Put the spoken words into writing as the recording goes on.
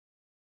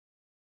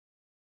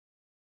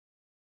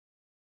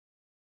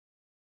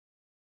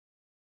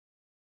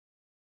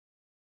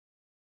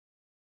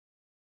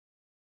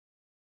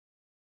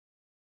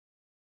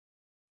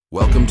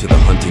Welcome to the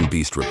Hunting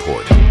Beast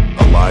Report,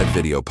 a live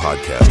video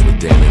podcast with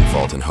Dan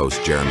Infalt and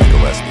host Jeremy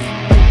Gillespie.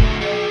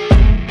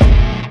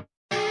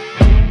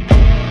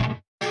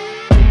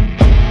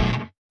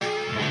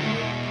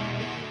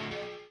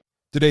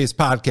 Today's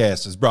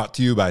podcast is brought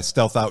to you by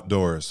Stealth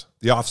Outdoors.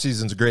 The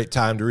off-season's a great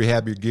time to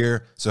rehab your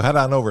gear, so head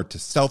on over to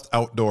Stealth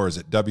Outdoors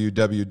at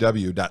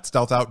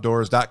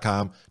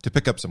www.stealthoutdoors.com to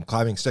pick up some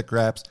climbing stick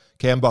wraps,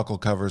 cam buckle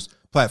covers,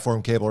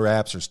 platform cable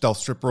wraps, or stealth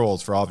strip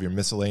rolls for all of your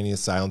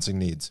miscellaneous silencing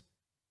needs.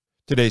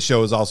 Today's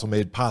show is also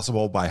made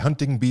possible by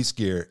Hunting Beast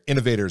Gear,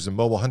 innovators in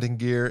mobile hunting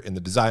gear and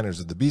the designers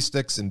of the Beast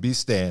Sticks and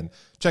Beast Stand.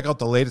 Check out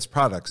the latest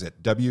products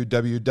at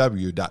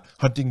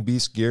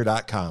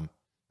www.huntingbeastgear.com.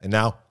 And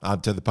now,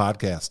 on to the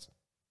podcast.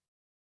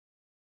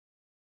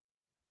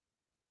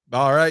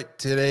 All right,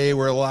 today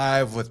we're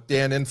live with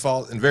Dan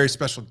Infalt and very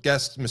special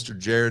guest, Mr.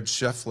 Jared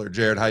Scheffler.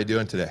 Jared, how you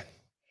doing today?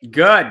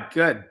 Good,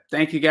 good.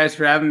 Thank you guys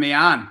for having me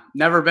on.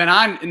 Never been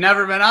on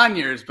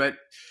yours, but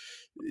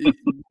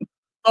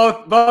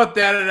both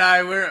Dan and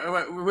I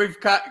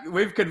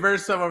we've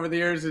conversed some over the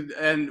years,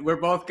 and we're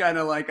both kind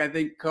of like, I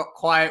think,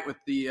 quiet with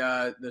the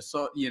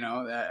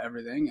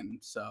everything, and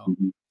so.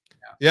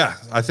 Yeah,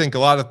 I think a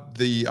lot of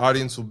the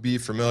audience will be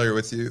familiar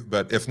with you,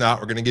 but if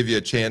not, we're going to give you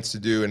a chance to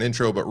do an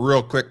intro. But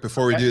real quick,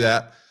 before we do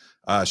that,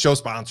 show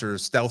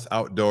sponsors, Stealth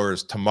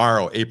Outdoors,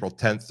 tomorrow, April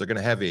 10th, they're going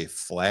to have a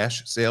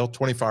flash sale,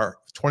 24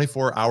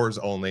 hours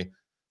only.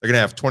 They're going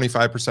to have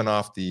 25%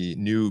 off the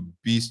new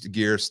Beast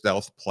Gear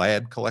Stealth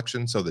Plaid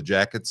collection. So the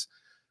jackets,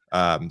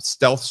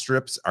 stealth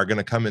strips are going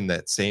to come in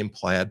that same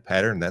plaid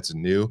pattern. That's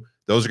new.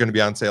 Those are going to be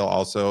on sale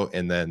also.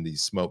 And then the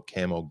smoke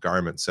camo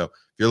garments. So if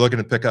you're looking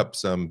to pick up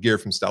some gear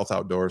from Stealth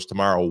Outdoors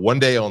tomorrow, one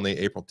day only,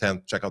 April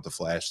 10th, check out the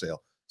flash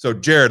sale. So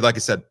Jared, like I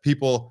said,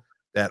 people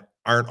that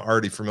aren't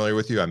already familiar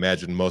with you, I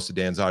imagine most of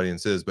Dan's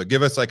audience is, but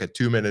give us like a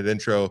 2-minute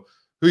intro,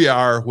 who you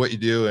are, what you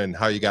do, and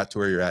how you got to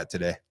where you're at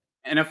today.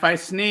 And if I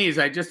sneeze,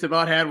 I just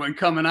about had one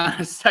coming on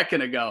a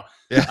second ago.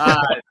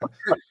 Yeah.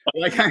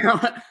 Like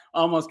I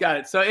almost got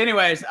it. So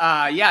anyways,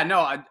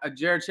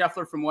 Jared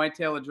Scheffler from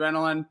Whitetail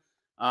Adrenaline.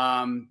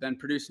 Been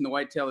producing the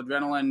Whitetail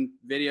Adrenaline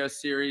video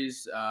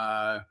series.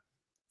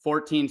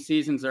 14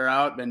 seasons are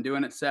out. Been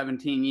doing it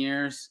 17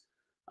 years.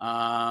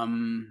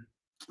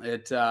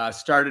 It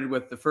started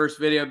with the first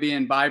video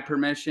being by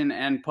permission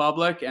and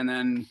public, and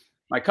then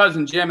my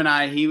cousin Jim and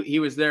I, he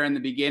was there in the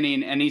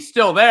beginning, and he's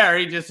still there.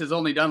 He just has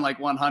only done like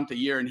one hunt a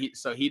year, and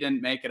so he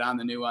didn't make it on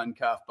the new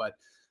Uncuff, but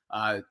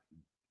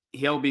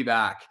he'll be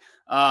back.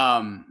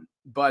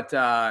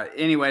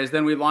 Anyways,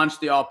 then we launched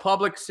the All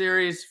Public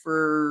series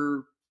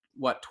for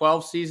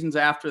 12 seasons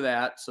after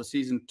that. So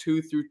season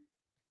 2 through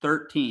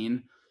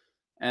 13.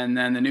 And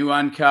then the new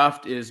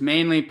Uncuffed is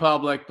mainly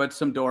public, but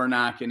some door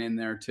knocking in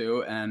there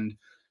too. And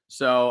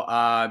so,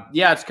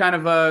 it's kind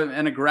of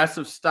an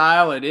aggressive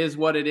style. It is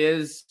what it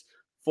is.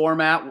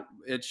 Format.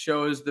 It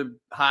shows the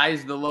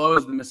highs, the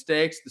lows, the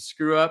mistakes, the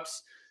screw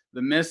ups,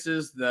 the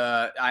misses,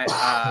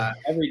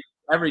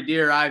 every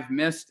deer I've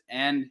missed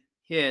and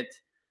hit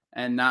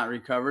and not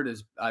recovered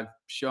is I've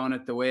shown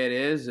it the way it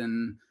is.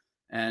 And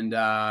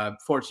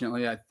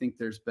fortunately, I think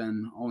there's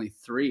been only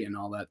 3 in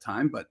all that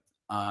time, but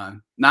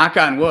knock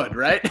on wood,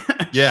 right?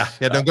 Yeah.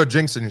 Don't go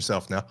jinxing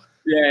yourself now.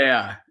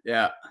 Yeah.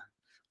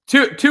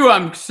 Two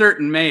I'm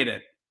certain made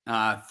it.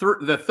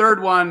 The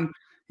third one,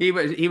 he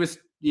was,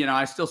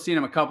 I still seen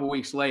him a couple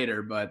weeks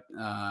later, but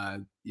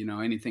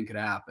anything could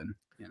happen,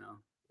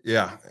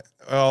 Yeah.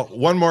 Well,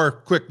 one more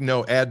quick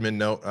admin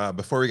note.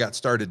 Before we got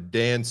started,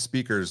 Dan's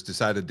speakers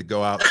decided to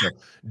go out. So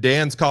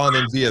Dan's calling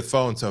in via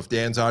phone. So if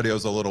Dan's audio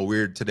is a little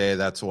weird today,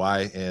 that's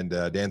why. And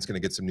Dan's going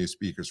to get some new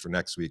speakers for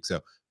next week. So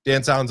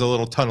Dan sounds a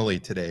little tunnely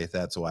today.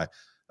 That's why.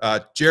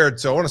 Jared,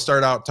 so I want to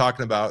start out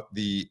talking about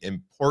the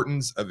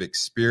importance of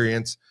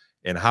experience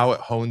and how it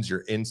hones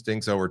your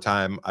instincts over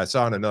time. I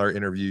saw in another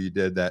interview you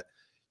did that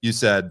you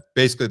said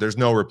basically there's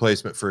no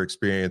replacement for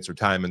experience or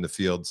time in the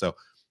field. So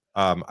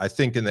I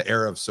think in the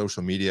era of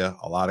social media,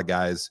 a lot of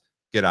guys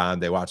get on,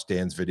 they watch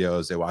Dan's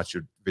videos, they watch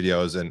your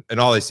videos, and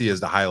all they see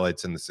is the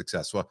highlights and the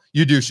success. Well,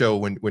 you do show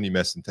when you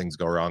miss and things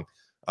go wrong,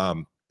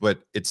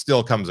 but it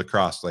still comes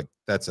across like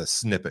that's a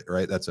snippet,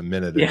 right? That's a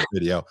minute of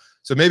video.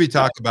 So maybe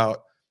talk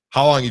about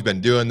how long you've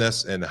been doing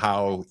this and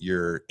how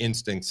your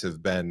instincts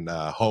have been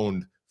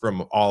honed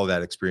from all of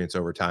that experience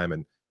over time,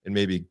 and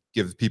maybe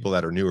give people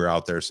that are newer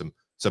out there some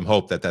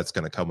hope that that's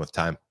going to come with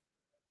time.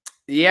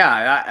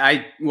 Yeah,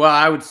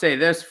 I would say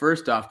this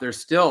first off, there's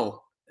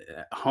still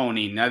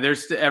honing. Now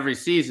every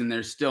season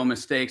there's still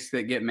mistakes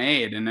that get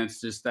made, and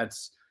it's just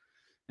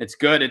it's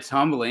good, it's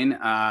humbling.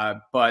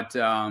 But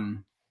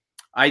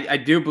I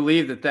do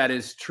believe that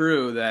is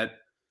true, that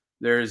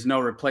there is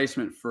no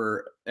replacement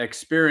for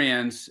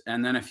experience.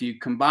 And then if you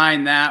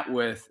combine that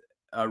with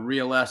a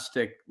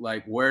realistic,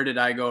 like, where did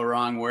I go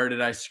wrong? Where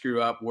did I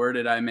screw up? Where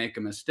did I make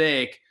a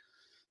mistake?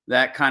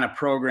 That kind of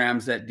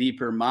programs that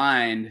deeper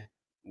mind.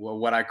 Well,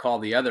 what I call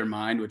the other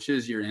mind, which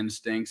is your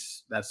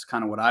instincts. That's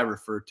kind of what I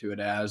refer to it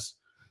as.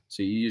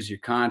 So you use your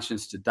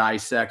conscience to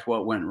dissect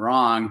what went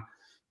wrong.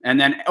 And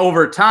then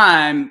over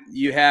time,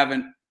 you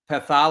haven't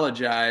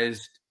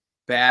pathologized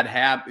bad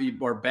habit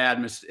or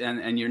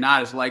and you're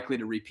not as likely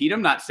to repeat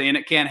them. Not saying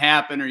it can't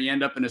happen or you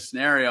end up in a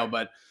scenario,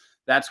 but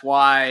that's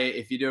why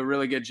if you do a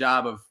really good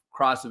job of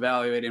cross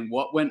evaluating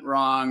what went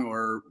wrong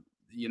or,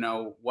 you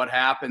know, what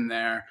happened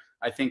there,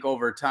 I think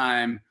over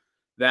time,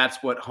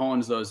 that's what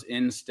hones those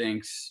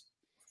instincts,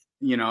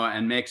 you know,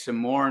 and makes them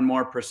more and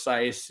more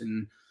precise.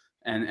 And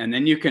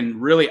then you can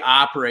really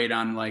operate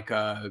on like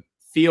a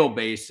feel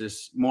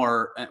basis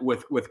more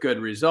with good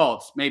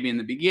results. Maybe in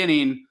the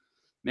beginning,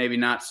 maybe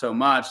not so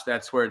much.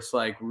 That's where it's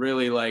like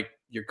really like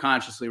you're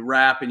consciously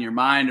wrapping your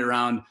mind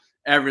around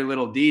every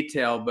little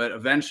detail, but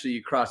eventually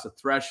you cross a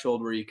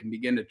threshold where you can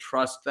begin to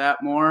trust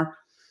that more.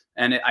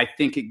 And I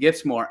think it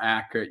gets more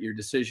accurate, your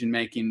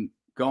decision-making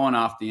going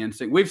off the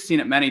instinct. We've seen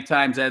it many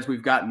times as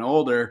we've gotten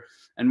older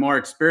and more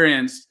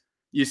experienced.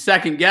 You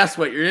second guess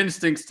what your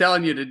instinct's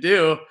telling you to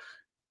do,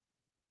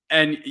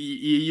 and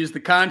you use the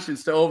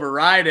conscience to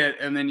override it,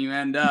 and then you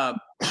end up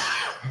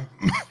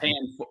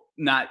paying for,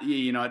 not,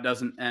 you know, it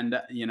doesn't end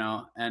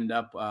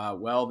up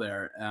well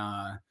there.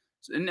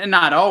 And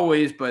not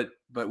always, but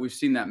we've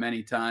seen that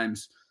many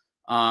times.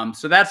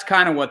 So that's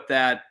kind of what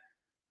that,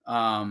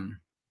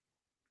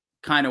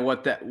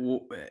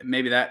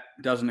 maybe that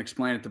doesn't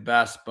explain it the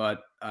best,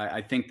 but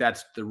I think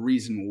that's the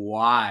reason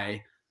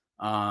why.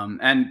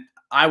 And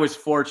I was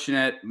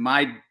fortunate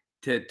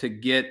to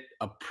get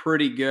a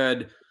pretty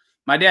good,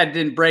 my dad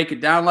didn't break it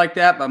down like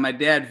that, but my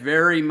dad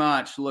very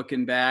much,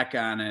 looking back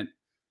on it,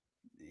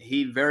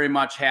 he very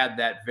much had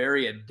that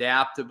very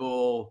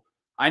adaptable.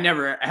 I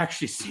never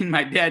actually seen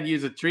my dad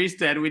use a tree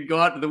stand. We'd go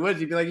out to the woods.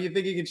 He'd be like, "You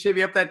think you can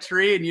shimmy up that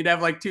tree?" And you'd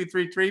have like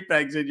 2-3 tree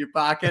pegs in your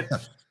pocket,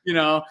 you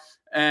know,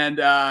 and,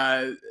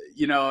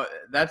 you know,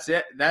 that's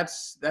it.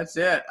 That's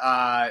it.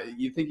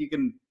 You think you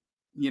can,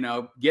 you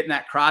know, get in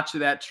that crotch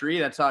of that tree.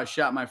 That's how I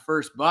shot my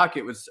first buck.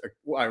 It was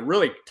a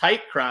really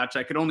tight crotch.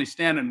 I could only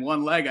stand on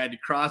one leg. I had to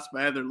cross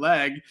my other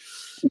leg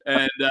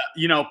and,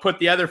 you know, put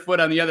the other foot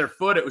on the other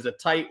foot. It was a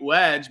tight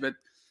wedge, but,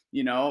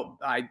 you know,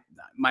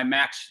 my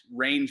max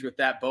range with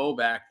that bow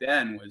back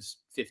then was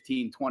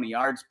 15, 20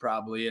 yards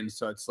probably. And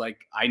so it's like,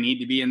 I need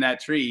to be in that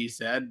tree, he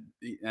said.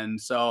 And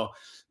so,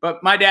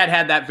 but my dad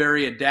had that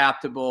very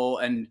adaptable,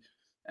 and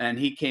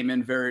he came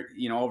in very,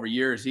 you know, over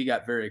years, he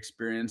got very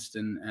experienced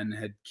and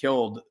had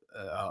killed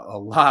a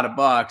lot of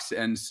bucks.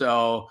 And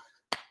so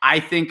I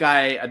think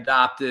I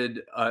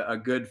adopted a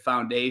good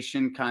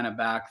foundation kind of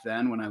back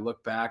then when I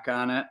look back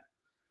on it.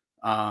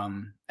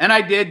 And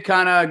I did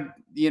kind of,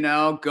 you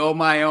know, go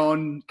my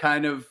own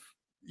kind of,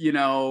 you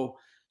know,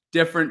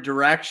 different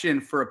direction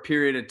for a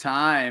period of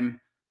time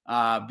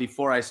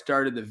before I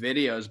started the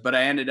videos, but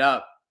I ended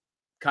up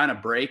kind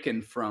of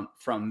breaking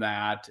from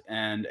that.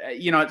 And,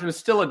 you know, it was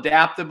still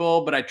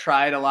adaptable, but I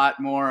tried a lot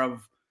more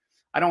of,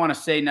 I don't want to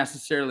say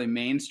necessarily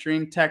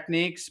mainstream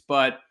techniques,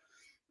 but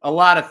a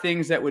lot of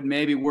things that would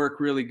maybe work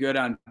really good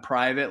on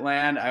private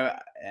land.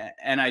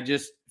 I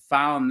just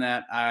found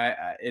that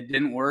it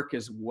didn't work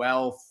as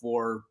well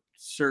for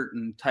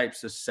certain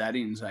types of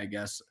settings, I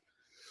guess.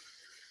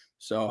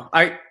 So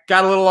I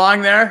got a little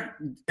long there.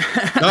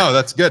 No,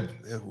 that's good.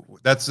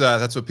 That's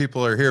what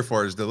people are here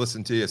for, is to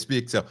listen to you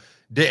speak. So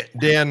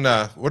Dan,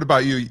 what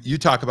about you? You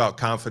talk about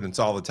confidence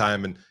all the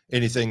time, and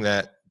anything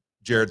that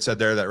Jared said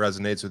there that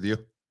resonates with you?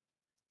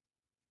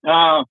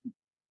 I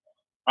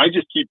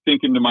just keep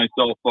thinking to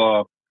myself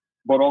about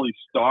all these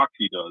stalks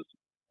he does.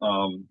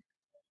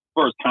 As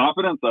far as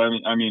confidence,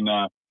 I mean,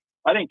 I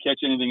didn't catch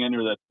anything in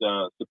there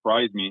that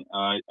surprised me.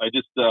 I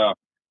just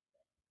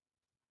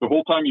the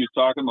whole time you was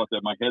talking about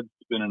that, my head's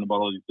spinning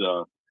about all these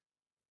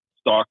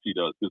stalks he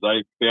does, because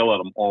I fail at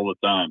them all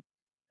the time.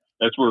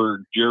 That's where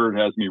Jared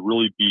has me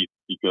really beat,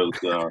 because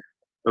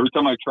every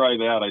time I try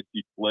that, I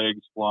see flags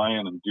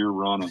flying and deer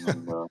running,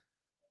 and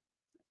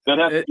that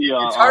has to be.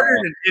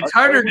 It's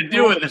harder to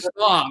do in the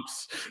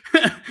swamps.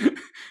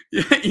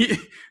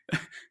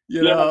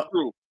 you know.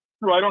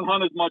 True. I don't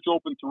hunt as much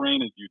open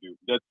terrain as you do.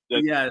 That's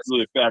yes.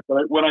 really a fact.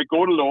 But when I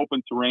go to the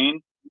open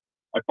terrain,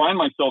 I find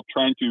myself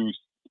trying to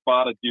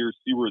spot a deer,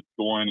 see where it's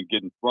going, and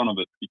get in front of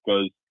it,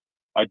 because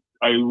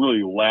I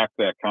really lack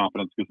that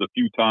confidence, because a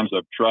few times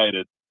I've tried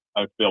it,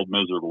 I've failed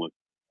miserably.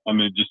 I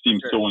mean, it just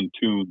seems so in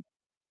tune,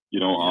 you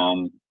know.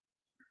 Yeah.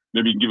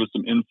 Maybe you can give us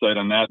some insight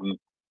on that. And,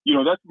 you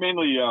know, that's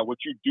mainly what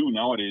you do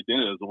nowadays.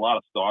 There's a lot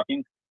of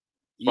stalking,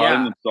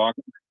 spotting and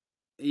stalking.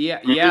 Yeah.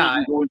 So yeah.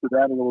 You can go into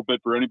that a little bit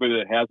for anybody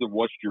that hasn't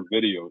watched your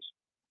videos.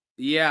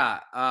 Yeah.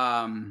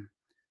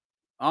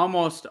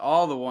 Almost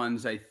all the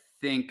ones I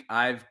think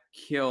I've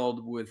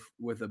killed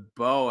with a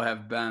bow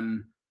have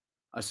been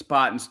a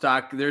spot and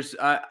stalk. There's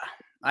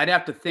I'd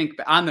have to think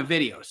on the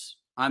video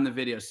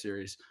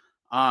series.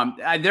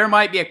 There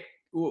might be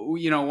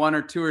one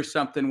or two or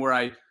something where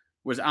I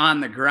was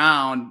on the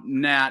ground,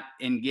 not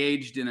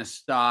engaged in a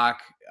stalk.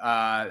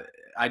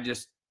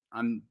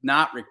 I'm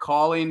not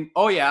recalling.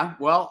 Oh yeah.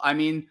 Well, I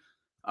mean,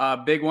 a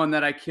big one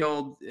that I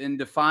killed in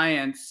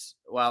Defiance.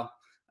 Well,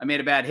 I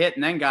made a bad hit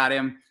and then got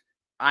him.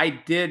 I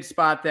did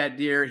spot that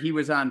deer. He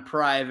was on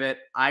private.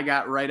 I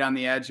got right on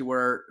the edge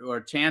where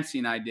Chancey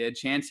and I did.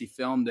 Chancey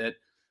filmed it.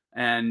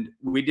 And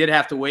we did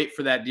have to wait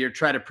for that deer,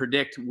 try to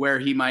predict where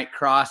he might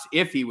cross,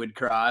 if he would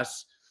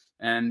cross.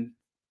 And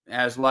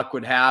as luck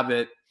would have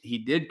it, he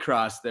did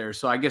cross there.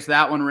 So I guess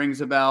that one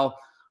rings a bell.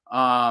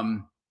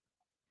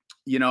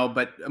 You know,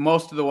 but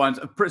most of the ones,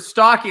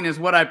 stalking is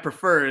what I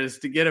prefer, is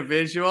to get a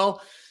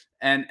visual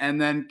and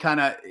then kind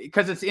of,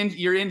 because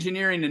you're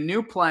engineering a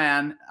new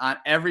plan on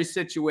every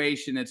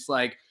situation. It's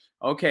like,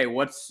 okay,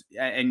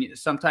 and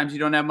sometimes you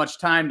don't have much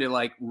time to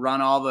like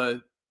run all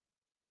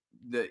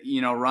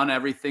run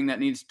everything that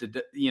needs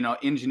to,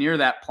 engineer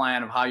that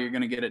plan of how you're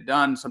going to get it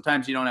done.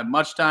 Sometimes you don't have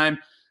much time.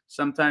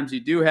 Sometimes you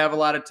do have a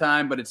lot of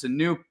time, but it's a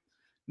new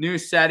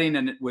setting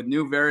and with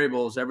new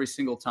variables every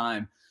single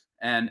time.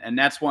 And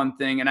that's one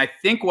thing. And I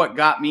think what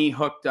got me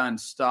hooked on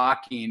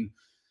stalking,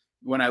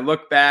 when I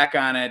look back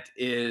on it,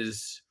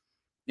 is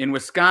in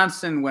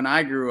Wisconsin, when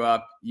I grew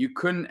up, you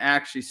couldn't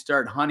actually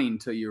start hunting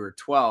until you were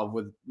 12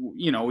 with,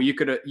 you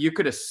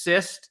could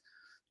assist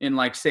in,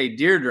 like, say,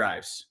 deer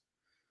drives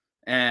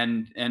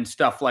and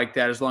stuff like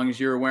that, as long as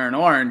you were wearing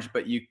orange,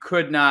 but you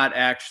could not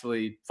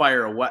actually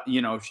fire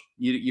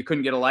you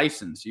couldn't get a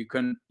license. You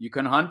couldn't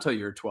hunt till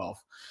you were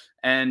 12.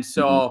 And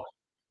so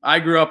I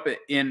grew up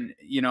in,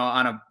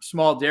 on a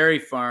small dairy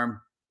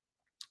farm,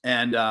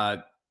 and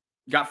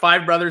got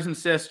 5 brothers and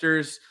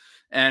sisters.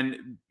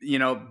 And,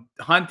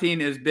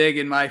 hunting is big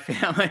in my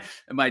family.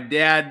 And my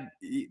dad,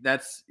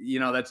 that's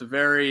a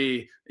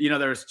very,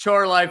 there's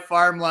chore life,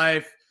 farm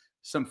life,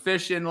 some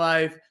fishing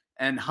life,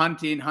 and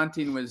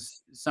hunting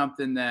was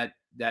something that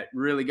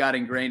really got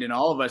ingrained in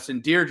all of us.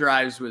 And deer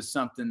drives was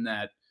something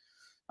that,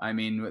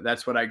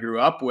 that's what I grew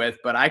up with,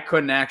 but I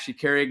couldn't actually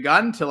carry a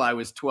gun until I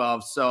was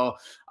 12. So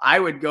I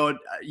would go,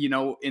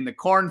 in the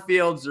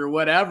cornfields or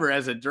whatever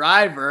as a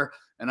driver,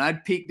 and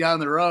I'd peek down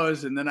the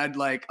rows, and then I'd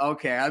like,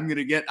 okay,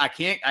 I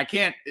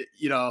can't,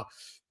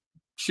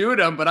 shoot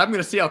them, but I'm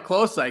going to see how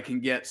close I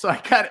can get. So I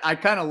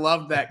kind of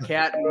loved that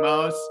cat and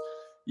mouse.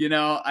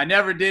 I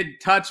never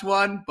did touch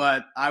one,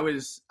 but I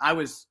was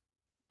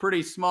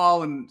pretty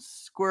small and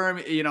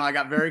squirmy. I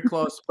got very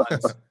close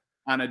once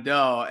on a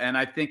doe, and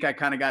I think I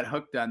kind of got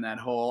hooked on that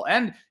whole.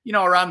 And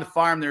around the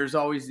farm, there's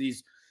always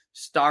these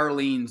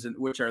starlings,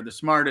 which are the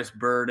smartest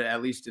bird,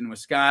 at least in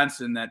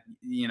Wisconsin, that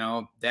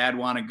Dad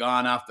wanted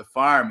gone off the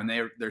farm, and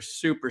they're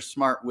super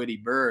smart, witty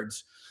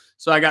birds.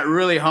 So I got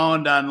really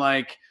honed on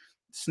like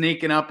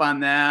sneaking up on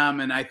them,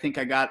 and I think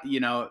I got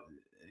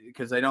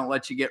because they don't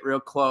let you get real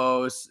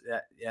close,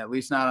 at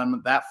least not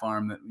on that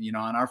farm. That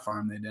on our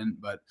farm they didn't,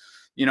 but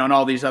and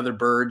all these other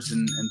birds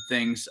and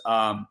things.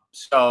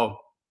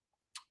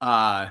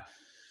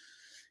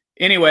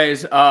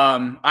 Anyways,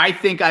 I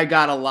think I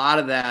got a lot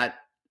of that,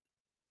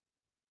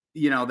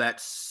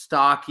 that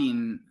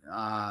stalking.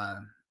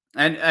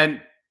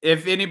 And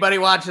if anybody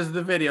watches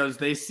the videos,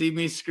 they see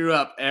me screw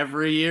up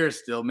every year,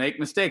 still make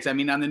mistakes. On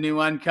the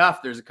new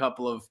uncuffed, there's a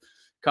couple of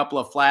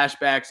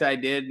flashbacks I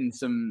did, and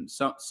some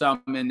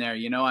in there.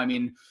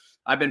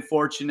 I've been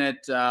fortunate.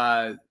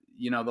 The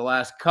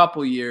last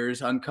couple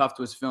years, Uncuffed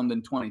was filmed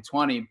in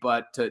 2020,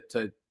 but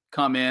to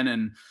come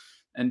in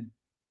and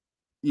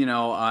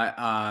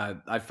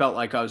I felt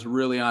like I was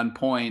really on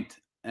point.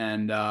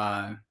 And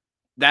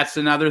that's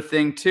another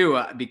thing too,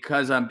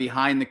 because I'm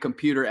behind the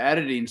computer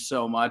editing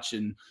so much,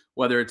 and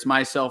whether it's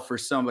myself or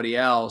somebody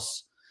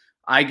else,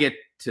 I get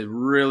to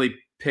really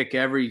pick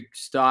every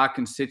stock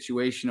and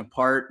situation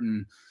apart.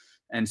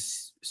 And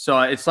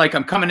so it's like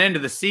I'm coming into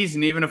the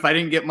season, even if I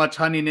didn't get much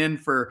hunting in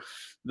for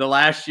the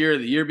last year or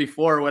the year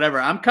before or whatever,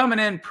 I'm coming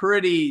in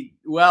pretty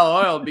well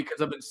oiled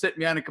because I've been sitting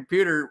behind a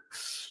computer.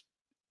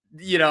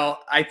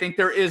 I think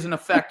there is an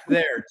effect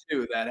there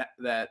too,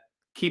 that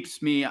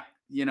keeps me,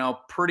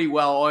 pretty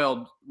well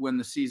oiled when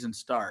the season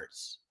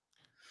starts.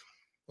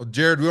 Well,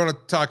 Jared, we want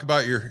to talk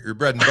about your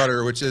bread and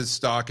butter, which is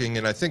stalking.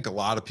 And I think a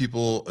lot of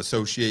people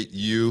associate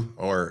you,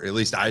 or at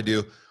least I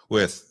do,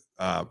 with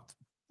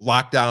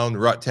lockdown,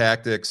 rut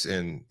tactics,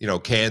 and,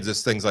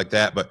 Kansas, things like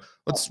that. But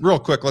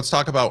let's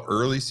talk about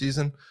early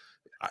season.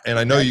 And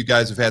I know you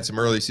guys have had some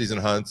early season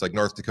hunts like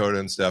North Dakota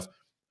and stuff.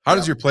 How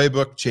does your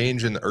playbook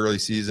change in the early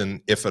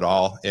season, if at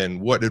all?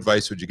 And what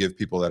advice would you give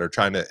people that are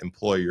trying to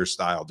employ your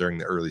style during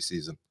the early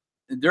season?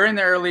 During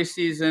the early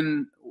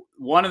season,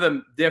 one of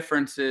the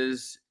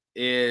differences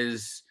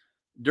is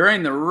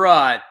during the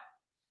rut,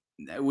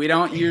 we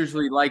don't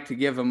usually like to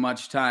give them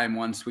much time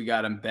once we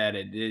got them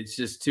bedded. It's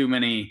just too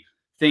many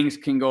things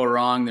can go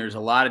wrong. There's a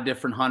lot of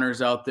different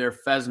hunters out there,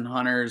 pheasant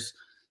hunters,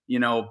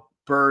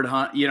 bird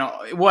hunt,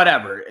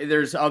 whatever.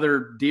 There's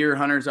other deer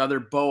hunters, other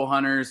bow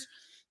hunters,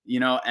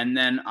 and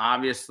then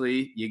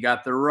obviously you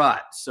got the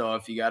rut. So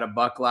if you got a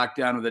buck locked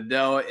down with a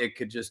doe, it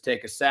could just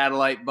take a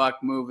satellite buck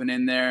moving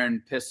in there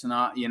and pissing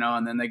off,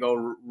 and then they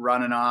go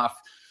running off,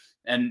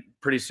 and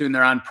pretty soon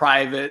they're on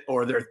private,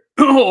 or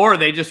or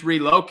they just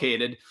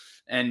relocated.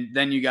 And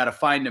then you got to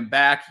find them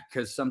back,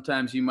 because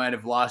sometimes you might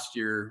have lost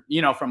your,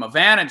 from a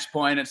vantage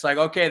point, it's like,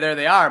 okay, there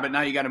they are, but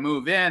now you got to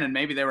move in, and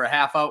maybe they were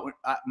a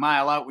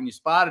mile out when you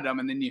spotted them,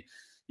 and then you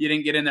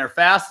didn't get in there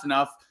fast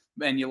enough,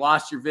 and you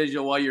lost your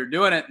visual while you're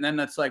doing it. And then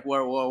that's like,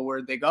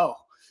 where'd they go?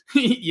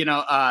 you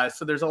know,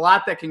 so there's a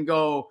lot that can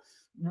go,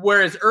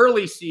 whereas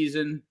early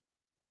season,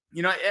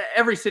 you know,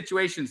 every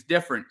situation's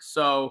different.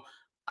 So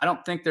I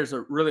don't think there's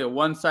really a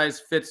one size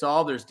fits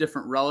all. There's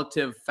different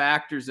relative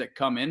factors that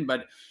come in,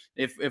 but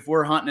if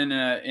we're hunting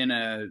in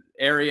a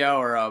area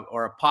or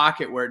a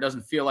pocket where it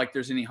doesn't feel like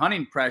there's any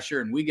hunting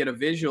pressure, and we get a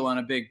visual on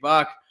a big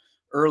buck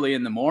early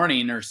in the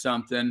morning or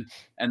something,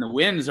 and the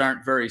winds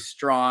aren't very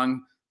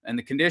strong and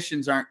the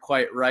conditions aren't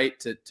quite right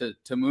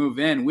to move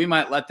in, we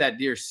might let that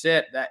deer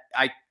sit. That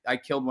I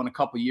killed one a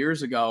couple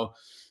years ago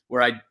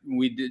where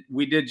we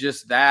did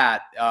just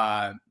that.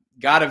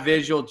 Got a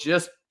visual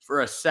just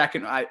for a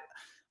second.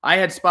 I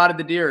had spotted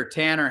the deer, or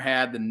Tanner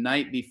had, the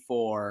night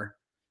before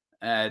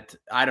at,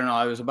 I don't know,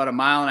 I was about 1.5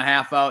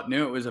 miles out,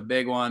 knew it was a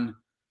big one,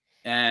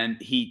 and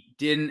he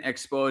didn't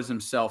expose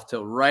himself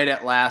till right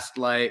at last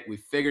light. We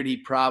figured he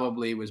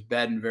probably was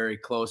bedding very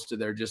close to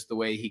there, just the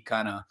way he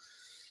kind of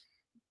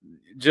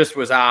just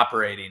was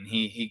operating.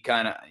 He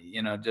kind of,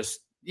 you know, just,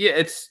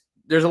 yeah,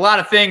 there's a lot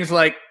of things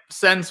like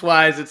sense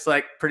wise, it's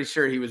like pretty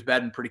sure he was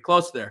bedding pretty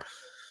close there.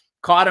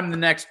 Caught him the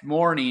next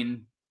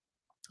morning,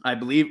 I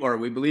believe, or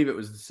we believe it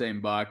was the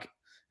same buck.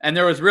 And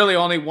there was really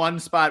only one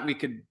spot we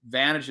could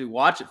vantageously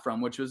watch it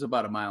from, which was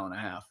about 1.5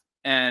 miles.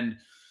 And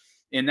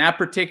in that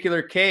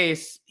particular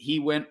case, he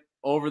went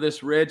over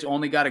this ridge,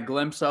 only got a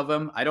glimpse of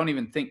him. I don't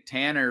even think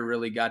Tanner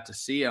really got to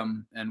see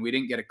him. And we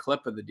didn't get a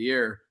clip of the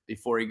deer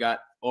before he got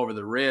over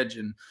the ridge.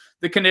 And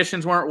the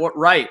conditions weren't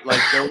right.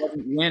 Like, there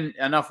wasn't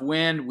enough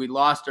wind. We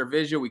lost our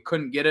visual. We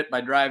couldn't get it by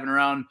driving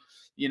around,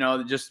 you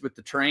know, just with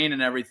the terrain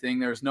and everything.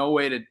 There was no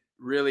way to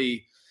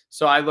really.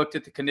 So I looked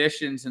at the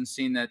conditions and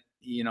seen that,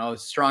 you know,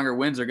 stronger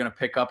winds are going to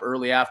pick up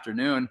early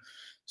afternoon.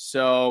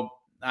 So,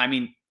 I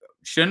mean,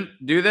 shouldn't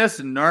do this.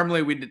 And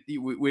normally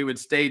we would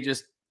stay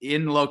just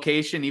in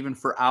location, even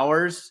for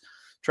hours,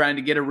 trying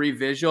to get a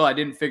revisual. I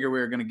didn't figure we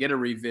were going to get a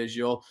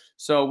revisual.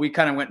 So we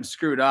kind of went and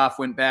screwed off,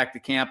 went back to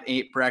camp,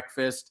 ate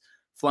breakfast,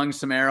 flung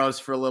some arrows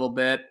for a little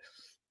bit,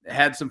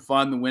 had some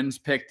fun. The winds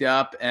picked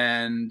up,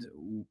 and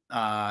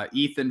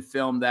Ethan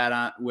filmed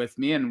that with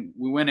me, and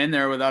we went in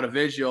there without a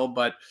visual,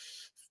 but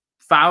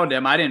found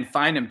him. I didn't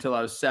find him till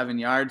I was 7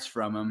 yards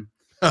from him.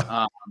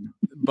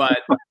 But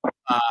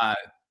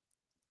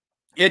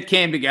it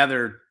came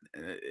together.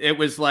 It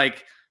was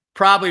like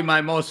probably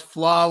my most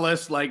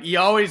flawless. Like, you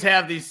always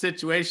have these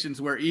situations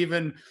where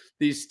even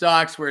these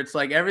stalks where it's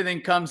like everything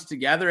comes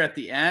together at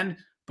the end,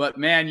 but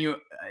man,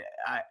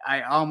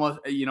 I almost,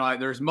 you know,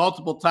 there's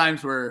multiple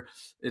times where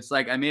it's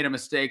like I made a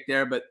mistake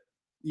there, but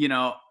you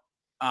know,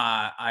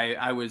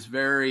 I was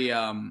very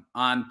on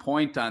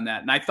point on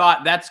that. And I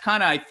thought that's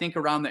kind of, I think,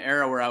 around the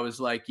era where I was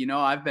like, you know,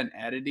 I've been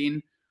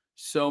editing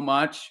so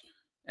much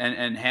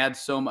and had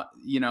so much,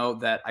 you know,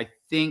 that I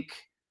think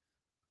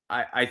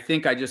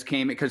I just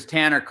came, because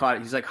Tanner caught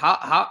it. He's like,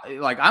 how,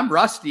 like, I'm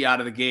rusty out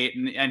of the gate,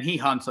 and he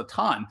hunts a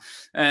ton.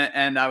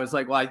 And I was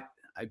like, well,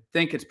 I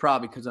think it's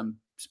probably because I'm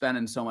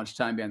spending so much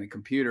time behind the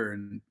computer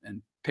and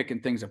picking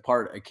things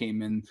apart. I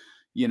came in,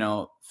 you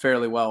know,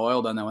 fairly well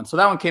oiled on that one. So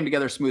that one came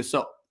together smooth.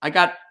 So I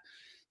got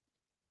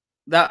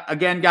that,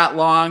 again, got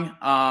long,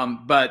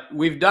 but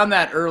we've done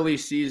that early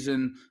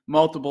season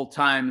multiple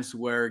times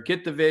where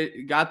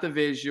got the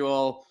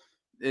visual.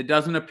 It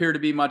doesn't appear to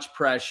be much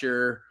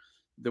pressure.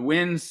 The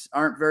winds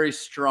aren't very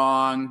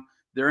strong.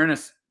 They're in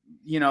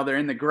they're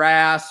in the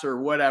grass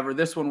or whatever.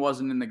 This one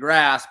wasn't in the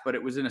grass, but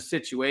it was in a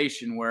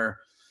situation where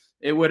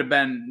it would have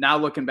been, now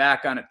looking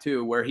back on it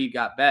too, where he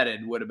got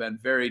bedded, would have been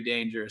very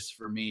dangerous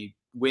for me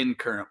wind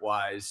current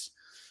wise.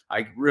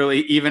 I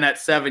really, even at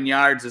 7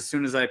 yards, as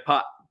soon as I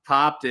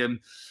popped him,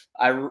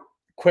 I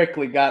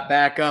quickly got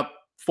back up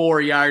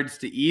 4 yards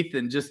to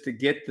Ethan just to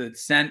get the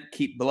scent,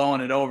 keep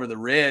blowing it over the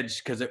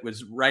ridge, because it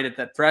was right at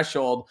that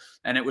threshold.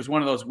 And it was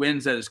one of those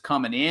winds that is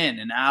coming in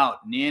and out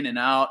and in and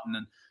out.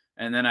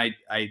 And then I,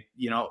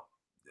 you know,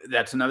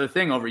 that's another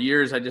thing. Over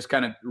years, I just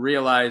kind of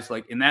realized,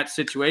 like, in that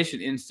situation,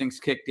 instincts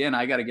kicked in.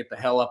 I got to get the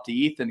hell up to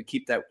Ethan to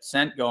keep that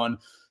scent going.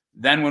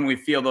 Then when we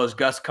feel those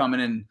gusts coming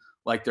in,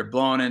 like they're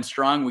blowing in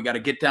strong, we got to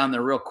get down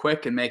there real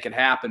quick and make it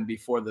happen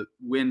before the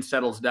wind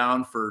settles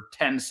down for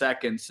 10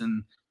 seconds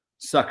and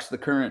sucks the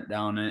current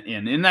down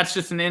in. And that's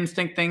just an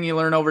instinct thing you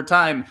learn over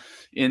time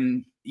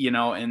in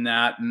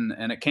that.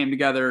 And it came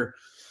together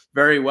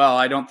very well.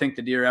 I don't think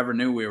the deer ever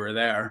knew we were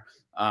there.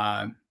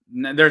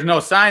 There's no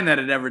sign that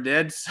it ever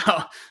did.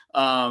 So,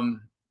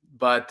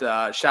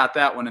 but shot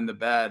that one in the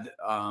bed.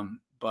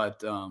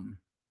 But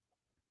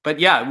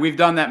yeah, we've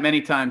done that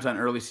many times on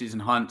early season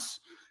hunts.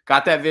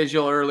 Got that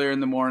visual earlier in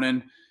the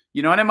morning,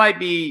 you know, and it might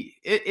be,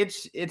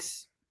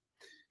 it's,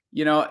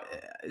 you know,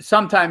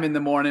 sometime in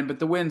the morning, but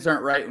the winds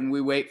aren't right when we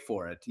wait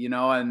for it, you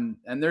know, and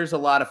there's a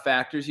lot of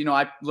factors. You know,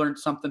 I learned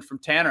something from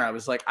Tanner. I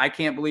was like, I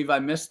can't believe I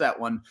missed that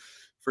one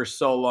for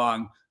so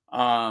long.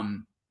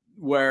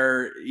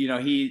 Where, you know,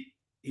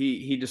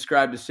 he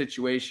described a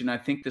situation, I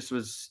think this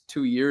was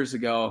 2 years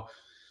ago.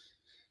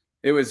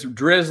 It was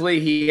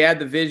drizzly. He had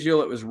the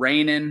visual. It was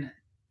raining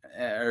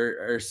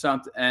or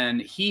something.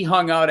 And he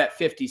hung out at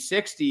 50,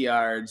 60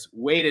 yards,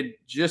 waited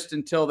just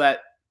until that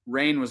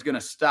rain was going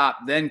to stop,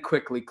 then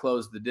quickly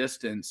closed the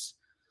distance.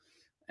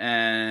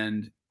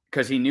 And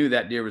because he knew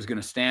that deer was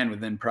going to stand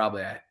within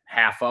probably a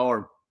half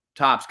hour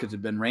tops, because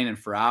it'd been raining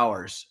for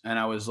hours. And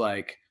I was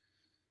like,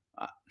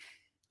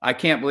 I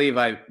can't believe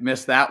I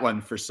missed that one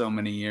for so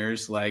many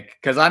years. Like,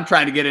 because I'm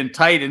trying to get in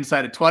tight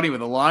inside of 20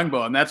 with a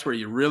longbow, and that's where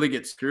you really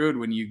get screwed,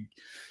 when you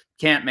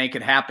can't make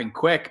it happen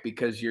quick,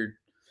 because you're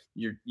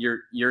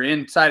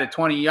inside of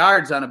 20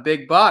 yards on a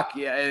big buck,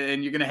 yeah,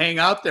 and you're going to hang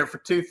out there for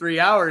 2-3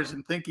 hours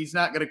and think he's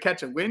not going to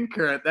catch a wind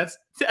current. That's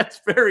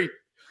very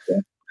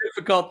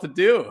difficult to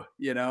do,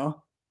 you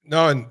know.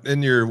 No,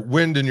 and your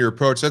wind and your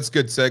approach, that's a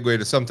good segue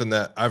to something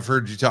that I've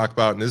heard you talk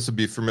about, and this would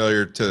be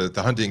familiar to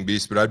the hunting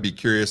beast, but I'd be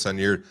curious on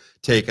your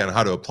take on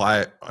how to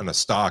apply it on a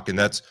stock, and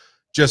that's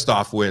just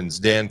off winds.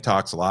 Dan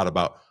talks a lot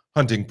about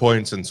hunting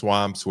points and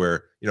swamps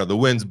where, you know, the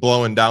wind's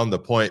blowing down the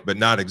point, but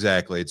not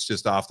exactly. It's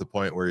just off the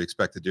point where you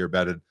expect the deer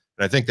bedded.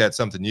 And I think that's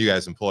something you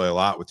guys employ a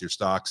lot with your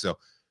stock. So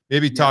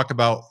maybe talk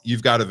about,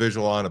 you've got a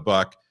visual on a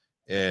buck,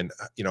 and,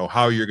 you know,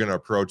 how you're going to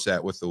approach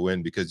that with the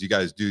wind, because you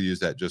guys do use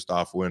that just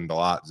off wind a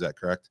lot. Is that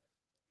correct?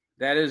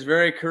 That is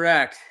very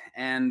correct.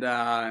 And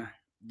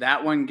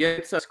that one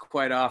gets us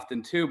quite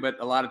often too, but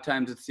a lot of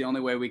times it's the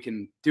only way we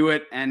can do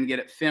it and get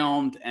it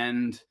filmed.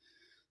 And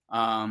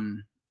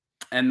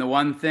the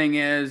one thing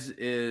is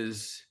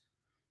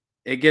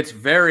it gets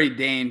very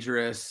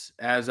dangerous,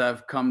 as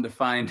I've come to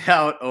find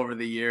out over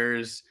the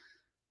years.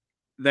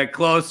 The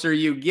closer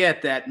you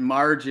get, that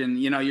margin,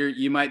 you know,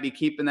 you might be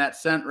keeping that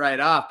scent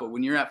right off, but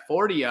when you're at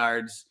 40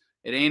 yards,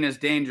 it ain't as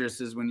dangerous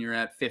as when you're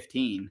at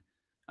 15.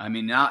 I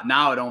mean,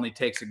 now it only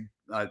takes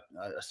a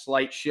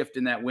slight shift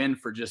in that wind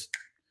for just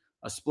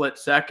a split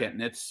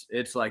second, and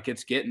it's like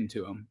it's getting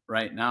to him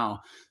right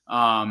now.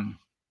 I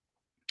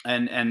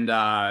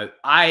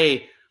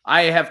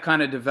have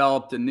kind of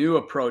developed a new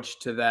approach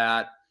to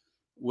that,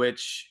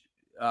 which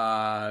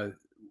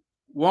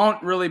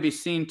won't really be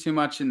seen too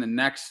much in the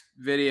next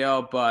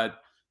video,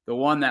 but the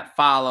one that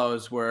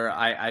follows, where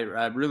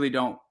I really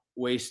don't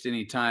waste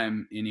any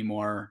time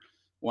anymore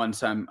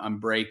once I'm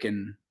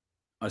breaking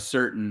a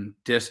certain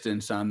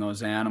distance on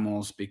those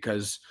animals,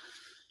 because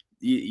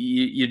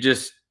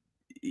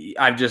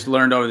I've just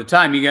learned over the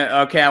time, you get,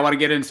 okay, I want to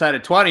get inside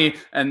of 20,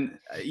 and,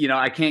 you know,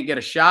 I can't get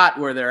a shot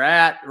where they're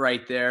at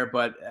right there,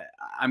 but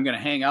I'm going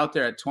to hang out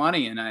there at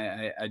 20, and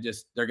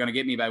they're going to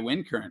get me by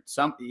wind current,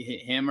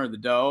 him or the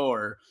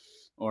doe,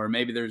 or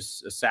maybe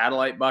there's a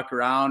satellite buck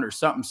around, or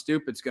something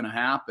stupid's going to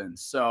happen.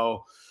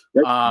 So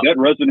that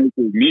resonates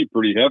with me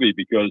pretty heavy,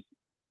 because,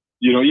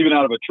 you know, even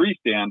out of a tree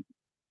stand,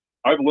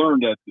 I've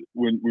learned that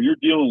when you're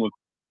dealing with,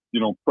 you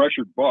know,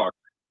 pressured bucks,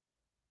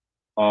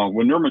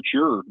 when they're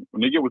mature,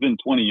 when they get within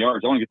 20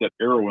 yards, I want to get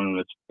that arrow in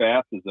as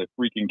fast as I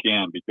freaking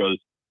can, because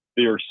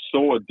they are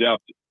so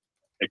adept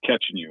at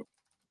catching you,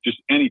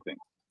 just anything.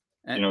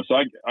 You know, so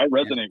I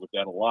resonate with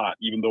that a lot,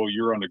 even though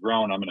you're on the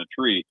ground, I'm in a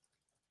tree.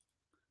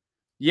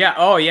 Yeah.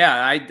 Oh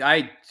yeah.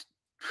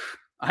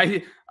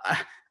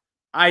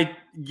 I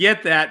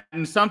get that.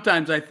 And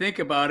sometimes I think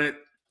about it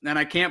and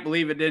I can't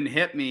believe it didn't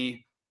hit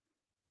me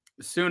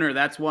sooner.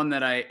 That's one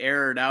that I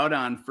aired out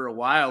on for a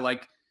while.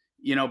 Like,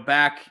 you know,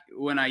 back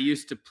when I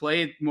used to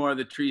play more of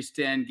the tree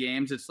stand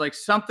games, it's like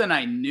something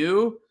I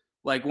knew,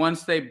 like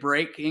once they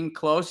break in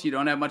close, you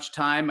don't have much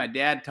time. My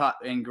dad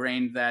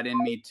ingrained that in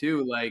me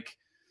too. Like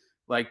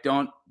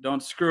don't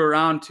screw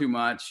around too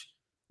much.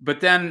 But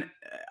then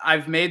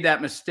I've made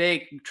that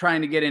mistake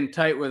trying to get in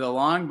tight with a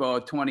longbow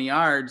at 20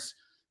 yards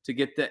to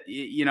get that,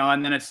 you know,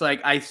 and then it's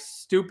like, I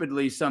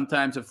stupidly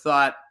sometimes have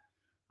thought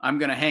I'm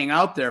going to hang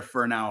out there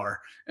for an hour.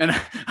 And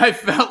I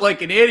felt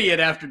like an idiot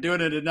after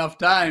doing it enough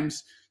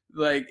times.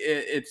 Like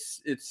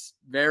it's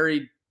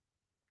very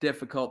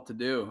difficult to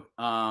do.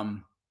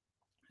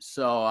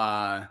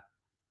 So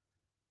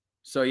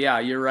yeah,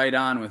 you're right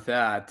on with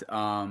that.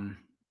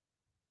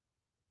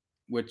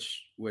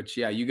 Which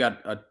yeah, you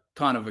got a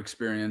ton of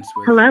experience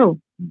with. Hello,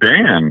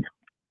 Dan.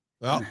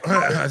 Well,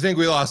 I think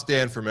we lost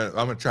Dan for a minute.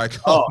 I'm going to try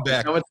calling him back.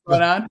 Is that what's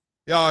going on?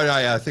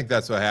 Yeah, I think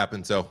that's what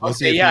happened. So we'll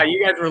see. Yeah,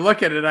 you guys were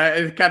looking at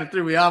it. It kind of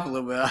threw me off a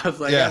little bit. I was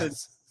like, yeah,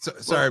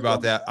 sorry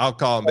about that. I'll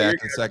call him back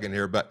in a second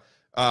here. But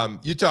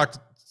you talked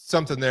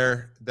something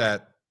there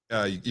that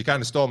you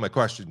kind of stole my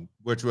question,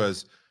 which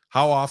was,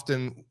 how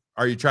often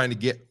are you trying to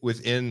get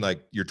within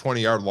like your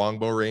 20-yard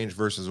longbow range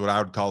versus what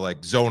I would call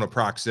like zone of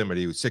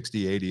proximity with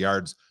 60, 80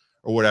 yards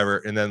or whatever,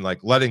 and then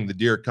like letting the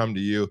deer come to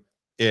you?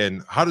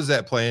 And how does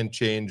that plan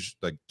change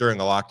like during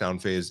a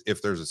lockdown phase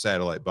if there's a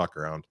satellite buck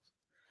around?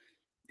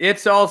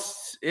 It's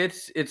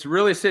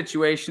really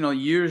situational.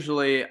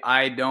 Usually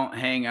I don't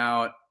hang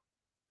out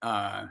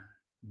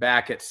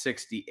back at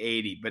 60,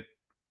 80, but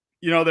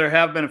you know, there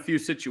have been a few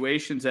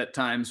situations at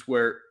times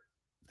where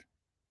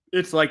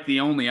it's like the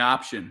only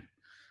option,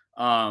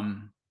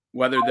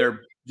 whether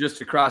they're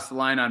just across the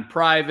line on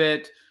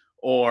private,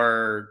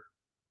 or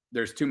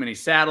there's too many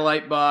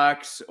satellite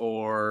bucks,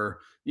 or,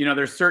 you know,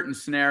 there's certain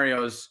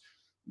scenarios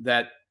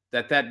that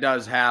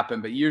does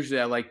happen, but usually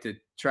I like to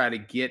try to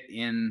get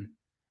in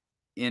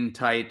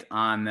tight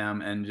on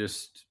them and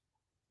just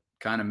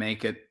kind of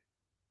make it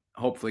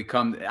hopefully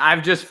come.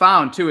 I've just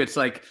found too, it's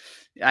like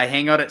I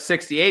hang out at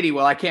 60, 80.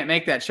 Well, I can't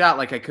make that shot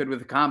like I could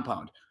with a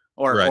compound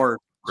or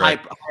higher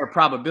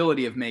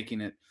probability of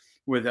making it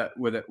with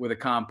a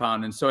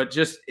compound. And so it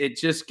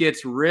just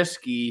gets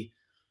risky.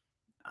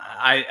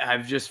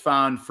 I've just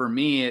found for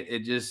me,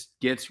 it just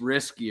gets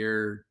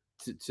riskier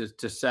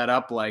to set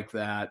up like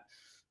that.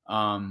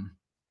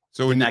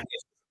 So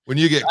when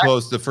you get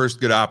close, the first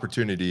good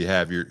opportunity you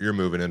have, you're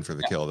moving in for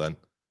the kill then.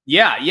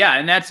 Yeah.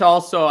 And that's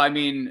also, I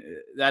mean,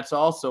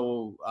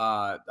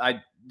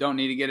 I don't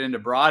need to get into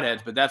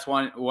broadheads, but that's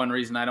one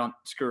reason I don't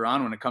screw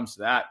around when it comes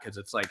to that. Cause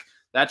it's like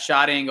that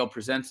shot angle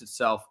presents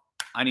itself.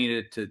 I need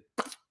it to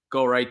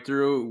go right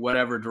through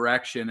whatever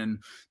direction. And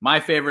my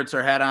favorites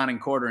are head on and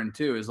quartering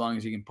too, as long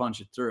as you can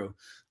punch it through,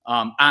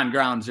 on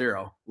ground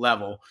zero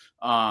level.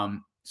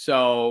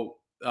 So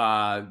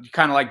kind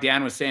of like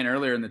Dan was saying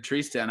earlier in the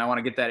tree stand, I want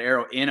to get that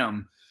arrow in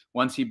him.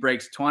 Once he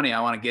breaks 20,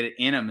 I want to get it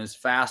in him as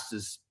fast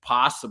as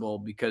possible,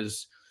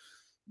 because,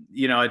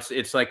 you know,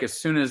 it's like as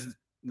soon as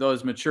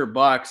those mature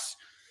bucks,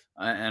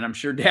 and I'm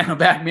sure Dan will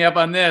back me up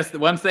on this,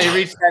 once they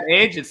reach that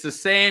age, it's the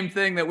same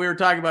thing that we were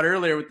talking about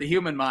earlier with the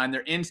human mind.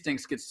 Their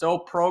instincts get so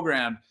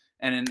programmed,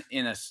 and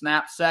in a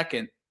snap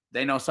second,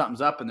 they know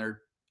something's up and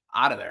they're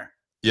out of there.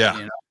 Yeah.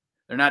 You know?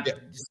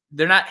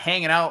 They're not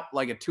hanging out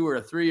like a 2 or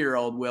a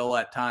 3-year-old will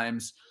at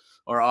times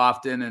or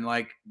often, and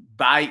like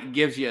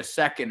gives you a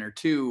second or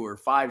 2 or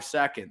 5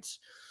 seconds,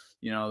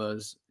 you know,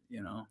 those,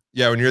 you know.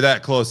 Yeah, when you're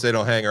that close, they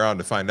don't hang around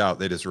to find out.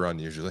 They just run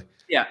usually.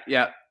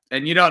 Yeah.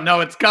 And you don't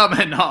know it's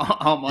coming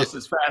almost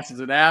as fast as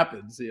it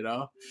happens, you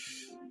know.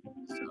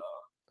 So.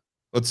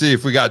 Let's see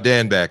if we got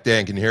Dan back.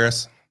 Dan, can you hear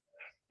us?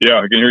 Yeah,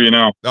 I can hear you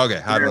now.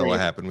 Okay, I don't know what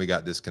happened. We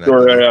got disconnected.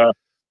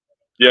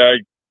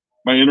 Sorry,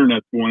 my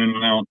internet's going in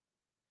and out.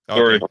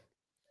 Sorry. Okay.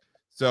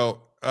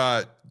 So,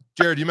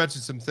 Jared, you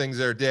mentioned some things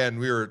there. Dan,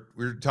 we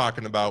were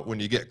talking about when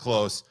you get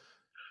close,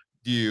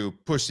 do you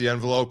push the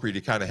envelope, or do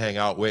you kind of hang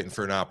out waiting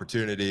for an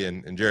opportunity?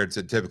 And Jared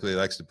said typically he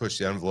likes to push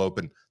the envelope,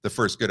 and the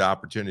first good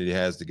opportunity he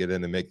has to get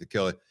in and make the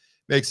kill,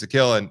 makes the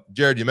kill. And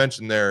Jared, you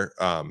mentioned there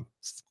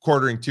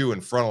quartering to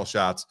and frontal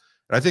shots.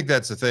 And I think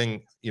that's the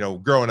thing, you know,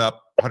 growing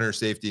up, hunter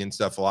safety and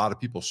stuff, a lot of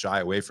people shy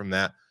away from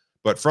that.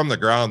 But from the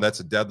ground, that's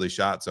a deadly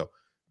shot. So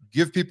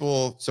give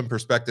people some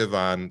perspective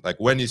on like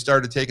when you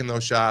started taking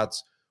those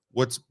shots,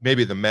 what's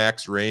maybe the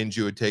max range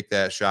you would take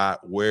that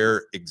shot,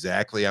 where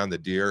exactly on the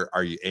deer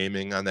are you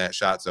aiming on that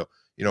shot? So,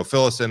 you know,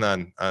 fill us in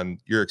on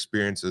your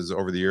experiences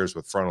over the years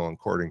with frontal and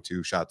quartering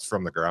to shots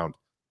from the ground.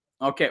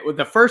 Okay. Well,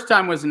 the first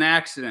time was an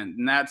accident,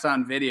 and that's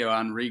on video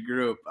on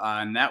Regroup.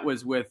 And that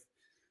was with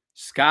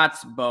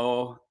Scott's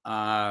bow.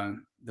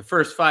 The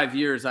first 5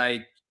 years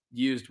I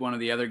used one of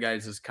the other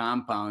guys'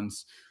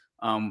 compounds,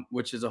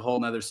 which is a whole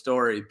nother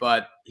story,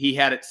 but he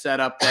had it set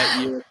up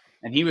that year,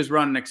 and he was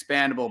running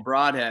expandable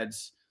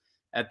broadheads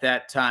at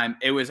that time.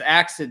 It was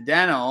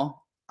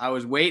accidental. I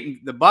was waiting.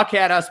 The buck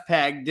had us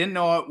pegged, didn't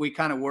know what we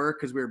kind of were,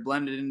 because we were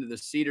blended into the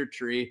cedar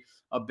tree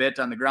a bit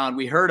on the ground.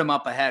 We heard him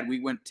up ahead.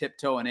 We went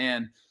tiptoeing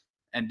in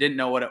and didn't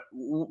know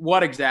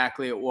what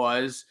exactly it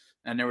was.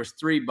 And there was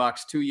 3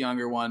 bucks, 2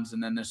 younger ones,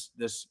 and then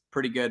this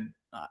pretty good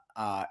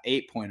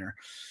 8-pointer.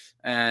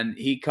 And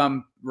he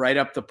come right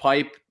up the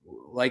pipe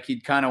like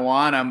he'd kind of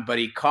want him, but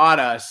he caught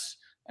us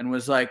and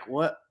was like,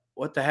 what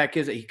the heck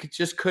is it? He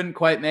just couldn't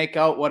quite make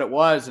out what it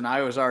was. And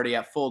I was already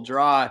at full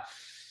draw,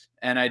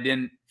 and I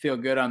didn't feel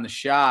good on the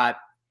shot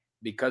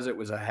because it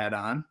was a head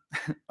on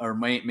or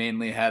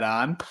mainly head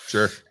on.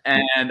 Sure.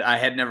 And I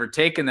had never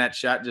taken that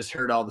shot, just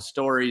heard all the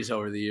stories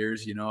over the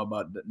years, you know,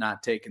 about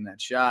not taking that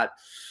shot.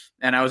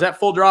 And I was at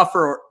full draw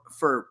for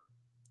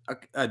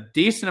a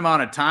decent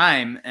amount of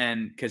time.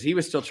 And cause he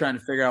was still trying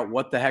to figure out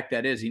what the heck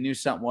that is. He knew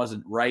something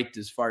wasn't right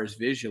as far as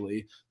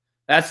visually.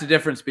 That's the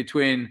difference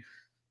between,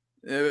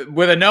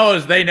 with a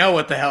nose, they know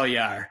what the hell you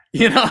are.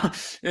 You know,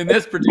 in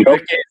this particular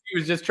case, he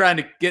was just trying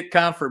to get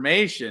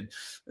confirmation.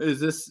 Is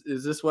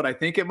this what I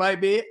think it might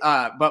be?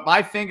 But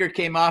my finger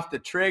came off the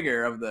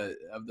trigger of the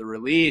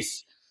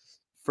release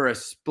for a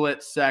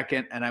split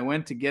second, and I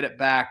went to get it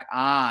back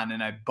on,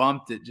 and I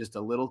bumped it just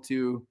a little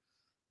too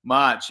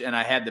much, and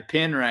I had the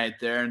pin right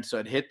there, and so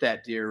it hit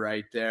that deer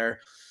right there.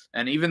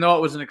 And even though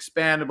it was an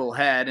expandable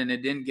head, and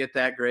it didn't get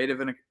that great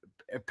of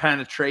a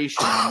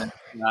penetration on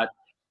it,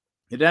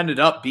 it ended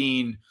up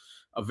being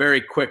a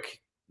very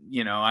quick,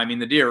 you know, I mean,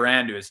 the deer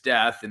ran to his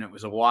death, and it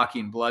was a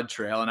walking blood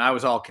trail. And I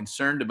was all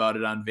concerned about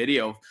it on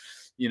video,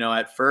 you know,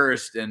 at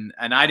first. And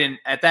I didn't,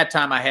 at that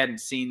time, I hadn't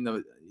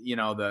seen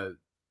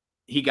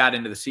he got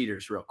into the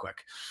cedars real quick.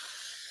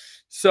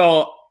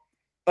 So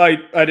I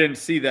didn't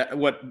see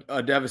what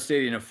a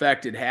devastating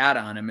effect it had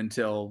on him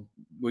until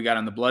we got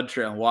on the blood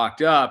trail and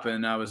walked up.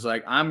 And I was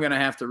like, I'm going to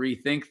have to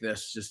rethink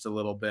this just a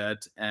little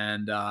bit.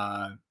 And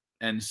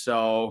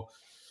so,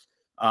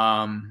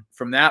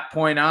 from that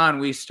point on,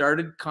 we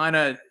started kind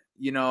of,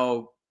 you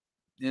know,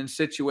 in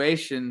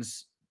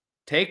situations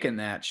taking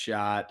that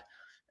shot,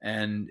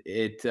 and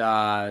it,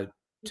 to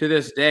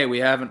this day, we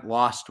haven't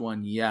lost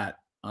one yet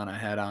on a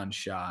head-on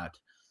shot.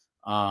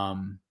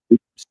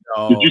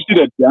 So did you see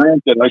that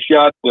giant that I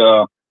shot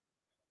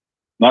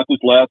Not this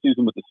last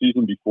season, but the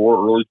season before,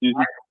 early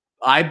season.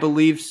 I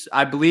believe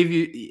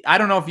you. I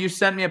don't know if you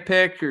sent me a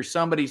pic or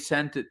somebody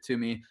sent it to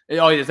me.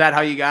 Oh, is that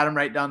how you got him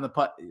right down the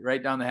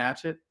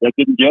hatchet? That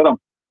didn't get him.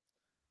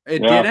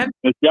 It didn't.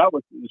 The shot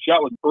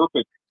was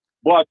perfect,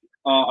 but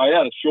I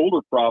had a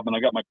shoulder problem and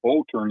I got my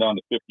bow turned down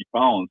to 50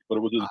 pounds. But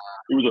it was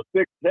a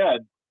fixed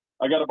head.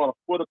 I got about a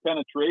foot of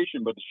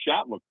penetration, but the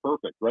shot looked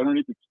perfect right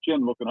underneath his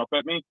chin, looking up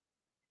at me.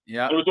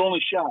 Yeah. It was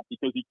only shot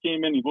because he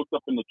came in, he looked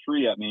up in the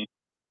tree at me,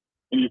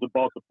 and he was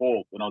about to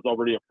fold, and I was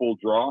already at full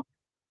draw.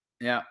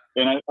 Yeah.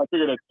 And I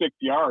figured at 6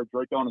 yards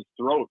right down his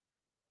throat,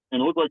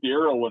 and it looked like the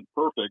arrow went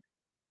perfect.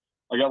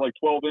 I got like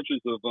 12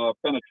 inches of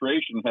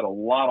penetration, had a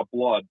lot of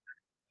blood,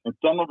 and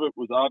some of it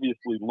was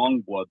obviously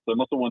lung blood, so I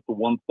must have went to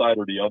one side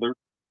or the other.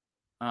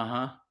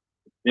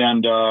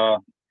 And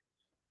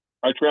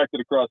I tracked it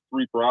across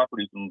 3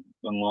 properties and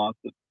lost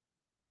it.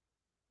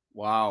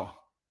 Wow.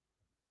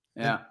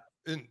 Yeah.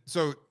 And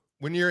so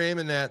when you're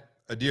aiming at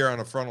a deer on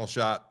a frontal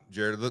shot,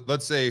 Jared,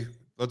 let's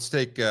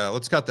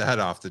cut the head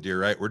off the deer,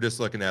 right? We're just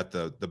looking at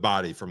the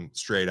body from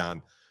straight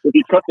on. If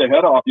you cut the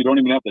head off, you don't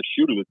even have to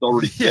shoot it. It's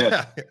already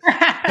dead.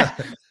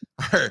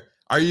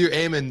 Are you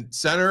aiming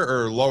center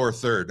or lower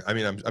third? I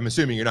mean, I'm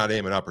assuming you're not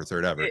aiming upper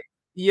third ever.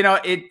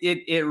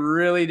 It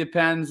really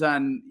depends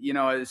on,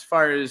 as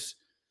far as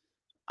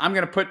I'm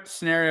going to put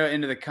scenario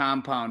into the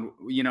compound,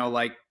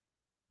 like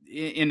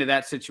into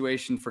that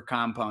situation for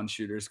compound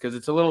shooters. Cause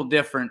it's a little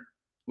different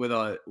with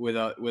a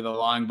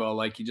longbow.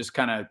 Like you just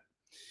kind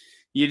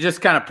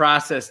of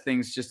process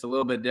things just a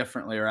little bit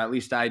differently, or at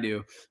least I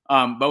do.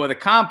 But with a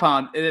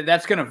compound,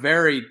 that's going to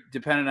vary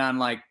depending on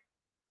like,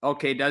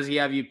 okay, does he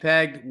have you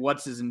pegged?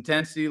 What's his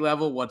intensity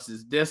level? What's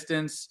his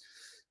distance?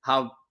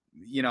 How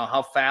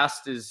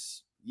fast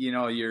is,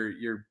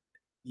 your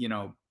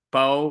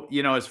bow,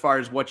 as far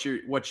as what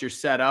you're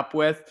set up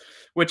with,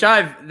 which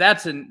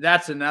that's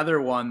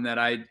another one that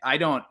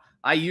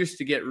I used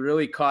to get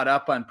really caught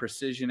up on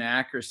precision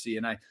accuracy.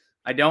 And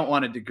I don't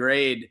want to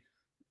degrade,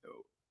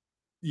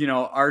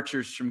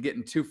 archers from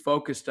getting too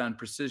focused on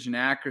precision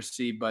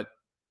accuracy, but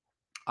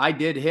I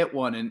did hit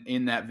one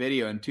in that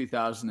video in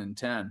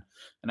 2010,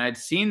 and I'd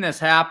seen this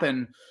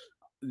happen,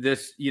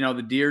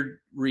 the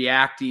deer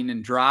reacting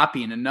and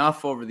dropping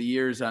enough over the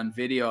years on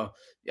video.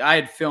 I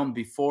had filmed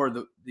before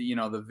the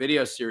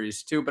video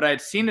series too, but I had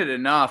seen it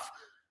enough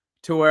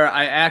to where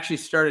I actually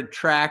started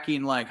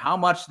tracking like how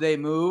much they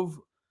move,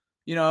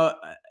 how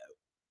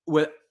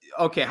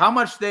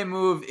much they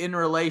move in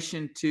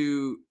relation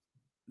to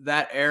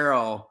that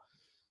arrow,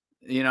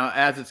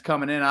 as it's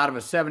coming in out of a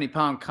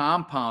 70-pound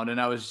compound. And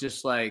I was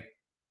just like,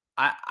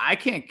 I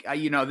can't,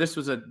 this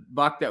was a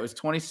buck that was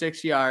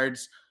 26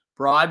 yards,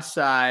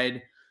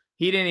 broadside.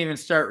 He didn't even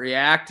start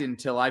reacting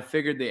until I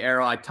figured the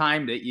arrow, I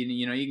timed it.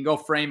 You can go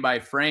frame by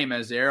frame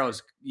as the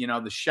arrows,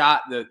 the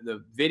shot,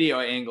 the video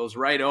angles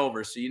right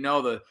over. So,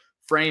 the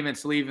frame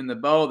it's leaving the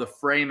bow, the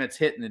frame it's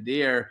hitting the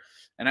deer.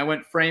 And I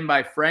went frame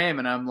by frame,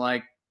 and I'm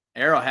like,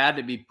 arrow had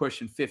to be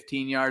pushing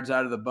 15 yards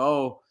out of the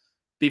bow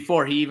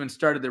before he even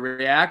started the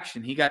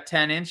reaction. He got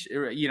 10 inch,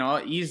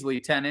 easily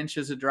 10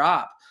 inches of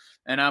drop.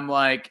 And I'm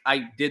like,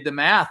 I did the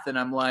math, and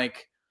I'm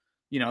like,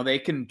 they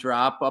can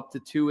drop up to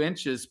 2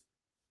 inches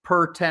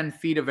per 10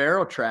 feet of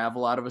arrow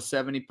travel out of a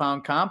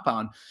 70-pound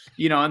compound,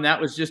 and that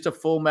was just a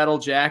full metal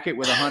jacket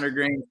with 100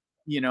 grain,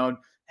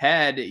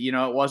 head.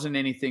 It wasn't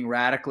anything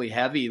radically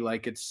heavy,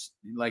 like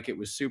it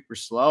was super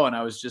slow. And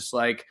I was just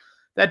like,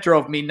 that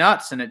drove me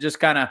nuts. And it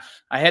just I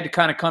had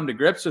to come to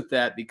grips with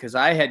that, because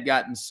I had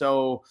gotten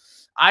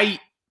I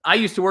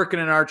used to work in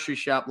an archery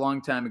shop a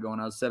long time ago when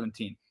I was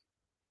 17.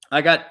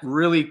 I got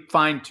really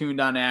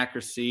fine-tuned on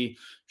accuracy,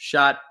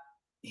 shot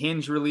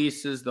hinge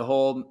releases, the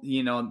whole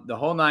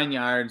 9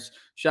 yards,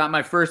 shot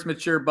my first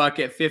mature buck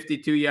at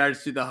 52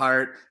 yards to the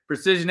heart.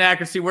 Precision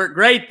accuracy worked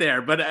great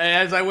there. But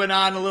as I went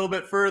on a little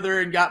bit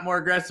further and got more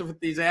aggressive with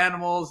these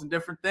animals and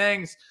different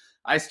things,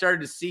 I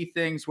started to see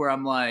things where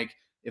I'm like,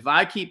 if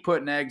I keep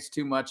putting eggs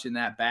too much in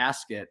that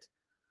basket,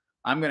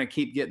 I'm going to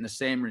keep getting the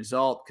same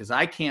result, because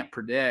I can't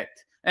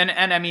predict. And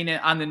I mean,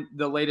 on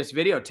the latest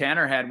video,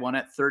 Tanner had one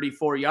at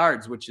 34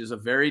 yards, which is a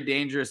very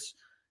dangerous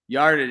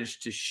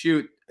yardage to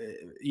shoot,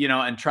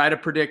 and try to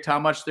predict how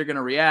much they're going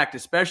to react,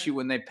 especially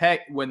when they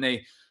pegged,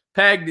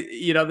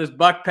 this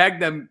buck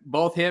pegged them,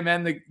 both him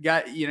and the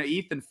guy,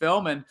 Ethan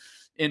filming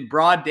in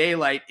broad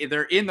daylight.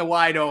 They're in the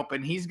wide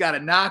open. He's got to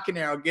knock an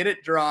arrow, get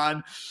it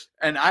drawn.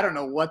 And I don't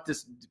know what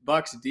this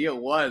buck's deal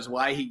was,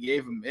 why he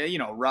gave him,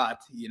 rut,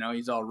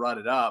 he's all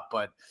rutted up,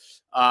 but,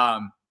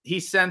 he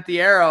sent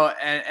the arrow,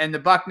 and the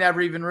buck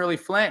never even really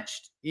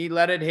flinched. He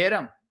let it hit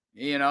him,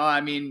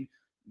 I mean,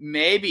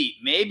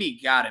 maybe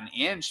got an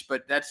inch,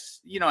 but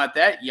that's, at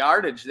that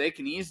yardage, they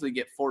can easily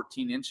get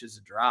 14 inches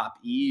of drop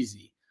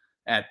easy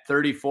at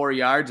 34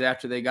 yards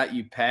after they got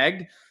you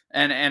pegged.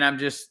 And I'm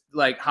just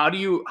like, how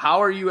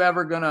are you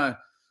ever going to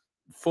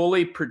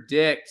fully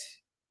predict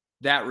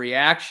that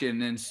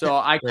reaction? And so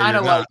I kind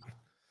of like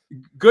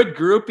good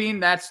grouping.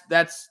 That's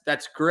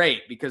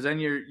great, because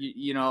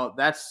then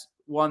that's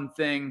one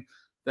thing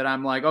that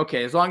I'm like,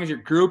 okay, as long as you're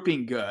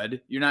grouping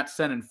good, you're not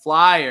sending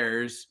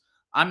flyers,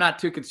 I'm not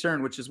too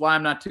concerned, which is why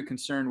I'm not too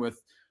concerned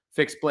with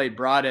fixed blade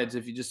broadheads.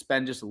 If you just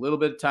spend just a little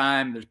bit of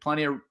time, there's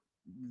plenty of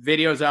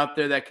videos out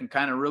there that can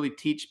kind of really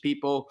teach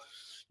people,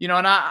 you know,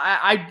 and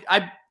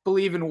I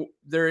believe in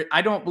there.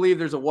 I don't believe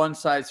there's a one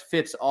size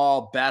fits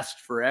all best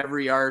for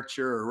every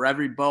archer or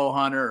every bow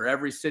hunter or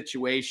every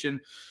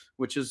situation,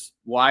 which is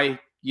why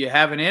you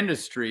have an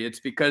industry. It's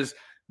because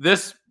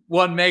this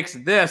one makes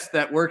this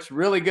that works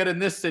really good in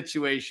this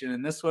situation,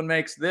 and this one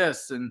makes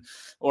this, and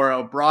or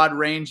a broad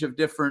range of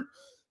different,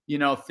 you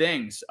know,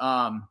 things.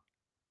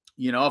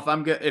 You know,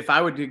 if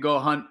I would to go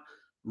hunt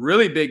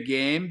really big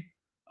game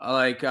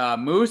like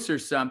moose or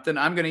something,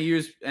 I'm going to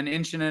use an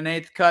 1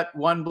 1/8 cut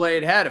 1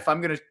 blade head. If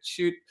I'm going to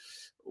shoot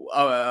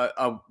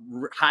a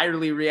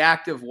highly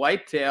reactive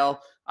whitetail,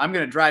 I'm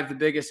going to drive the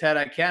biggest head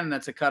I can. And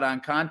that's a cut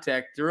on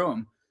contact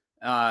through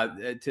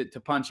them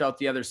to punch out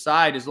the other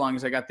side, as long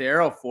as I got the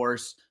arrow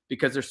force,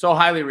 because they're so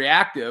highly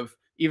reactive.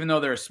 Even though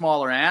they're a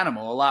smaller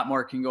animal, a lot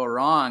more can go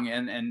wrong.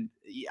 And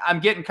I'm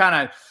getting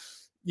kind of,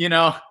 you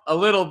know, a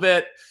little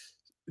bit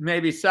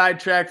maybe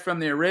sidetracked from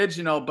the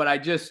original, but I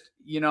just,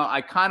 you know,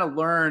 I kind of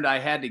learned I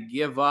had to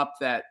give up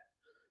that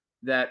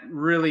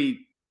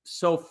really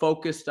so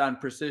focused on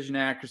precision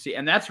accuracy.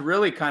 And that's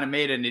really kind of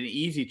made it an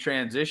easy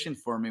transition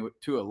for me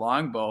to a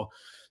longbow,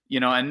 you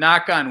know, and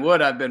knock on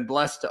wood, I've been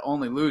blessed to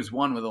only lose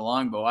one with a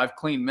longbow. I've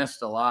clean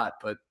missed a lot,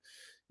 but,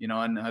 you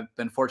know, and I've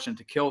been fortunate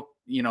to kill,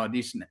 you know, a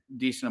decent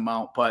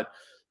amount, but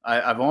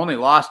I've only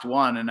lost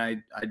one. And I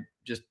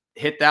just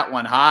hit that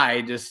one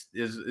high, just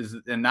is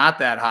and not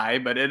that high,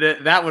 but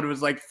that one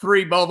was like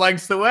 3 bow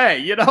lengths away,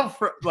 you know,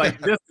 for like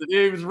this,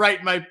 it was right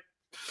in my,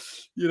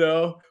 you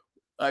know,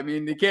 I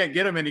mean, you can't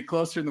get him any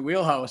closer in the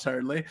wheelhouse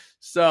hardly.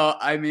 So,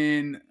 I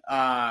mean,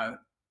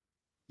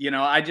 you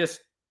know,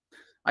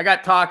 I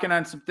got talking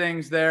on some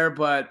things there,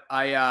 but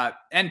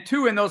and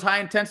two, in those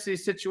high intensity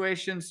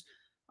situations,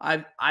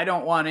 I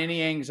don't want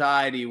any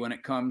anxiety when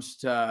it comes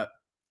to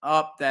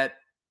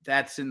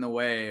that's in the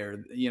way,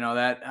 or, you know,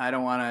 that I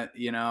don't want to,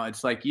 you know,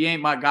 it's like you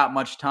ain't got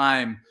much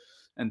time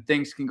and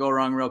things can go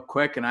wrong real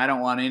quick. And I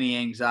don't want any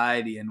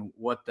anxiety in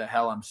what the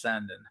hell I'm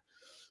sending.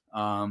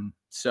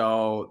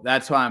 So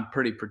that's why I'm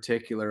pretty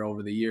particular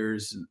over the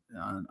years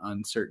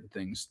on certain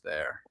things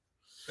there.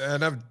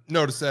 And I've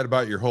noticed that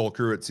about your whole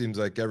crew. It seems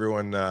like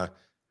everyone,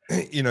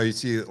 you know, you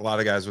see a lot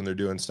of guys when they're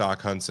doing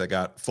stock hunts that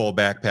got full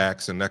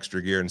backpacks and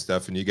extra gear and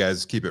stuff, and you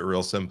guys keep it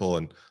real simple.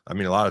 And I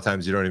mean, a lot of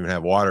times you don't even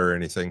have water or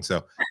anything.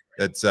 So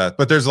it's,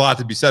 but there's a lot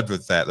to be said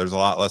with that. There's a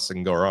lot less that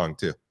can go wrong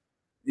too.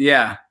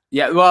 Yeah.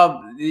 Yeah.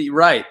 Well,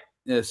 right.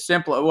 It's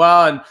simple.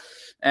 Well,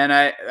 and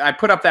I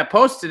put up that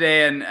post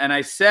today, and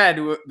I said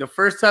the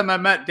first time I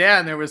met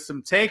Dan, there was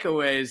some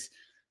takeaways.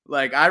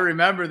 Like, I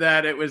remember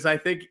that it was, I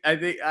think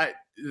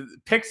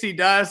pixie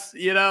dust,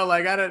 you know,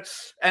 like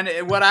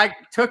what I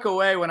took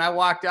away when I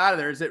walked out of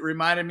there is it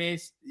reminded me,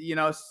 you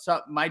know,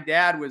 my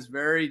dad was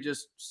very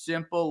just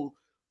simple,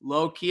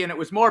 low key. And it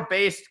was more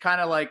based kind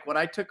of like what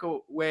I took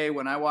away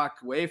when I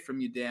walked away from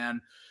you,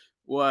 Dan,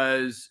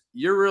 was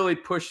you're really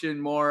pushing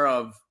more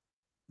of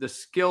the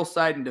skill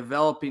side and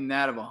developing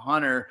that of a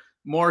hunter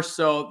more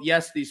so.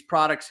 Yes, these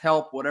products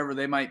help, whatever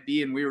they might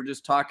be. And we were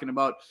just talking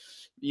about,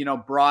 you know,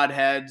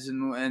 broadheads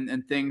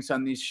and things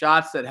on these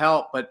shots that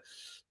help, but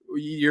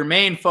your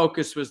main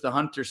focus was the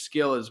hunter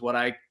skill is what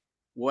I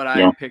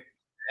picked.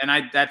 And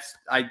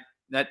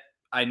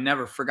I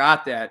never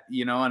forgot that,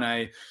 you know, and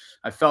I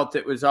felt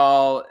it was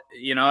all,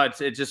 you know,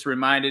 it just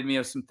reminded me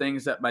of some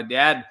things that my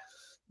dad,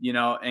 you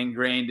know,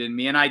 ingrained in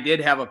me. And I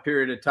did have a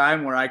period of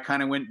time where I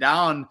kind of went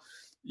down,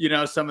 you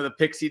know, some of the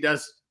pixie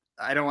dust,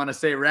 I don't want to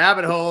say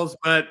rabbit holes,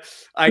 but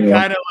I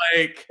kind of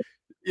like,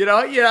 you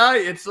know,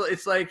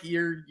 it's like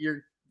you're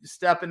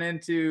stepping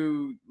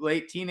into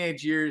late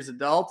teenage years,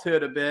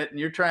 adulthood a bit, and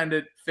you're trying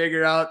to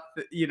figure out,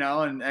 you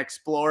know, and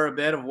explore a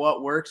bit of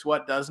what works,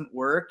 what doesn't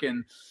work.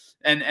 And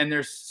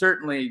there's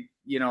certainly,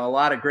 you know, a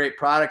lot of great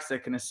products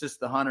that can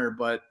assist the hunter,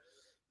 but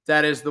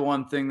that is the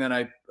one thing that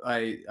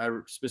I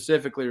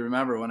specifically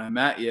remember when I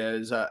met you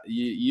is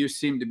you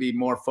seem to be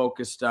more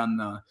focused on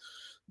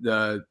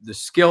the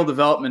skill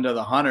development of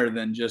the hunter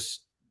than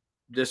just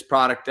this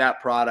product,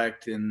 that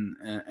product.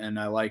 And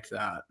I like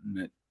that. And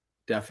it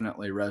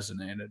definitely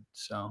resonated.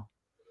 So,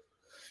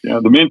 yeah,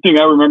 the main thing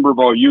I remember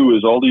about you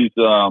is all these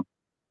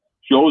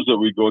shows that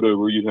we go to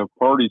where you'd have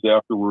parties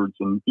afterwards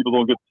and people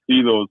don't get to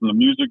see those, and the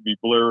music be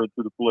blaring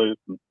through the place.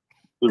 And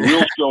the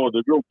real show,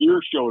 the real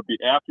gear show would be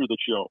after the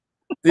show.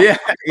 Yeah.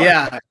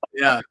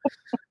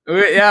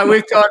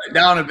 We've toned it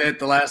down a bit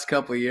the last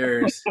couple of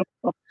years.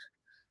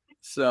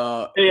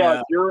 So,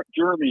 hey,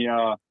 Jeremy,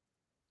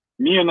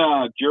 me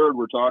and Jared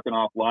were talking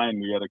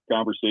offline. We had a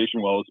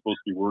conversation while I was supposed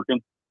to be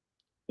working,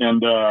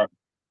 and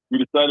we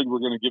decided we're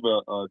going to give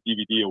a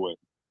DVD away.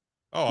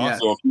 Oh, awesome.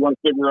 So if you want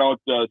to figure out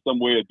some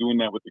way of doing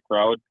that with the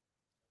crowd,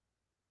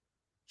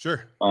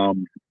 sure.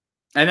 And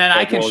then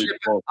I can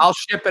I'll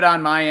ship it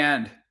on my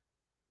end.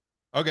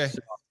 Okay.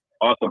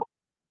 Awesome.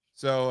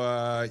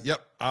 So,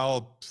 yep,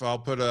 I'll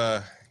put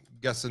a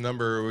guess the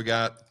number. We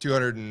got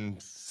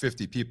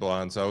 250 people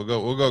on, so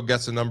we'll go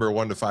guess the number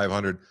 1 to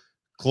 500.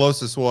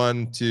 Closest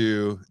one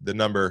to the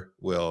number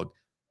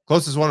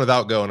closest one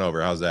without going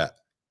over. How's that?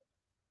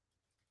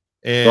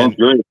 And Sounds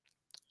great.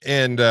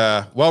 And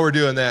while we're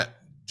doing that,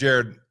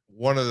 Jared,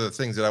 one of the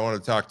things that I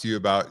want to talk to you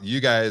about,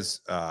 you guys,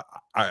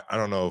 I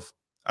don't know if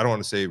I don't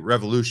want to say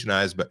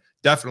revolutionized, but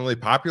definitely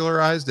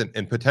popularized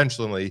and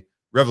potentially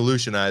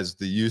revolutionized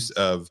the use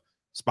of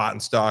spot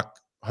and stalk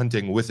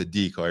hunting with a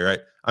decoy, right?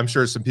 I'm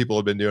sure some people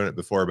have been doing it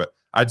before, but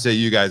I'd say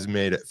you guys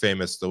made it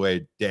famous the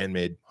way Dan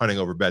made hunting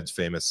over beds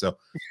famous. So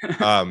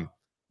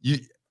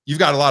you've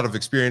got a lot of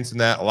experience in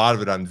that, a lot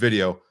of it on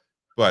video.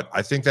 But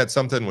I think that's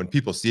something when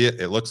people see it,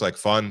 it looks like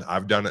fun.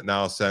 I've done it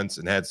now since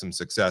and had some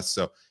success.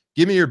 So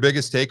give me your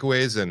biggest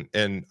takeaways,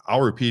 and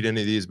I'll repeat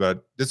any of these,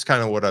 but this is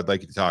kind of what I'd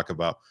like you to talk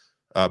about.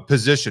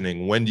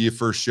 Positioning. When do you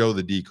first show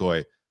the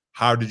decoy?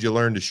 How did you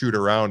learn to shoot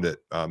around it?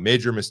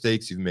 Major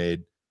mistakes you've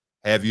made.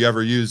 Have you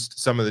ever used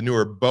some of the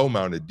newer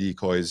bow-mounted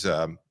decoys,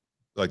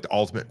 like the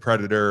Ultimate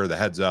Predator, the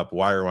Heads Up?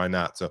 Why or why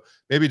not? So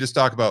maybe just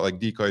talk about like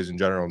decoys in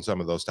general and some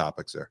of those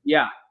topics there.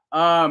 Yeah.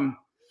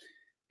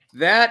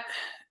 That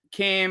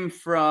came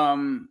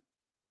from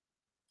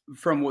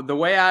the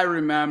way I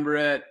remember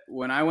it.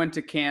 When I went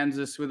to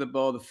Kansas with a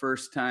bow the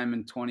first time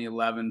in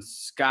 2011,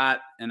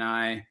 Scott and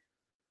I,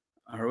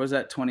 or was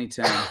that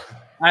 2010?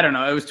 I don't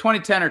know. It was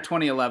 2010 or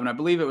 2011. I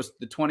believe it was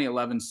the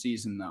 2011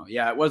 season though.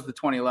 Yeah, it was the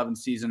 2011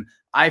 season.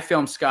 I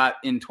filmed Scott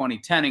in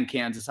 2010 in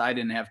Kansas. I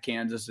didn't have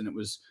Kansas, and it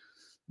was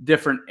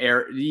different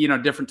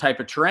different type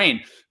of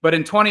terrain. But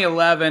in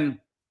 2011,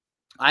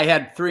 I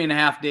had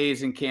 3.5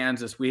 days in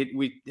Kansas.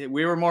 We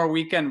were more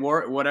weekend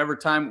work, whatever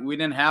time. We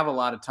didn't have a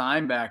lot of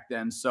time back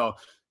then. So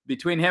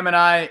between him and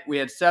I, we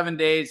had 7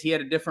 days. He had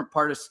a different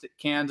part of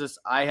Kansas.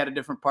 I had a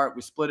different part.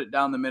 We split it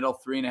down the middle,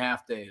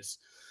 3.5 days.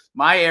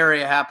 My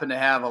area happened to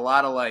have a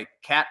lot of like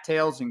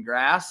cattails and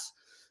grass.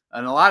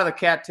 And a lot of the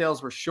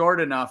cattails were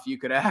short enough you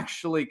could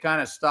actually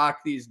kind of stalk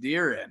these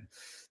deer in.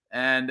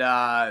 And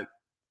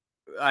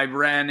I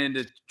ran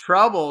into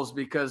troubles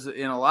because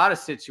in a lot of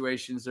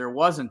situations there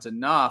wasn't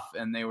enough,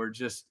 and they were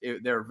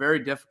they were very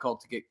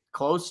difficult to get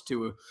close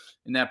to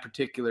in that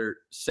particular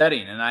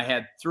setting. And I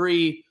had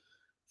three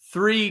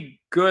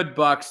good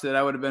bucks that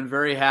I would have been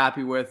very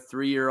happy with,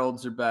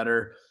 3-year-olds or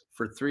better,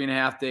 for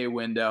 3.5 day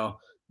window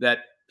that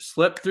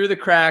slipped through the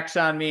cracks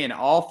on me. And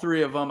all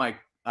 3 of them, I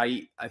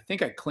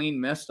think I clean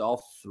missed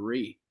all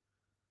 3.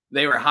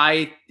 They were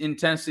high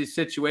intensity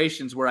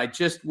situations where I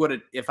just would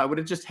have, if I would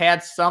have just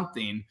had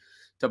something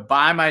to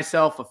buy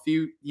myself a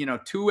few,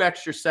 2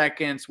 extra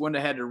seconds, wouldn't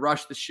have had to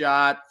rush the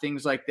shot,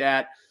 things like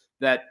that,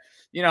 and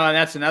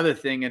that's another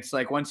thing. It's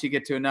like, once you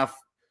get enough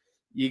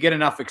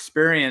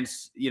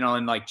experience,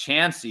 and like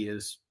Chansey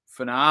is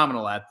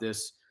phenomenal at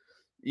this,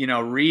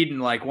 reading,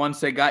 like, once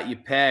they got you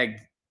pegged,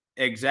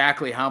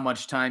 exactly how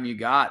much time you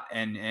got.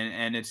 And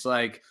it's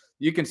like,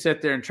 you can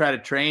sit there and try to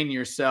train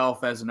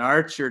yourself as an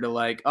archer to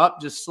like,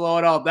 just slow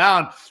it all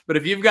down. But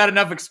if you've got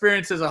enough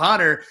experience as a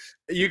hunter,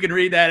 you can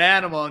read that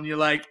animal and you're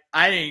like,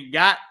 I ain't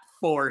got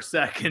 4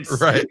 seconds.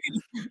 Right.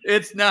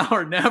 It's now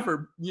or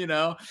never,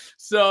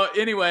 So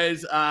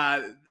anyways,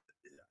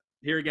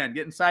 here again,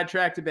 getting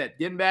sidetracked a bit,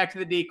 getting back to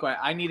the decoy.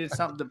 I needed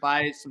something to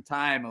buy some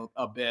time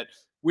a bit.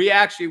 We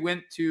actually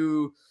went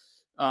to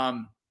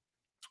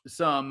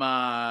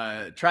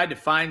tried to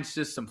find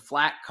just some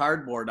flat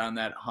cardboard on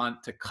that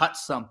hunt to cut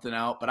something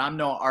out, but I'm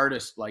no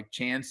artist like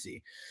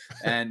Chansey,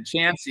 and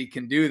Chansey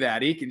can do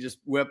that. He can just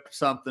whip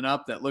something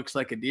up that looks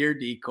like a deer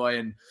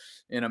decoy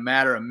in a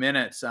matter of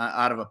minutes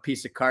out of a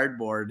piece of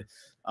cardboard,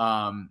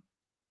 and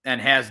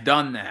has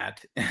done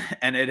that,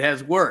 and it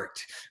has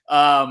worked.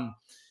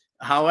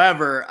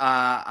 However,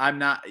 I'm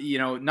not,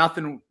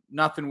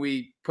 nothing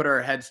we put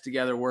our heads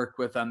together worked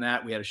with on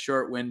that. We had a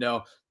short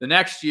window. The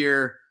next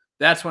year,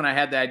 that's when I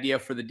had the idea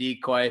for the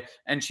decoy.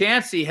 And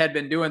Chansey had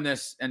been doing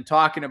this and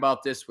talking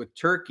about this with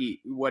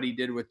turkey, what he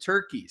did with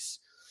turkeys.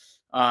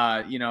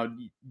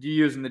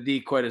 Using the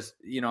decoy to,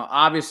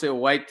 obviously a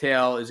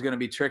whitetail is going to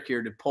be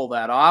trickier to pull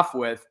that off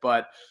with,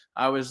 but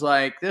I was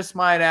like, this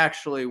might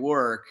actually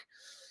work.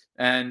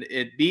 And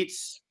it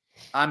beats,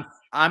 I'm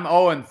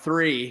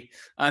 0-3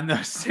 on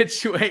those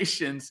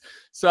situations.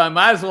 So I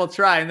might as well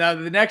try. Now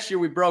the next year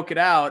we broke it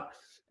out,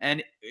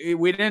 and it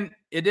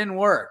didn't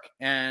work.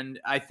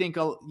 And I think,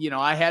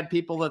 I had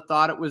people that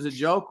thought it was a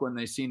joke when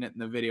they seen it in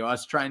the video. I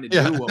was trying to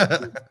do what we were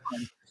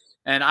doing.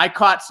 And I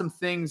caught some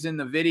things in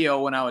the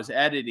video when I was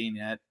editing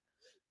it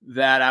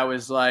that I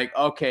was like,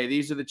 okay,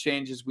 these are the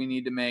changes we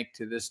need to make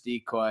to this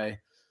decoy.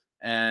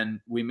 And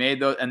we made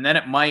those, and then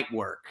it might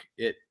work.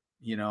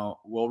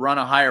 We'll run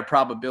a higher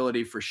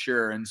probability for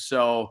sure. And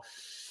so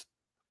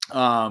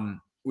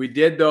we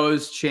did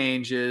those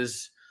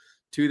changes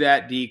to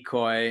that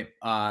decoy.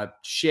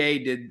 Shay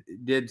did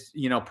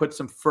put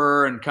some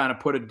fur and kind of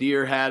put a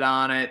deer head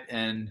on it.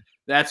 And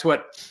that's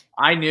what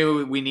I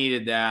knew we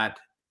needed, that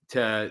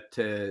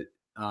to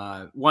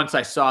once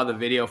I saw the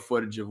video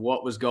footage of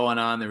what was going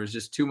on, there was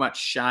just too much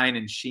shine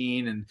and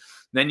sheen. And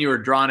then you were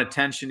drawing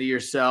attention to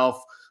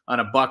yourself. on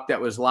a buck that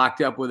was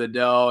locked up with a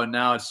doe. And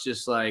now it's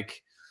just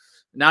like,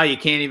 now you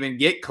can't even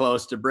get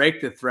close to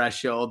break the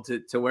threshold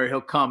to where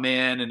he'll come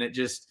in. And it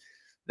just,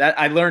 that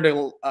I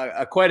learned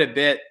quite a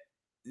bit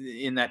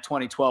in that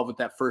 2012 with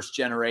that first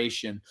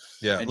generation.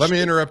 Yeah. And Let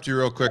me interrupt you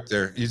real quick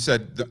there. You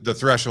said the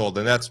threshold,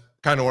 and that's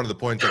kind of one of the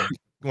points I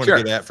want Sure.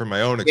 to get at from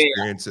my own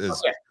experience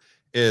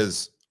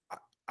is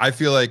I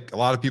feel like a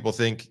lot of people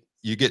think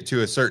you get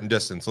to a certain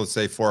distance, let's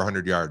say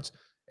 400 yards,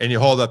 and you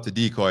hold up the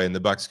decoy and the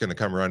buck's going to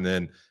come running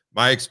in.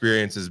 My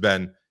experience has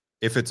been,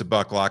 if it's a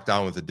buck locked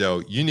down with a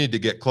doe, you need to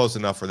get close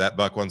enough where that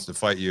buck wants to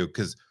fight you,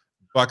 because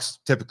bucks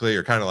typically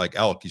are kind of like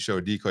elk. You show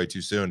a decoy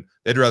too soon,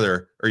 they'd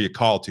rather, or you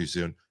call too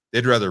soon,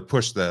 they'd rather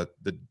push the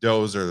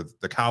does or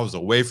the cows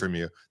away from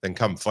you than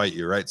come fight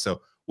you, right?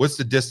 So what's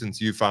the distance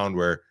you found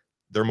where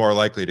they're more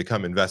likely to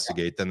come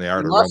investigate than they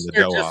are to run the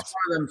doe off? One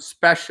of them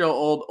special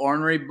old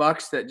ornery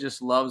bucks that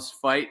just loves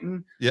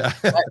fighting. Yeah.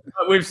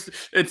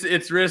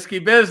 It's risky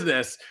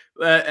business.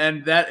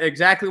 And that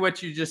exactly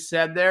what you just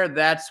said there.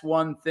 That's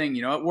one thing,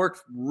 you know, it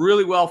worked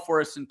really well for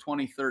us in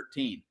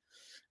 2013.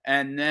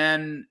 And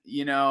then,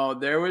 you know,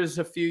 there was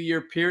a few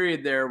year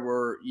period there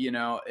where, you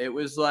know, it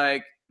was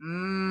like,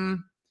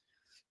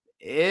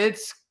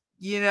 it's,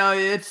 you know,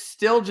 it's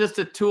still just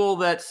a tool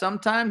that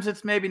sometimes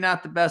it's maybe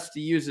not the best to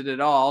use it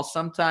at all.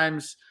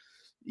 Sometimes,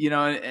 you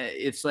know,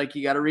 it's like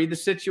you got to read the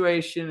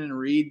situation and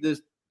read the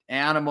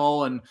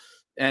animal.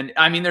 And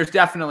I mean, there's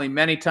definitely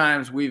many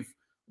times we've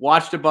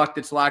watched a buck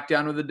that's locked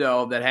down with a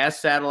doe that has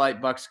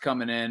satellite bucks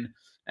coming in.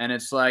 And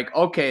it's like,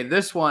 okay,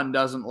 this one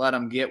doesn't let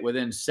him get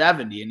within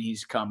 70 and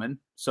he's coming.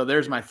 So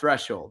there's my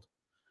threshold.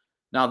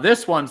 Now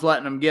this one's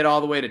letting him get all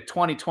the way to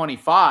 20,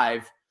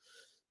 25.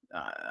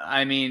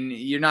 I mean,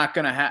 you're not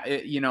going to have,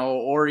 you know,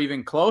 or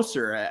even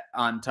closer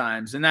on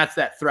times. And that's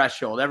that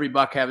threshold. Every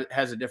buck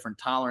has a different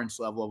tolerance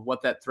level of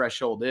what that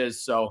threshold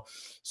is. So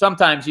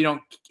sometimes you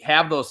don't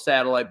have those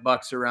satellite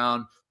bucks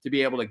around to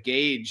be able to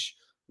gauge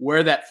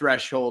where that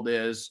threshold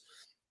is.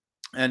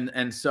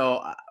 And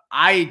so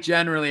I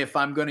generally, if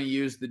I'm going to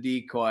use the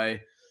decoy,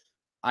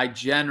 I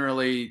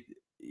generally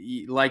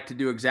like to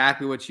do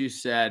exactly what you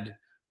said.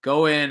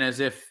 Go in as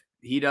if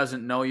he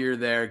doesn't know you're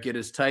there. Get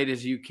as tight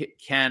as you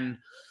can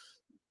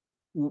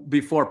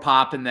before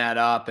popping that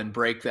up and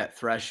break that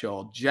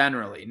threshold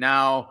generally.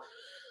 Now,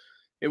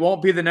 it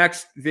won't be the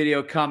next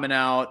video coming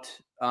out.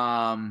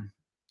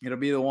 It'll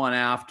be the one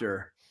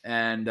after.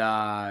 And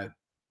now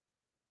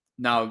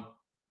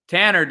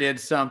Tanner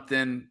did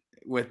something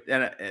with,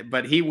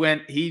 but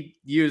he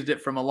used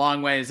it from a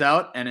long ways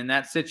out. And in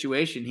that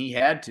situation, he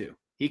had to,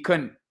 he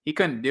couldn't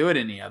do it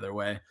any other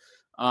way.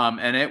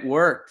 And it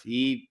worked.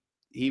 He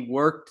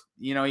worked,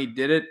 you know, he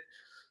did it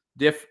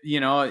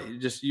you know,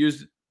 just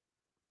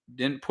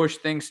didn't push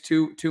things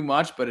too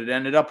much, but it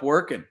ended up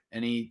working.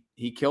 And he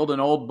killed an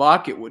old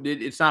buck.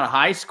 It's not a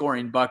high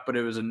scoring buck, but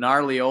it was a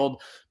gnarly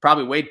old,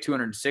 probably weighed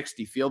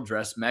 260 field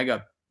dress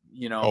mega,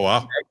 you know. Oh,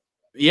 wow.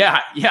 Yeah.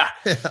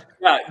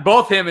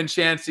 Both him and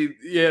Chancey,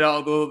 you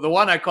know, the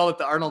one I call it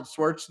the Arnold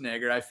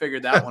Schwarzenegger. I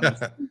figured that one was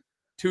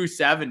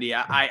 270.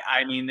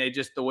 I mean,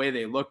 the way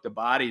they looked, the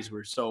bodies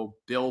were so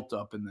built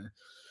up in the,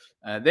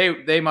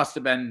 they must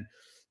have been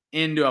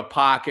into a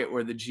pocket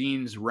where the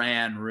genes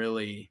ran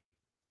really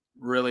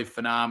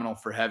phenomenal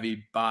for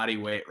heavy body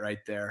weight right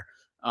there.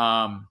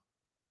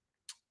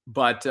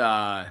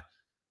 But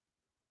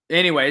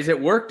anyways, it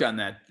worked on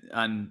that.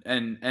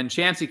 And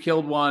Chancey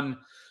killed one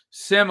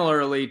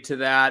similarly to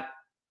that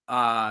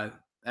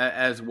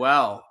as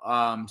well.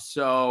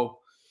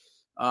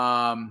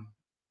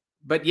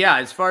 But yeah,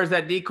 as far as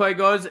that decoy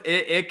goes,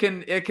 it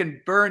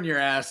can burn your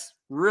ass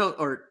real,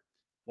 or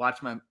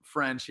watch my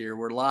French here.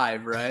 We're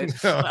live, right?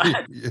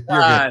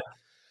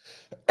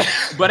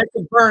 But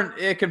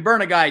it can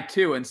burn a guy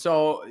too. And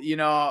so, you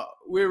know,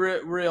 we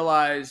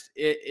realized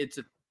it's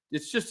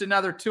just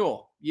another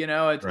tool, you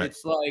know,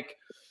 it's like,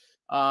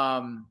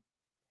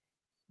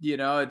 you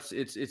know,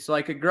 it's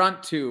like a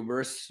grunt tube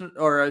or a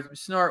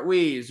snort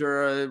wheeze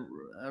or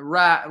a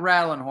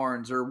rattling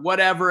horns or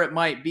whatever it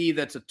might be.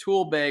 That's a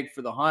tool bag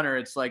for the hunter.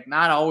 It's like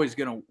not always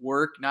going to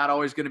work, not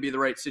always going to be the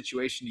right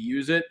situation to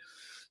use it.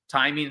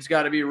 Timing's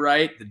got to be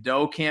right. The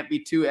doe can't be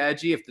too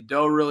edgy. If the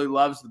doe really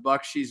loves the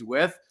buck she's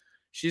with,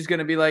 she's going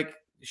to be like,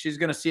 she's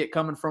going to see it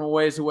coming from a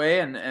ways away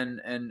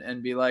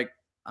and be like,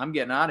 I'm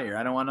getting out of here.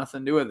 I don't want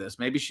nothing to do with this.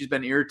 Maybe she's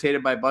been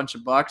irritated by a bunch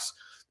of bucks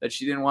that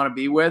she didn't want to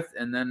be with.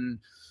 And then,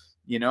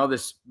 you know,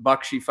 this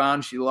buck she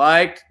found she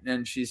liked,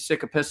 and she's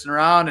sick of pissing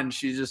around and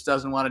she just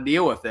doesn't want to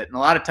deal with it. And a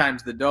lot of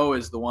times the doe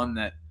is the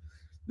one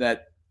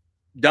that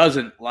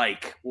doesn't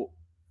like,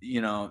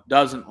 you know,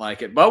 doesn't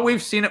like it. But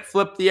we've seen it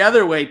flip the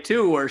other way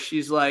too, where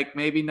she's like,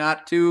 maybe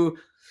not too,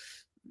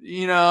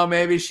 you know,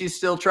 maybe she's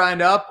still trying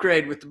to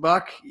upgrade with the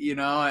buck, you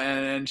know,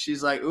 and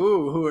she's like,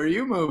 ooh, who are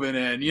you moving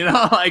in? You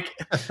know, like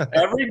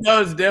every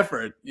doe's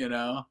different, you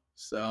know.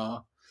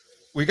 So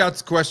we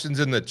got questions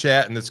in the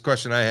chat, and this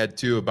question I had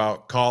too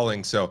about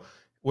calling. So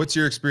what's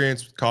your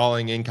experience with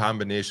calling in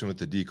combination with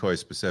the decoy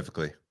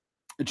specifically?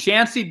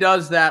 Chancey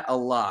does that a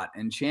lot,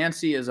 and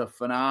Chancey is a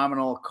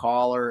phenomenal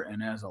caller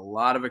and has a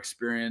lot of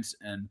experience,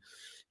 and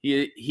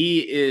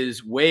he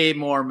is way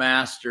more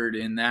mastered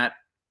in that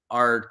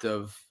art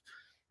of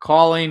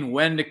calling,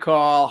 when to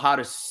call, how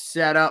to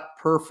set up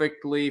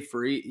perfectly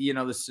for, you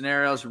know, the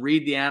scenarios,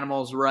 read the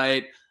animals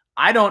right.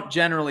 I don't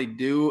generally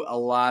do a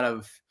lot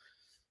of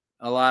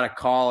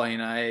calling.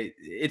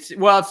 It's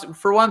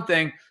for one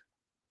thing,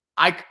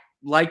 I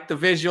like the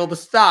visual, the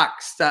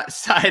stock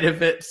side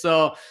of it.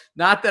 So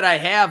not that I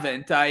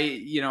haven't,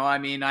 I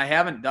mean, I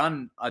haven't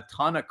done a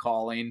ton of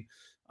calling.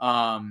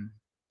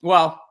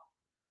 Well,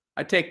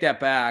 I take that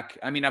back.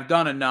 I mean, I've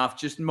done enough,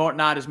 just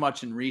not as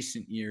much in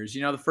recent years.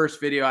 You know, the first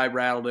video I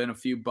rattled in a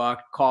few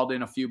bucks, called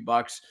in a few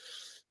bucks.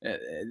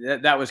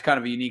 That was kind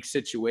of a unique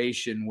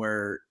situation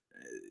where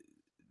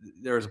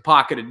there was a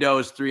pocket of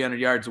does 300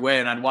 yards away,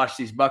 and I'd watch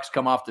these bucks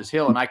come off this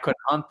hill, and I couldn't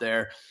hunt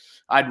there.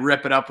 I'd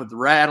rip it up with the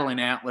rattling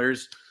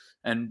antlers.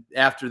 And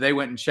after they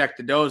went and checked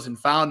the does and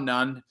found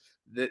none,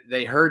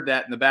 they heard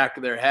that in the back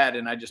of their head,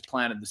 and I just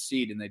planted the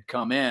seed and they'd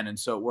come in. And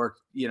so it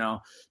worked, you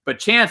know, but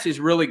Chance is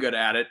really good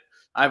at it.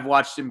 I've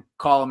watched him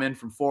call him in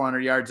from 400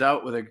 yards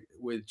out with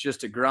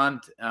just a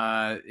grunt.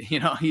 You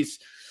know,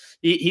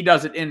 he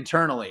does it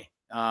internally.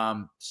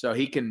 So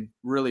he can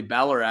really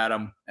beller at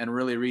him and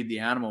really read the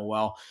animal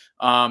well.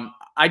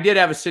 I did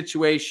have a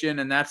situation,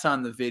 and that's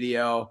on the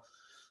video.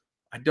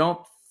 I don't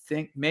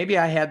think, maybe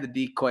I had the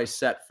decoy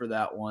set for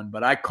that one,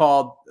 but I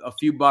called a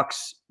few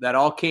bucks that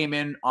all came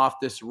in off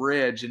this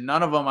ridge, and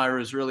none of them I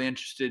was really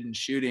interested in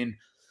shooting,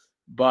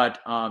 but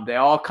they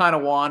all kind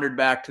of wandered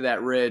back to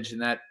that ridge,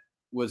 and that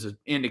was an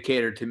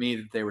indicator to me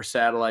that they were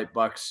satellite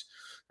bucks,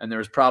 and there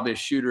was probably a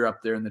shooter up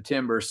there in the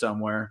timber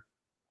somewhere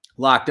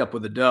locked up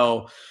with a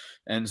doe.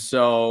 And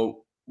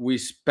so we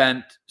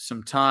spent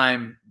some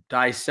time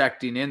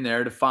dissecting in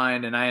there to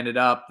find, and I ended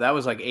up, that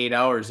was like 8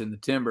 hours in the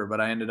timber, but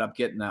I ended up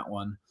getting that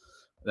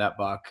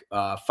buck,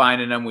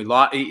 finding them. We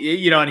lost,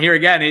 you know, and here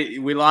again,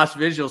 we lost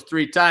visuals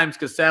 3 times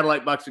because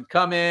satellite bucks would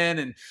come in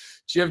and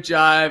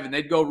jive, and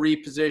they'd go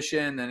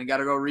reposition, and you got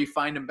to go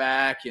re-find them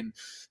back and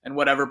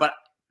whatever. But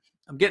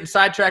I'm getting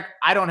sidetracked.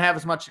 I don't have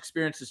as much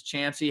experience as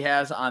Chancey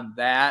has on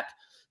that.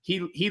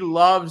 He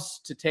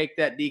loves to take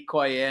that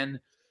decoy in,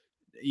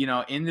 you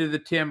know, into the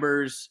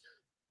timbers,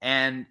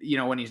 and, you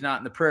know, when he's not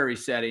in the prairie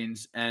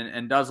settings,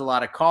 and does a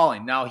lot of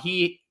calling. Now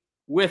he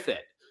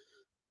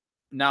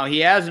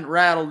hasn't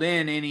rattled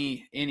in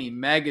any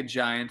mega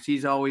giants.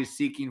 He's always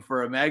seeking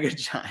for a mega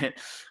giant,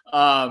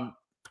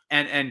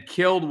 and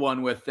killed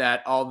one with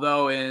that.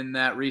 Although in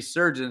that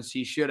resurgence,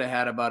 he should have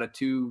had about a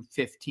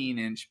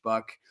 215-inch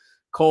buck,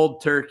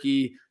 cold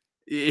turkey.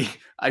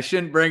 I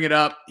shouldn't bring it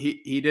up.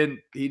 He didn't.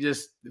 He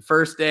just, the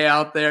first day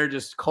out there,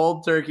 just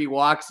cold turkey,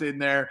 walks in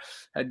there,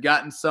 had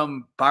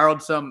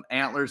borrowed some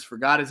antlers,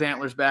 forgot his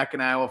antlers back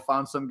in Iowa,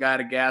 found some guy at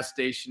a gas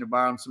station to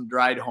borrow him some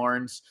dried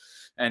horns,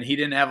 and he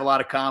didn't have a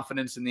lot of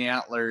confidence in the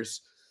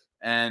antlers,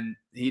 and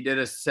he did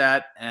a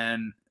set,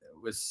 and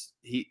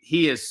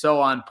he is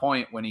so on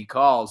point when he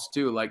calls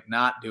too, like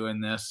not doing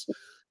this.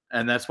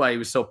 And that's why he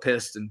was so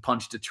pissed and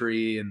punched a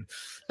tree, and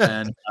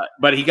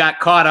but he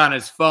got caught on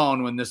his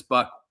phone when this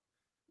buck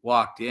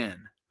walked in,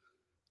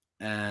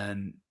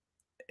 and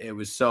it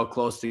was so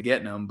close to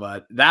getting him.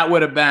 But that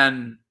would have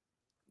been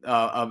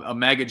a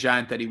mega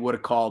giant that he would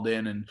have called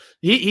in, and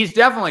he's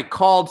definitely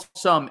called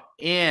some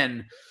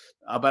in,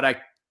 but I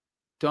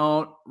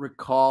don't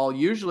recall.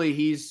 Usually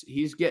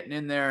he's getting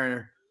in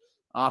there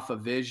off of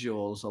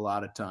visuals a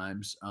lot of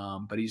times,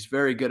 but he's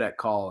very good at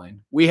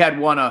calling. We had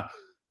one a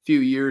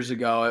few years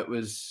ago. It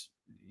was,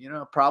 you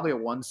know, probably a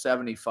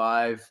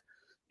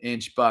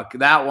 175-inch buck.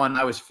 That one,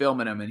 I was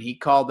filming him, and he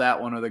called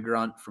that one with a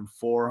grunt from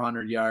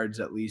 400 yards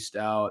at least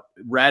out.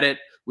 Read it.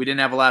 We didn't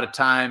have a lot of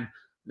time,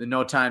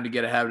 no time to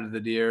get ahead of the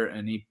deer,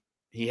 and he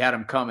had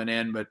him coming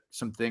in, but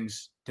some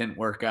things didn't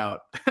work out.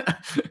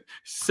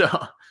 So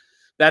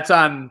that's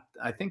on,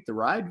 I think, the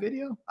ride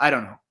video. I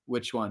don't know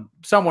which one,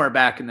 somewhere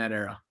back in that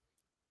era.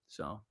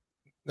 So.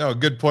 No,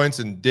 good points.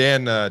 And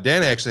Dan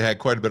actually had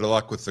quite a bit of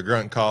luck with the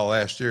grunt call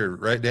last year,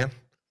 right, Dan?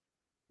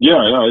 Yeah,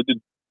 I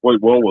did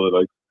quite well with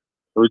it.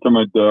 Every time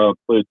I'd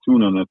play a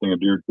tune on that thing, a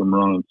deer would come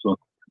running. So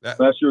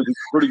last year was a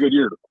pretty good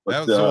year. But,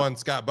 that was the one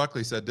Scott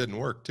Buckley said didn't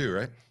work too,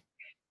 right?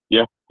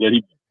 Yeah.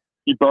 He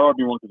borrowed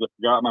me one because I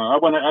forgot mine. I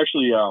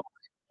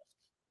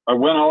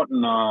went out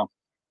and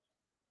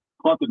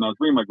hunted, and I was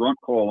bringing my grunt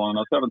call on.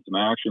 I was having some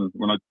action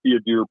when I'd see a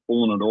deer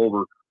pulling it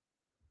over,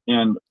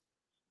 and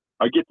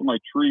I get to my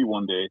tree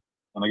one day,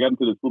 and I got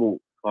into this little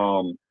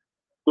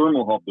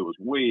thermal hub that was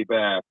way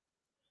back,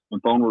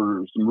 and found where there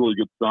was some really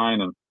good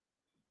sign. And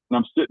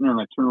I'm sitting there, and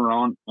I turn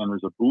around, and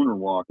there's a booner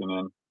walking in.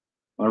 And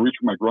I reach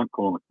for my grunt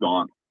call, and it's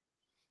gone.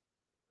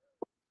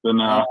 Then,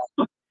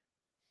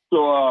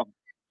 so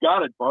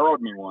Scott had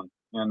borrowed me one,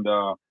 and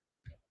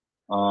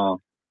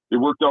it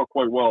worked out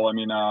quite well. I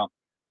mean, I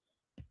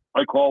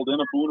called in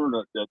a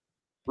booner that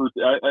first.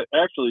 I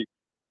actually,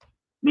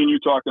 me and you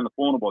talked on the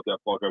phone about that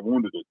buck. I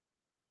wounded it.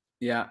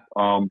 Yeah.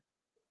 And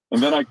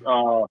then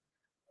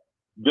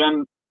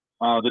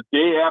the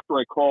day after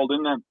I called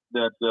in that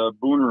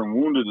booner and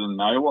wounded in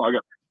Iowa, I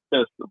got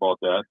pissed about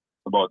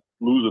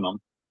losing them.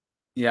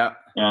 Yeah.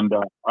 And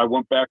I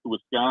went back to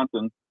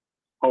Wisconsin,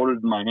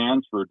 powdered in my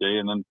hands for a day,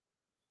 and then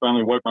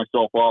finally wiped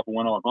myself off and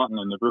went out hunting.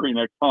 And the very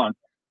next hunt,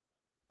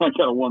 I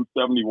got a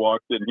 170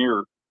 walked in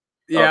here.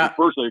 Yeah.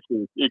 First,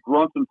 actually, it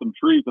grunts in some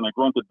trees, and I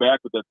grunted back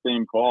with that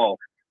same call,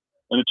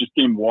 and it just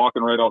came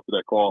walking right out to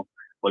that call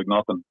like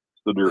nothing.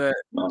 The deer.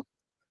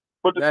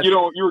 But you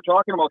know, you were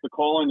talking about the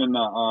calling and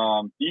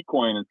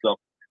decoying and stuff,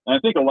 and I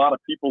think a lot of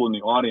people in the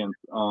audience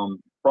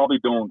probably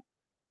don't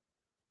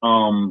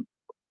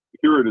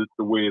hear it as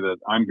the way that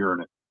I'm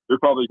hearing it. They're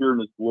probably hearing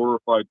this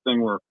glorified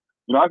thing where,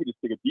 you know, I could just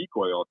take a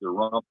decoy out there,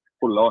 run up,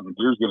 put it out, and the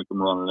deer's going to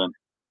come running in.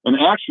 And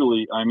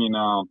actually, I mean,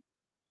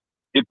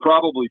 it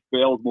probably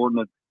fails more than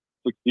it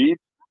succeeds,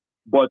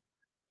 but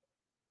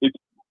it's,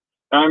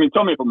 I mean,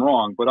 tell me if I'm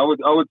wrong, but I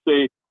would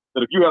say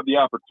that if you have the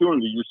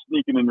opportunity, you're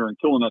sneaking in there and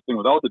killing that thing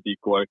without the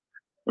decoy.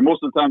 And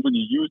most of the times when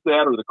you use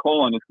that or the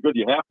calling, it's good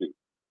you have to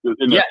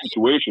in that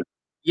situation.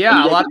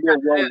 Yeah, a lot of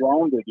times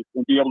well-rounded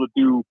and be able to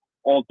do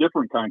all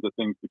different kinds of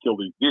things to kill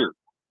these deer.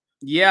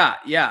 Yeah,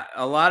 yeah.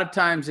 A lot of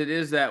times it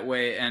is that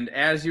way. And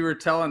as you were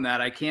telling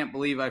that, I can't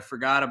believe I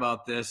forgot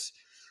about this.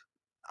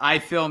 I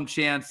filmed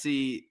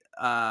Chansey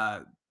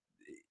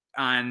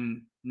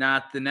on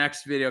not the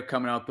next video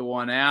coming out, the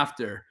one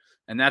after.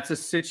 And that's a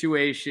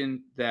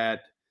situation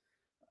that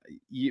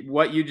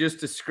what you just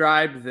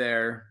described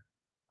there,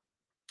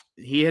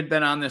 he had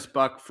been on this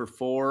buck for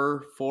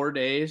four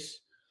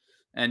days,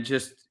 and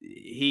just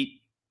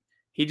he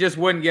just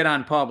wouldn't get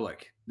on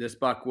public. This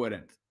buck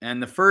wouldn't.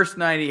 And the first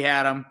night he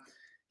had him,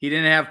 he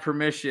didn't have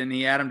permission.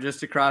 He had him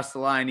just across the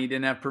line. He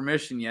didn't have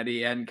permission yet.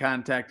 He hadn't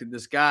contacted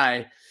this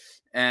guy,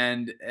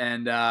 and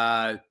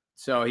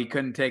so he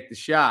couldn't take the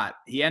shot.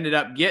 He ended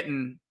up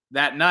getting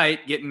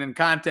in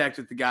contact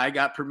with the guy,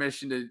 got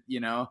permission to, you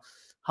know,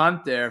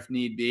 hunt there if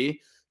need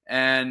be.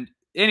 And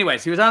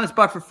anyways, he was on this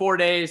buck for 4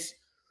 days,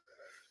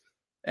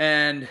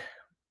 and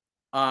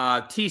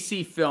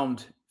TC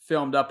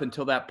filmed up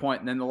until that point.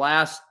 And then the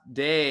last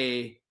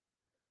day,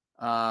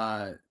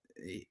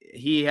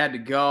 he had to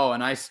go,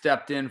 and I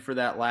stepped in for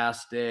that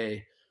last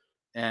day.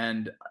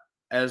 And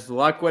as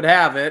luck would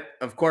have it,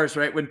 of course,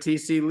 right when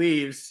TC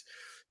leaves,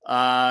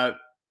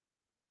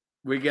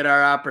 we get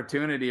our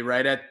opportunity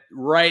right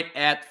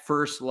at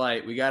first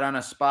light. We got on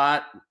a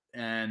spot,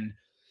 and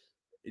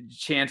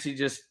Chansey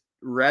just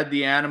read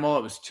the animal.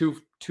 It was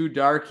too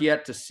dark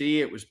yet to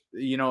see. It was,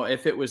 you know,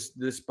 if it was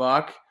this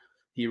buck,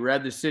 he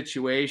read the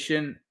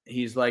situation.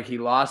 He's like, he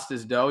lost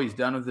his doe. He's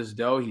done with his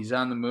doe. He's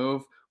on the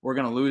move. We're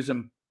going to lose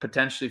him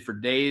potentially for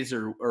days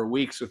or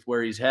weeks with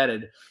where he's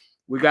headed.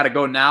 We got to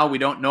go now. We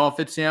don't know if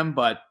it's him,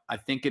 but I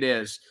think it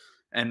is.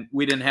 And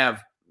we didn't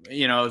have,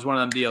 you know, it was one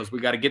of them deals. We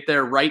got to get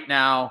there right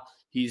now.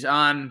 He's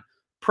on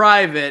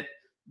private,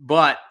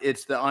 but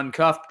it's the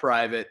uncuffed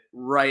private,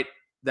 right,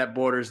 that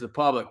borders the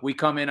public. We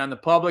come in on the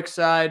public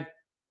side,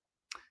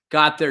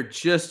 got there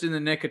just in the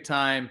nick of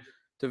time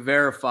to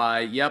verify,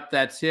 yep,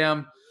 that's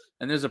him.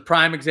 And there's a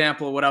prime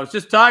example of what I was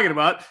just talking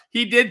about.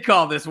 He did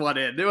call this one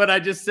in. What I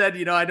just said,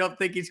 you know, I don't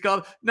think he's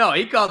called. No,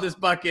 he called this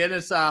buck in.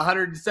 It's a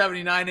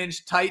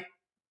 179-inch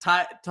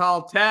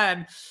tall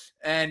 10,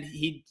 and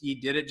he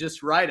did it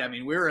just right. I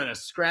mean, we were in a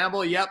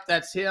scramble. Yep,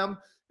 that's him.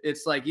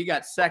 It's like you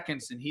got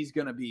seconds, and he's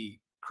going to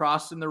be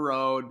crossing the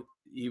road.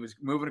 He was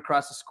moving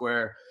across the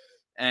square,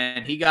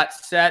 and he got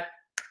set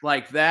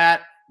like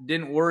that.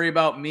 Didn't worry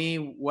about me,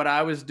 what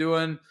I was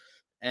doing,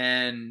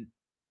 and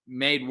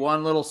made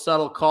one little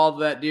subtle call to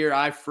that deer.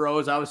 I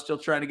froze. I was still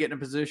trying to get in a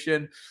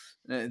position.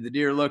 The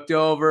deer looked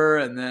over,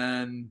 and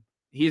then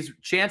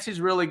Chansey's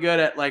really good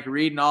at like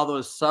reading all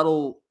those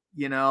subtle,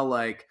 you know,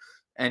 like,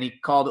 and he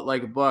called it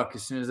like a buck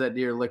as soon as that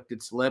deer licked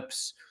its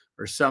lips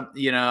or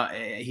something. You know,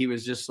 he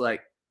was just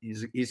like,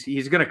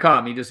 he's gonna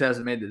come. He just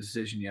hasn't made the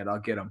decision yet. I'll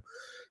get him,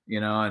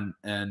 you know,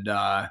 and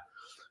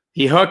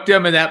he hooked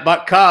him, and that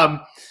buck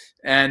come,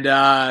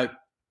 and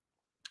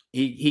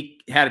he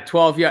had a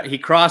 12-yard. He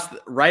crossed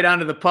right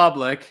onto the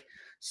public.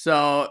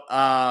 So,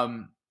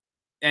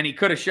 and he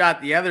could have shot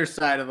the other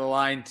side of the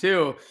line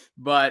too,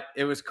 but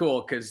it was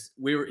cool because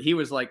he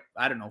was like,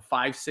 I don't know,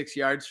 5-6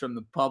 yards from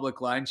the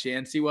public line.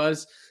 Chansey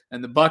was,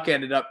 and the buck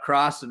ended up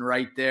crossing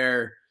right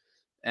there.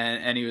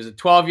 And he was a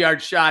 12-yard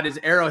shot. His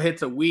arrow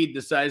hits a weed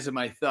the size of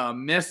my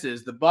thumb,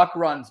 misses. The buck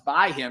runs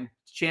by him.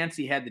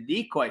 Chansey had the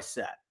decoy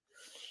set.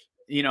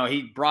 You know,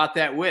 he brought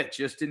that with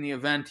just in the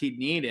event he'd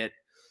need it.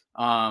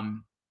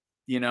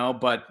 You know,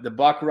 but the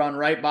buck run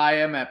right by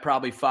him at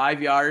probably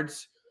 5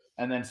 yards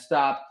and then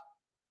stopped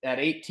at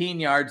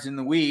 18 yards in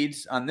the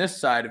weeds on this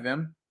side of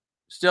him,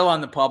 still on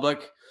the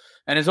public.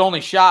 And his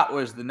only shot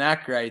was the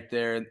neck right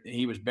there.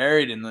 He was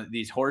buried in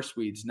these horse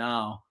weeds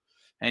now.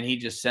 And he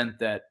just sent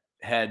that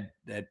head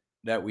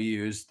that we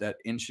used, that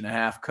 1.5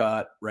 inch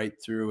cut right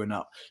through and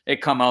up. It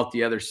come out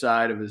the other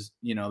side of his,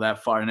 you know,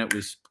 that far, and it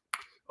was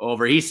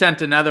over. He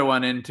sent another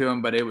one into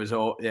him, but it was,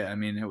 yeah, I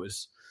mean, it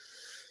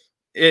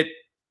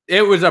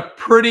was a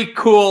pretty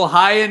cool,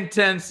 high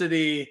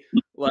intensity,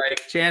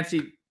 like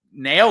Chansey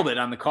nailed it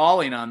on the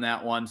calling on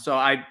that one. So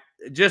I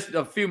just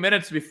a few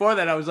minutes before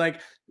that, I was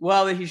like,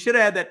 well, he should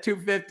have had that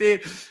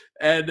 250.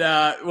 And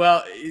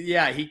well,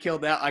 yeah, he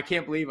killed that. I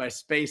can't believe I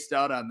spaced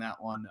out on that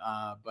one.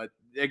 But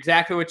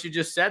exactly what you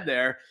just said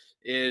there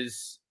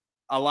is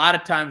a lot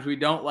of times we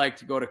don't like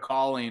to go to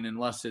calling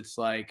unless it's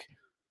like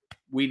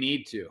we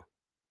need to.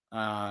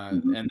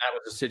 And that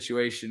was a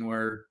situation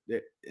where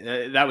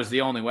that was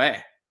the only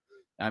way.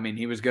 I mean,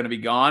 he was going to be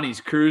gone. He's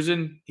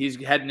cruising. He's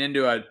heading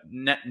into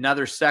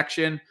another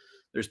section.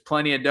 There's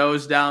plenty of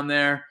does down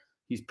there.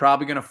 He's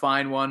probably going to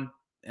find one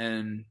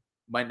and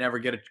might never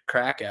get a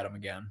crack at him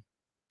again.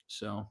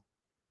 So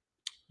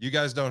you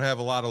guys don't have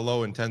a lot of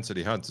low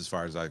intensity hunts as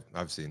far as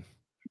I've seen.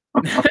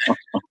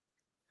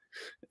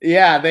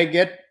 Yeah, they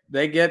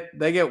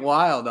get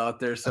wild out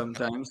there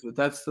sometimes, but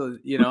that's the,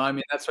 I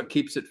mean, that's what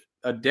keeps it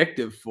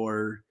addictive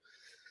for,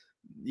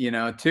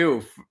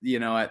 too,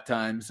 at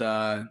times.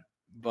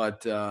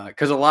 But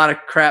because a lot of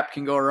crap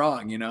can go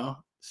wrong,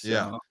 So.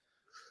 Yeah.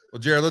 Well,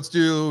 Jared, let's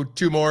do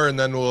 2 more and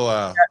then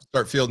we'll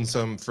start fielding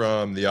some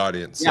from the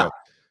audience. Yeah, so,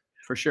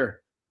 for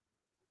sure.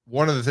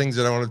 One of the things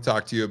that I want to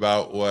talk to you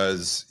about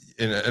was,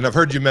 and I've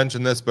heard you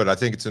mention this, but I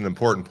think it's an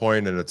important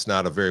point and it's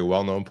not a very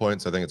well-known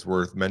point, so I think it's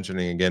worth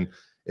mentioning again,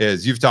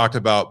 is you've talked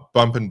about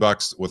bumping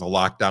bucks with a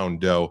lockdown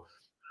doe,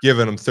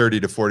 giving them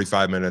 30 to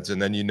 45 minutes,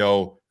 and then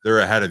they're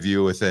ahead of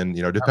you within,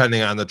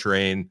 depending on the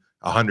terrain,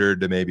 100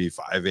 to maybe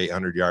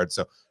 500-800 yards.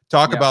 So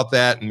talk about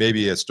that and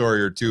maybe a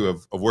story or two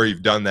of where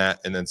you've done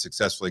that and then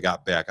successfully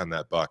got back on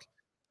that buck.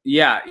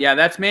 Yeah,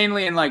 that's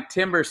mainly in like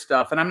timber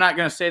stuff, and I'm not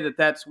going to say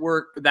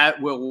that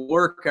will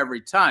work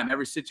every time.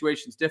 Every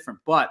situation's different,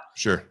 but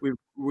sure,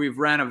 we've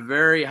ran a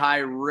very high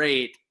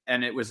rate,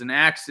 and it was an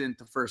accident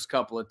the first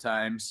couple of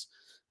times.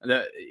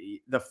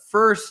 The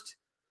first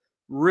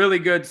really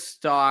good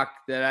stock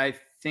that I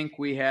think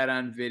we had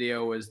on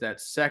video was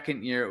that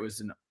second year. It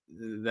was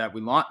that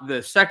we launched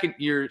the second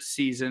year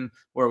season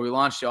where we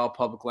launched the all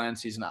public land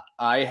season.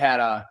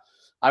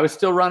 I was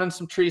still running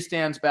some tree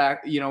stands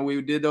back.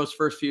 We did those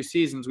first few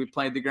seasons. We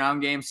played the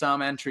ground game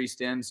some and tree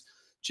stands,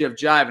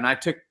 jive, and I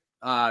took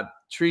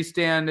tree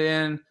stand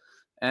in,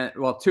 and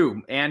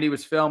 2. Andy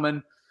was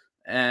filming,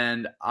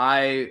 and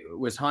I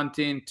was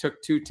hunting.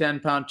 Took 2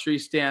 10-pound tree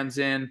stands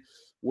in,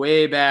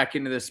 way back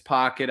into this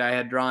pocket. I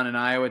had drawn an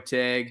Iowa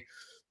tag,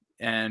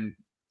 and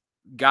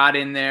got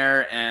in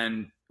there,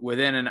 and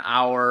within an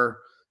hour,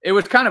 it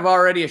was kind of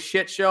already a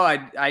shit show.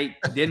 I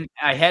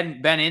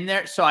hadn't been in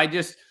there, so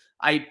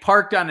I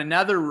parked on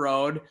another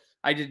road.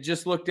 I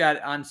just looked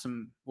at on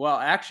some, well,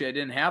 actually I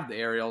didn't have the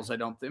aerials. I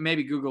don't think,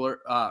 maybe Google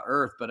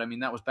Earth, but I mean,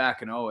 that was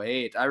back in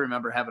 2008. I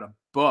remember having a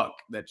book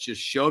that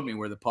just showed me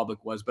where the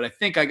public was, but I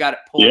think I got it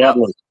pulled up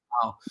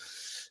now.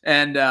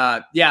 And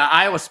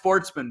Iowa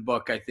Sportsman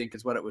book, I think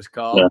is what it was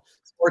called. Yeah.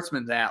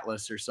 Sportsman's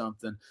Atlas or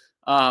something.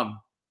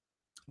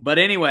 But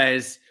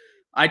anyways,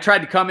 I tried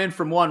to come in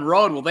from one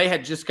road. Well, they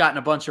had just gotten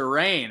a bunch of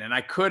rain and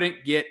I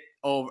couldn't get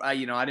over, I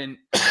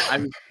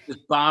was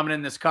just bombing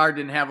in this car,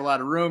 didn't have a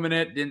lot of room in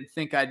it, didn't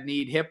think I'd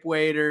need hip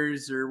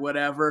waders or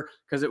whatever,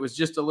 because it was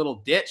just a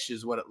little ditch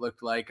is what it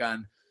looked like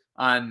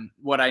on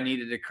what I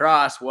needed to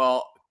cross.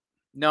 Well,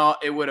 no,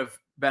 it would have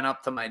been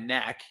up to my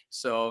neck.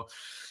 So,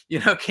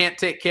 can't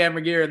take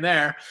camera gear in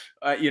there.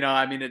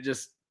 It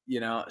just,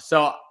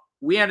 so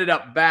we ended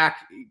up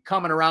back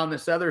coming around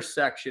this other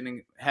section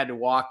and had to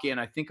walk in,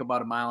 I think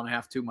about 1.5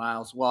 miles, 2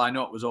 miles. Well, I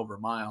know it was over a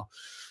mile.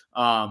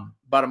 About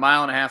 1.5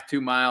 miles, 2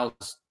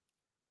 miles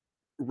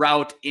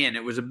route in.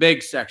 It was a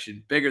big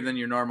section, bigger than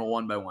your normal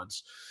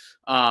 1x1s.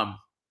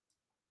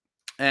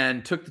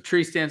 And took the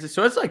tree stands.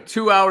 So it's like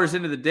 2 hours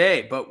into the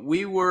day, but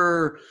we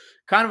were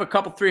kind of a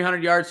couple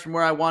 300 yards from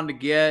where I wanted to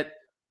get,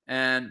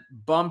 and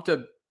bumped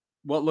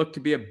what looked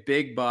to be a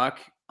big buck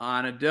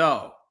on a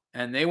doe.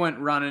 And they went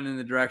running in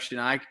the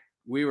direction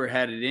we were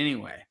headed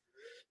anyway.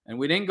 And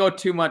we didn't go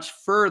too much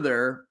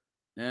further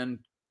and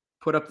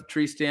put up the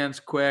tree stands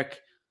quick.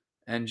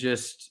 And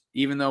just,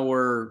 even though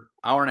we're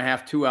 1.5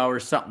 hours, 2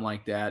 hours, something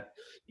like that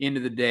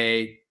into the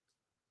day,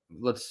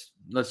 let's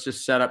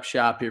just set up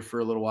shop here for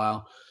a little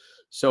while.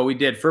 So we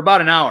did for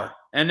about an hour.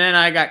 And then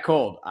I got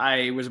cold.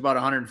 I was about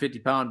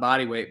 150-pound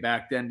body weight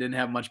back then, didn't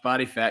have much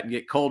body fat, and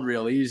get cold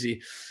real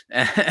easy.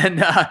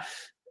 And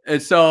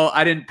so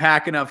I didn't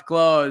pack enough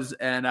clothes,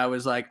 and I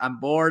was like, I'm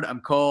bored, I'm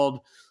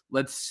cold.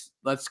 Let's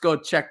go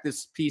check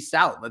this piece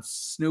out. Let's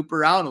snoop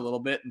around a little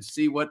bit and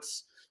see what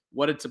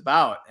it's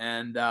about.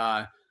 And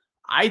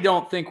I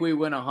don't think we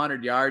went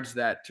 100 yards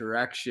that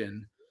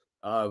direction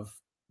of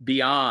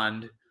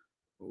beyond,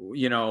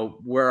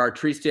 where our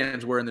tree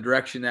stands were in the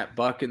direction that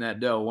buck and that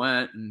doe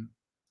went, and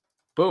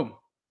boom,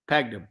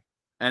 pegged him.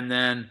 And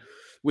then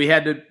we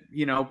had to,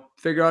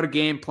 figure out a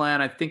game plan.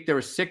 I think there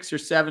were 6 or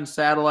 7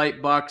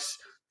 satellite bucks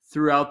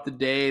throughout the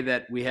day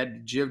that we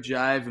had to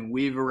jive and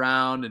weave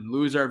around and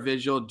lose our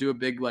visual, do a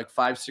big, like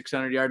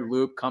 500-600 yard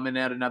loop, come in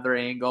at another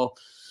angle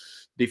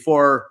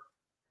before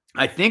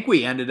I think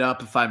we ended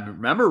up, if I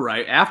remember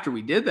right, after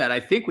we did that, I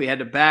think we had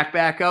to back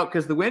out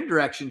because the wind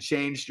direction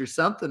changed or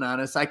something on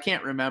us. I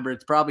can't remember.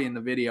 It's probably in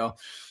the video.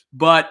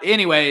 But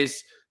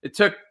anyways, it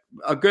took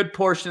a good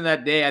portion of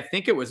that day. I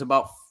think it was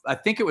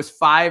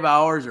 5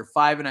 hours or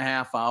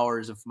 5.5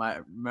 hours, if I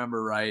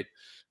remember right,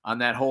 on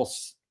that whole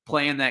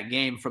playing that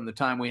game from the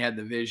time we had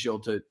the visual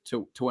to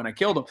when I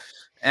killed him.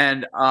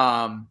 And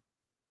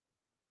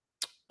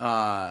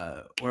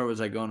where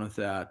was I going with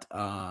that?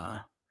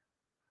 I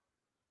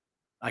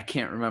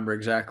can't remember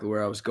exactly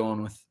where I was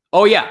going with.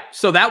 Oh yeah.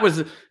 So that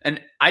was,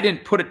 and I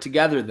didn't put it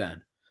together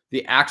then.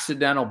 The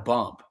accidental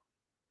bump,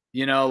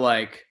 you know,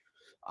 like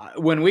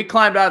when we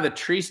climbed out of the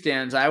tree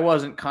stands, I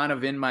wasn't kind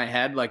of in my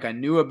head. Like I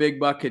knew a big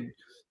buck could,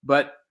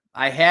 but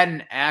I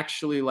hadn't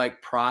actually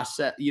like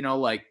processed, you know,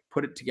 like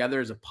put it together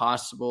as a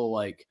possible,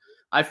 like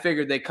I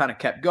figured they kind of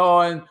kept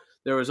going.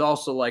 There was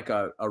also like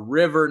a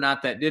river,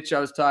 not that ditch I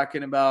was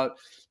talking about,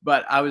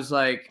 but I was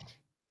like,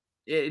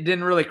 it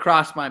didn't really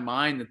cross my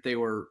mind that they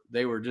were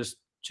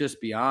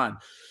just beyond.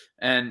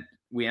 And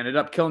we ended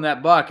up killing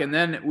that buck. And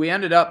then we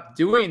ended up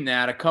doing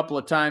that a couple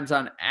of times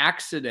on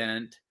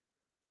accident.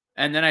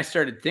 And then I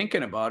started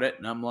thinking about it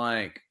and I'm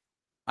like,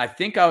 I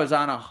think I was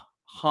on a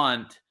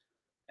hunt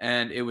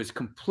and it was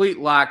complete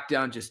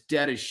lockdown, just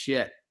dead as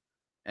shit.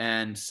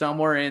 And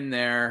somewhere in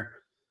there,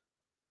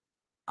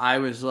 I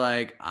was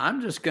like,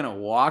 I'm just going to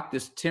walk.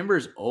 This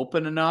timber's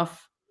open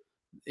enough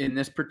in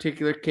this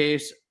particular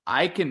case.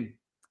 I can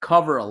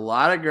cover a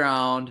lot of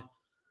ground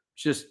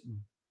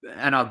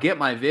and I'll get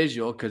my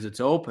visual because it's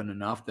open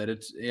enough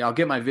that I'll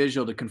get my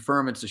visual to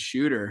confirm it's a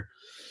shooter.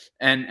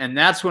 And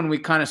that's when we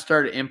kind of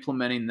started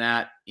implementing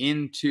that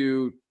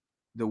into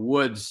the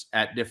woods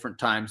at different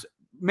times,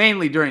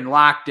 mainly during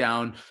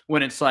lockdown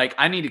when it's like,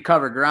 I need to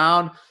cover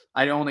ground.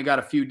 I only got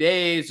a few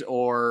days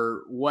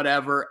or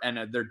whatever.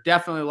 And they're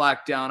definitely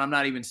locked down. I'm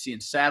not even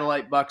seeing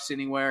satellite bucks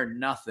anywhere,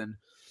 nothing.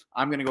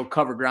 I'm going to go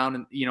cover ground.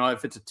 And, you know,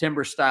 if it's a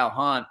timber style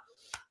hunt,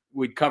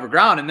 we'd cover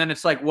ground. And then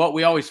it's like, what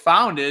we always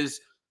found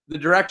is the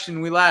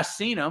direction we last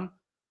seen them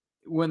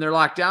when they're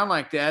locked down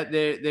like that,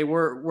 they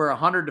were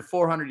 100 to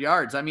 400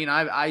 yards. I mean,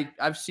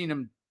 I've seen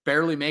them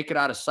barely make it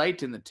out of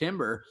sight in the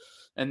timber.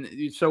 And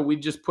so we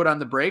just put on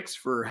the brakes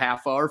for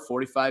half hour,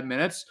 45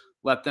 minutes,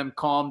 let them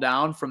calm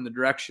down from the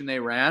direction they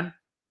ran,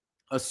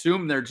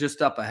 assume they're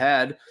just up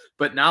ahead.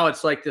 But now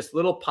it's like this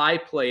little pie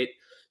plate,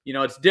 you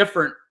know, it's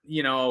different,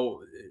 you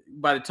know,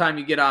 by the time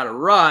you get out of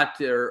rut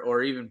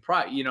or even,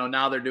 you know,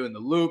 now they're doing the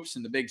loops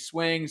and the big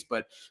swings.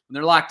 But when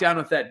they're locked down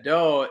with that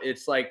doe,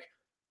 it's like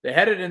they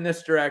headed in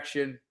this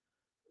direction.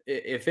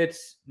 If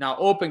it's now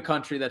open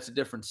country, that's a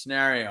different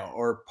scenario,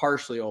 or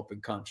partially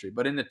open country.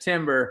 But in the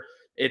timber,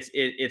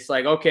 it's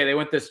like, okay, they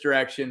went this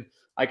direction.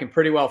 I can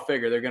pretty well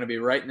figure they're going to be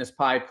right in this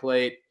pie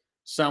plate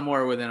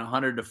somewhere within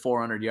 100 to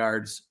 400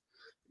 yards,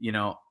 you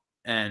know,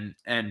 and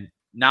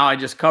now I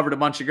just covered a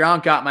bunch of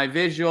ground, got my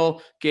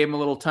visual, gave them a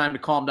little time to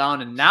calm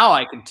down. And now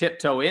I can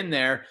tiptoe in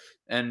there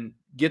and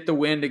get the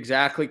wind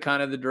exactly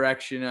kind of the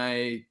direction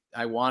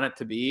I want it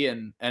to be.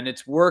 And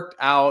it's worked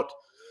out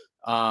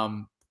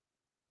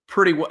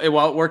pretty well.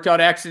 Well, it worked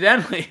out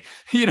accidentally,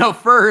 you know,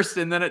 first,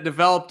 and then it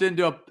developed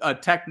into a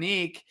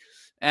technique.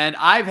 And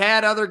I've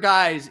had other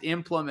guys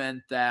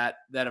implement that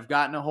have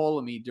gotten a hold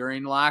of me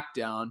during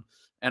lockdown.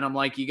 And I'm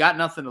like, you got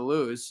nothing to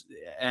lose.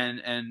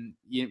 And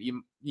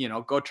you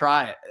know, go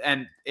try it.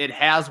 And it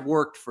has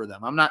worked for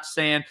them. I'm not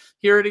saying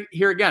here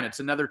again, it's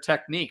another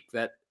technique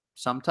that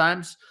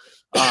sometimes,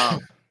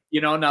 you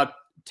know, now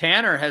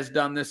Tanner has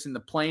done this in the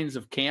plains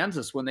of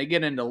Kansas. When they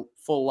get into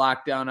full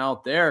lockdown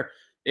out there,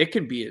 it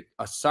can be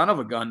a son of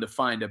a gun to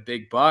find a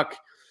big buck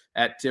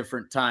at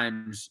different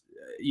times.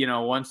 You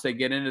know, once they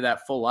get into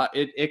that full lot,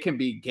 it can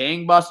be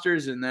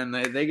gangbusters, and then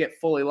they get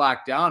fully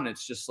locked down.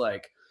 It's just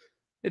like,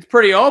 it's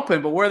pretty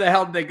open, but where the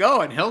hell did they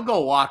go? And he'll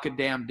go walk a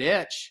damn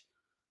ditch,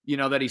 you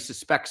know, that he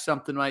suspects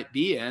something might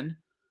be in.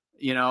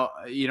 You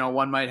know,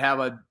 one might have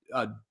a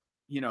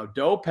you know,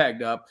 doe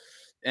pegged up,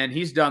 and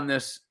he's done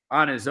this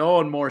on his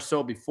own more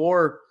so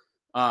before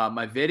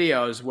my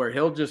videos, where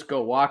he'll just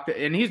go walk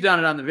and he's done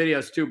it on the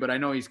videos too, but I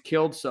know he's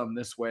killed some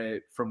this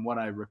way from what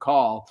I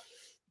recall.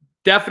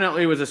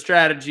 Definitely was a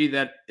strategy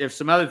that if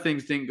some other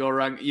things didn't go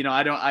wrong, you know,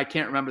 I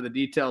can't remember the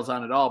details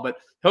on it all, but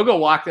he'll go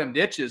walk them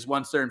ditches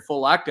once they're in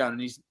full lockdown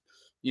and he's,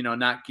 you know,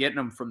 not getting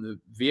them from the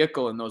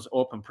vehicle in those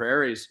open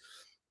prairies,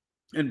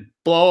 and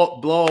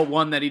blow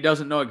one that he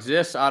doesn't know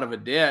exists out of a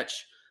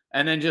ditch,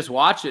 and then just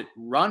watch it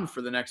run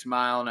for the next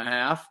mile and a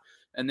half.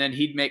 And then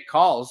he'd make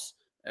calls,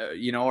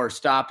 you know, or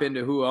stop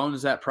into who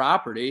owns that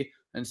property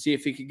and see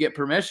if he could get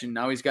permission.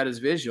 Now he's got his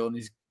visual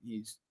and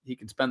he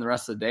can spend the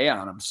rest of the day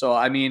on them. So,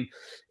 I mean,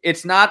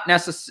 it's not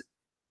necessary,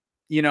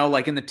 you know,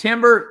 like in the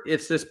timber,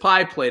 it's this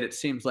pie plate. It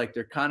seems like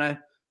they're kind of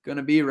going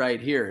to be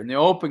right here. In the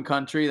open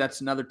country,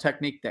 that's another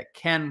technique that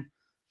can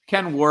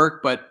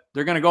work, but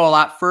they're going to go a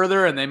lot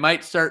further and they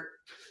might start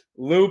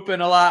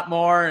looping a lot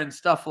more and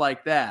stuff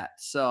like that.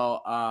 So,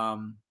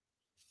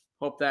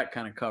 hope that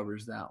kind of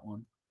covers that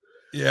one.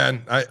 Yeah,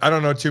 and I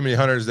don't know too many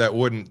hunters that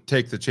wouldn't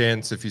take the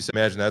chance. If you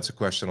imagine, that's a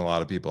question a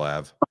lot of people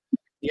have.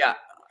 Yeah.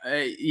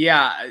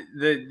 Yeah.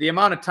 The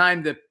amount of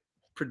time to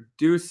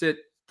produce it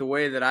the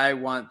way that I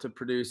want to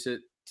produce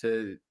it,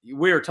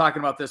 we were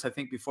talking about this, I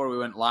think, before we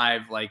went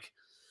live, like,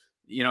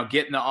 you know,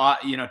 getting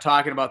you know,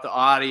 talking about the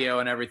audio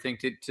and everything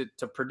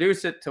to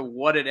produce it to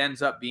what it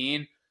ends up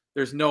being.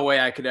 There's no way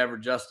I could ever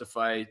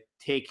justify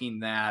taking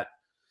that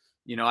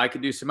you know, I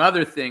could do some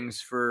other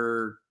things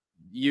for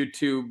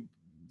YouTube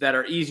that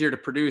are easier to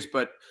produce,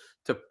 but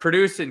to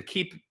produce and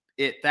keep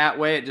it that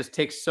way, it just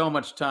takes so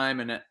much time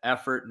and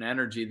effort and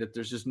energy that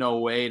there's just no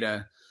way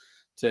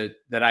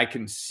that I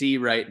can see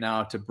right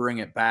now to bring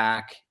it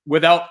back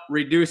without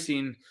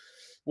reducing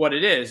what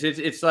it is.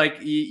 It's like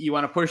you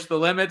want to push the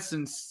limits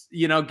and,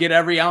 you know, get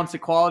every ounce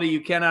of quality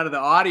you can out of the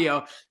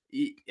audio.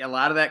 A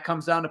lot of that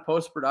comes down to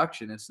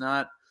post-production. It's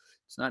not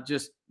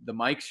just the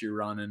mics you're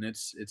running.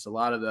 It's a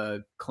lot of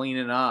the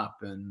cleaning up,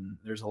 and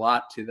there's a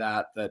lot to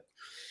that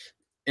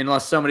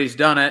unless somebody's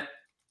done it,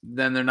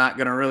 then they're not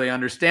going to really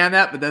understand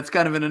that. But that's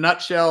kind of in a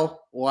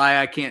nutshell why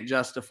I can't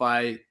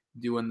justify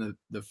doing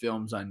the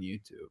films on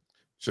YouTube.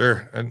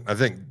 Sure. And I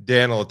think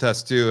Dan will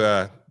attest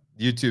to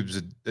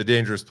YouTube's a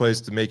dangerous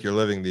place to make your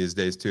living these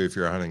days too, if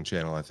you're a hunting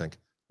channel, I think.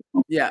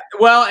 Yeah.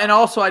 Well, and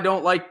also I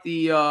don't like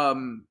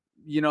the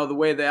you know, the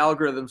way the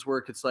algorithms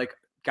work. It's like,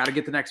 got to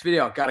get the next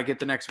video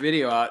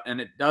out. And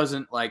it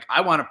doesn't, like,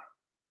 I want to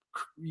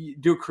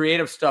do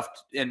creative stuff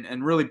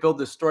and really build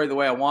this story the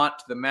way I want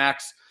to the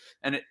max.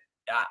 And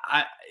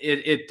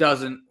it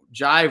doesn't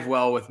jive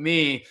well with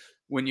me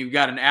when you've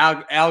got an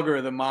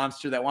algorithm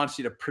monster that wants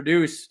you to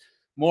produce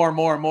more.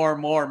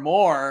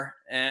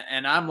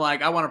 And I'm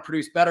like, I want to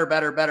produce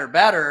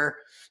better.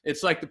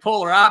 It's like the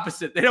polar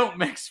opposite. They don't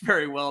mix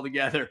very well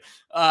together.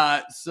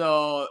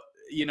 So,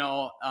 you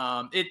know,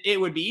 it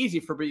would be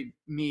easy for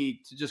me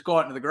to just go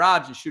out into the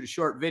garage and shoot a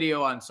short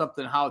video on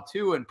something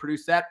how-to and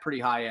produce that pretty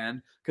high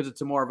end, because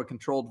it's a more of a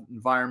controlled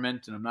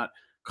environment and I'm not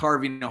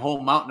carving a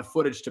whole mountain of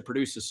footage to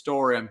produce a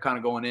story. I'm kind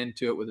of going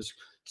into it with this.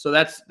 So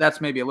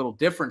that's maybe a little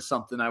different,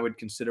 something I would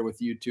consider with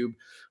YouTube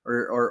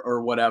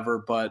or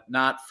whatever, but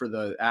not for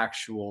the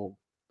actual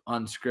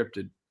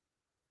unscripted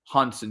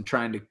hunts and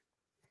trying to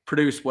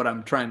produce what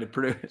I'm trying to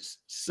produce.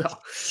 So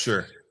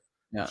sure.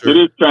 Yeah. It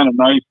is kind of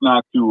nice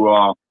not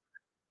to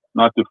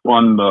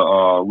fund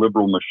the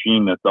liberal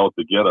machine that's out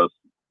to get us.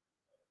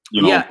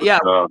 You know, yeah.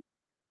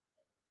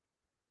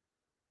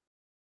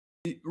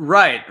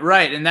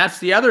 Right. And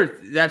that's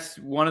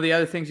one of the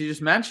other things you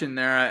just mentioned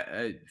there.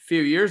 A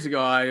few years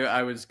ago,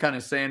 I was kind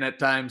of saying at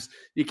times,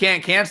 you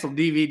can't cancel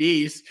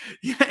DVDs.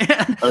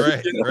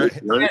 Right.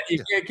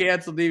 You can't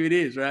cancel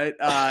DVDs, right?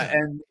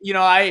 And you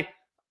know, I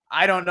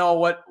don't know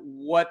what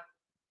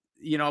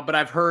you know, but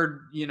I've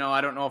heard, you know,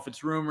 I don't know if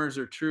it's rumors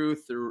or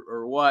truth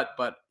or what,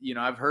 but you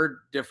know, I've heard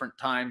different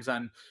times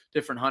on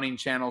different hunting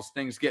channels,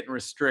 things getting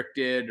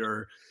restricted,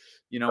 or,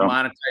 you know,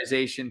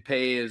 monetization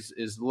pay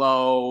is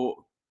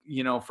low,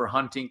 you know, for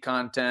hunting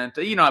content.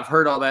 You know, I've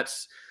heard all that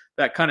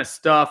kind of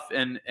stuff.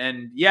 And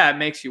yeah, it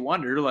makes you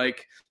wonder,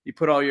 like, you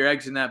put all your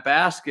eggs in that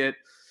basket,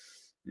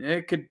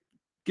 it could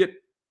get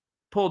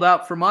pulled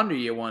out from under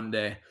you one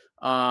day.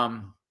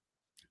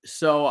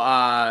 So,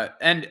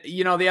 and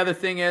you know, the other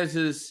thing is,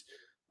 you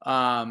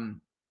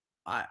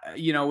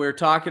know, we're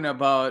talking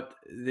about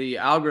the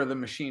algorithm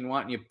machine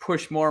wanting you to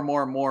push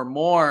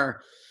more.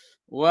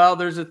 Well,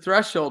 there's a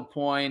threshold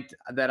point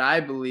that I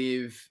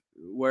believe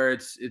where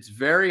it's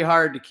very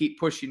hard to keep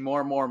pushing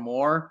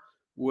more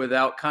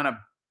without kind of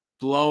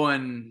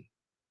blowing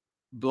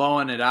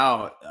it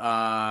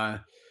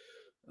out.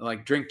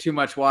 Like, drink too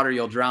much water,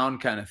 you'll drown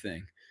kind of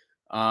thing.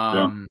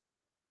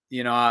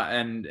 You know,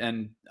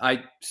 and I've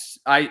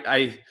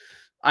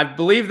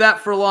believed that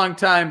for a long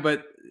time,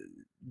 but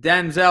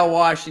Denzel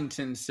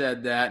Washington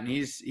said that, and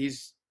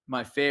he's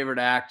my favorite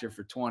actor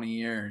for 20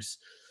 years.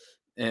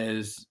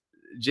 Is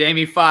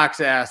Jamie Foxx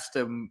asked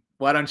him,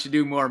 "Why don't you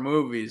do more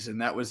movies?"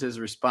 And that was his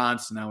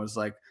response. And I was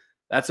like,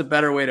 that's a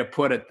better way to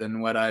put it than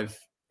what I've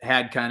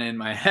had kind of in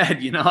my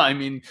head. You know, I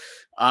mean,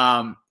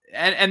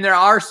 and there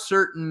are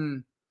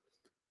certain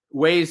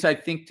ways, I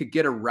think, to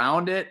get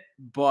around it,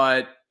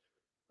 but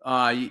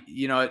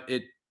you know,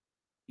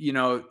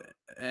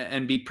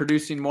 and be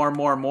producing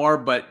more,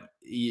 but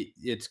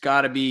it's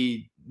got to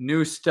be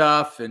new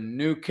stuff and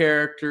new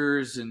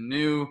characters and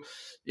you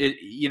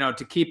know,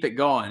 to keep it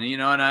going, you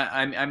know. And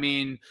I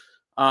mean,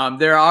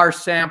 there are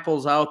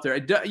samples out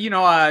there, you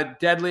know,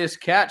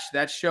 Deadliest Catch,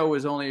 that show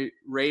was only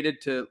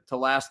rated to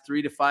last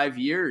 3 to 5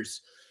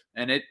 years.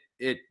 And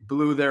it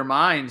blew their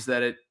minds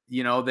that it,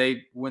 you know,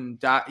 when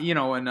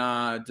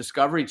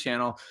Discovery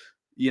Channel,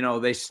 you know,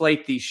 they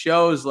slate these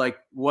shows like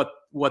what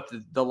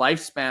the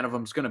lifespan of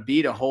them is going to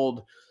be to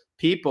hold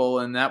people.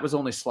 And that was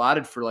only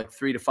slotted for like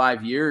 3 to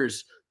 5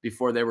 years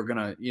before they were going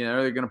to, you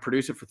know, they're going to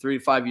produce it for 3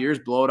 to 5 years,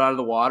 blow it out of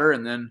the water.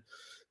 And then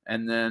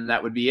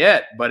that would be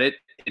it. But it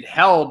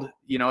held,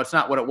 you know, it's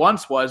not what it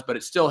once was, but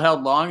it still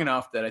held long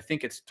enough that I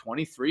think it's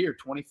 23 or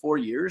 24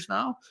 years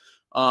now.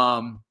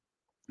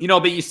 You know,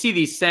 but you see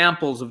these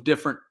samples of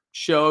different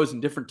shows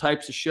and different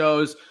types of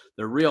shows.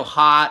 They're real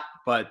hot,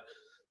 but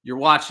you're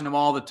watching them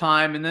all the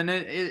time. And then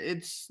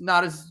it's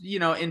not as, you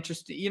know,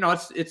 interesting, you know,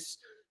 it's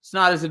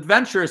not as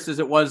adventurous as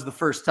it was the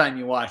first time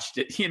you watched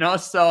it, you know?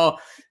 So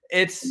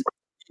it's,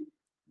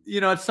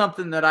 you know, it's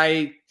something that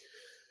I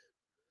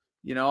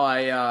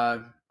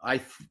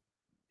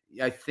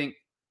think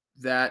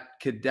that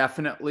could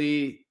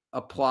definitely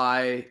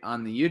apply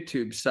on the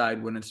YouTube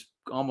side when it's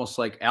almost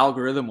like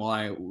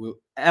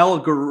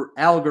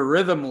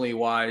algorithmically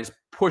wise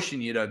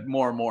pushing you to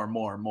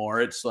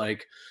more. It's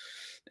like,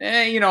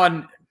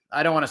 and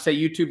I don't want to say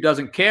YouTube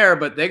doesn't care,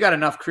 but they got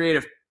enough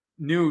creative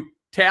new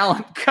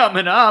talent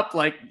coming up.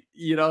 Like,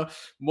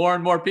 more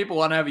and more people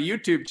want to have a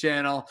YouTube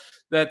channel,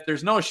 that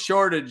there's no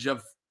shortage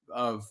of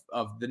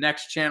the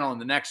next channel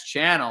and the next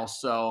channel.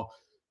 So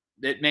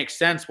it makes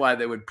sense why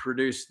they would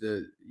produce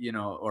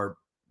or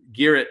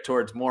gear it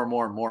towards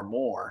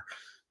more.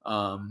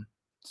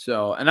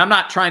 So, and I'm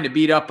not trying to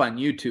beat up on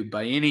YouTube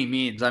by any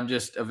means. I'm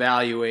just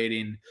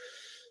evaluating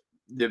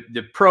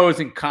the pros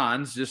and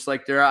cons, just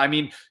like there are. I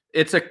mean,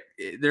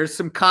 there's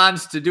some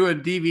cons to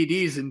doing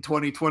DVDs in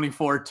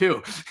 2024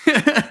 too.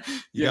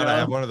 You gotta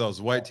have one of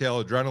those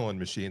Whitetail adrenaline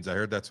machines. I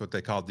heard that's what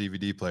they call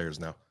DVD players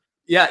now.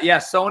 Yeah.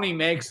 Sony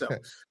makes them.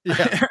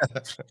 Yeah.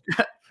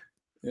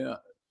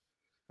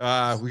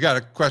 Yeah. We got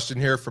a question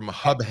here from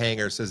Hub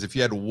Hanger. Says, if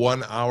you had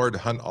 1 hour to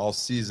hunt all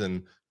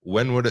season,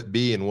 when would it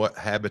be and what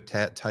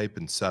habitat type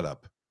and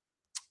setup?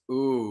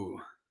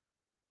 Ooh.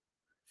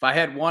 If I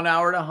had 1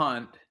 hour to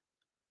hunt,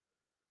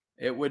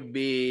 it would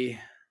be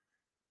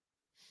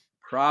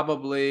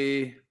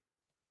probably,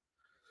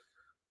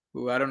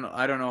 I don't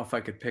know if I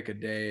could pick a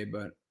day,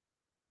 but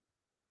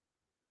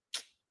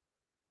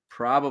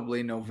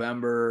probably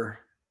November.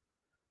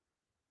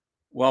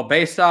 Well,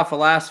 based off of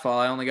last fall,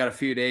 I only got a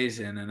few days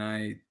in, and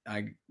I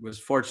was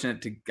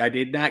fortunate I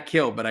did not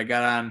kill, but I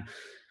got on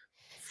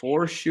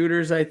 4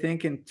 shooters, I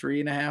think, in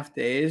 3.5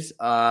 days.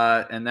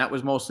 And that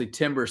was mostly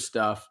timber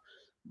stuff.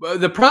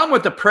 But the problem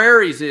with the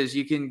prairies is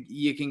you can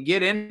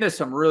get into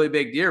some really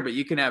big deer, but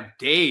you can have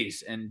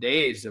days and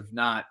days of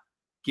not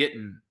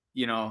getting,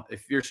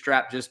 if you're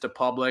strapped just to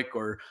public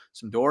or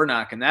some door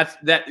knocking.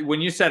 That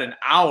when you said an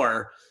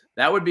hour,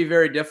 that would be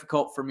very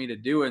difficult for me to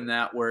do in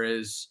that.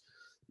 Whereas,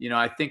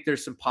 I think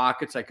there's some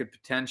pockets I could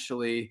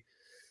potentially,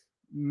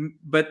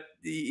 but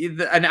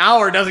an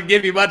hour doesn't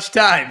give you much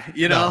time,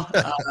 No.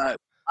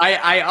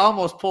 I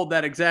almost pulled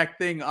that exact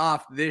thing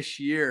off this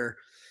year.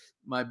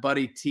 My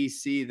buddy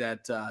TC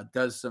that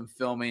does some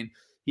filming,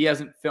 he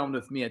hasn't filmed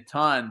with me a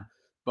ton,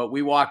 but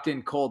we walked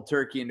in cold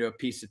turkey into a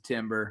piece of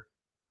timber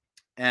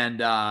and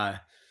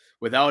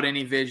without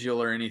any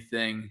visual or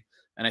anything.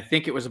 And I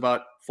think it was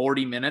about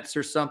 40 minutes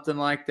or something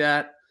like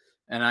that.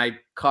 And I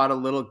caught a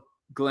little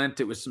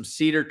glint. It was some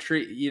cedar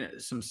tree,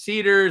 some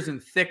cedars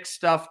and thick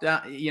stuff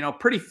down,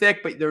 pretty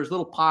thick, but there was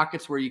little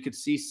pockets where you could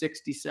see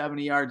 60,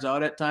 70 yards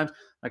out at times.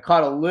 I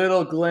caught a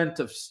little glint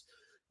of,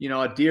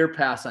 a deer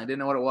pass. I didn't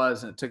know what it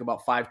was. And it took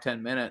about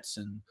 5-10 minutes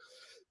and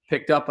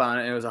picked up on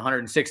it. It was a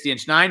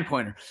 160-inch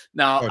 9-pointer.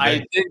 Now,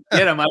 I didn't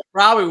get him. I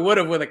probably would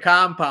have with a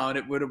compound.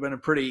 It would have been a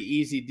pretty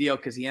easy deal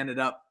because he ended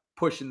up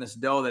pushing this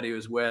doe that he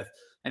was with.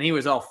 And he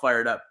was all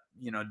fired up,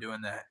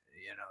 doing that,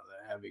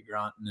 the heavy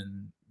grunting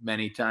and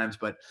many times.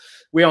 But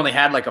we only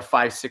had like a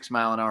 5-6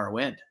 mile an hour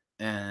wind.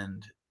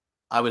 And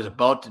I was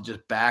about to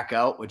just back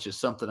out, which is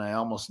something I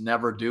almost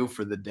never do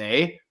for the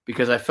day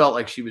because I felt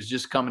like she was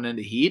just coming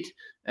into heat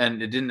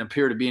and it didn't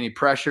appear to be any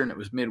pressure and it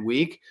was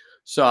midweek.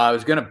 So I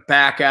was going to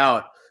back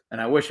out,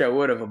 and I wish I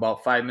would have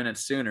about 5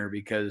 minutes sooner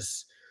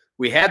because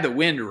we had the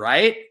wind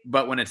right.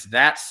 But when it's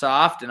that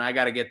soft and I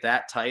got to get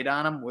that tight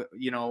on them,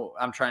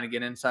 I'm trying to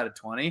get inside of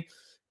 20.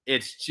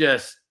 It's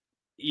just,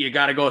 you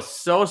got to go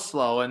so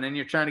slow. And then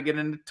you're trying to get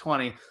into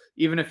 20,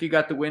 even if you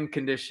got the wind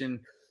condition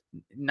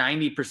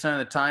 90% of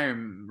the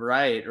time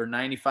right, or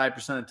 95%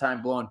 of the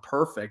time blowing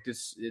perfect.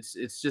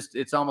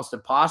 It's almost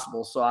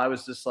impossible. So I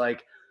was just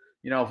like,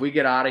 if we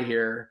get out of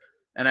here,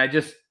 and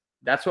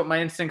that's what my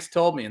instincts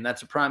told me. And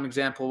that's a prime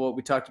example of what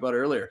we talked about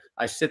earlier.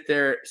 I sat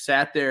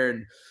there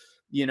and,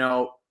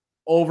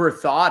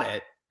 overthought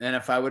it. And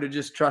if I would have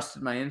just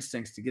trusted my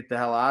instincts to get the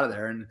hell out of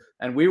there,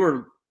 and we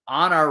were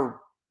on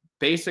our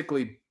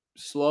basically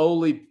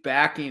slowly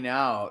backing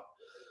out,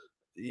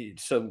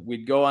 so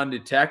we'd go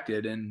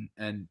undetected,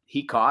 and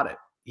he caught it.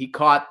 He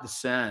caught the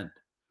scent,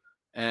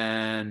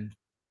 and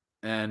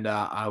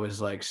I was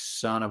like,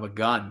 son of a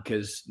gun,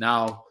 because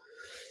now,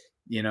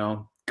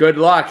 good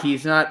luck.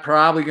 He's not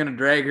probably going to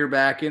drag her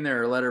back in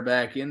there or let her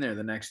back in there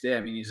the next day.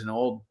 I mean, he's an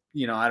old,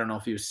 I don't know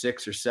if he was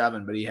 6 or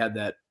 7, but he had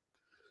that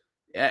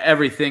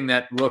everything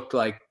that looked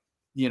like,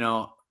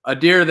 a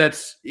deer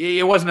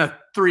it wasn't a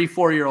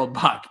 3-4-year-old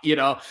buck,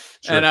 Sure.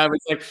 And I was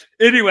like,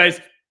 anyways,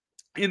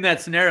 in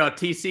that scenario,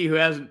 TC, who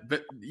hasn't,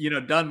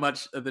 done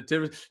much of the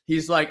timber,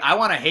 he's like, I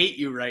want to hate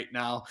you right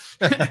now,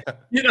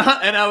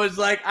 and I was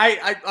like,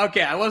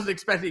 okay, I wasn't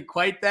expecting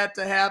quite that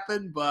to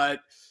happen, but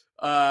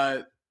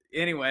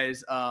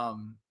anyways,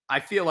 I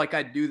feel like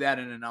I'd do that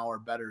in an hour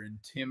better in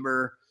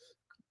timber.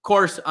 Of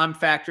course, I'm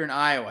factoring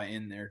Iowa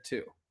in there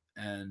too.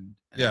 And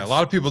yeah, a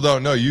lot of people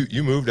don't know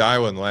you moved to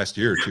Iowa in the last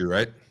year or two,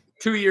 right?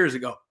 2 years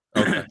ago.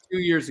 Okay. 2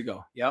 years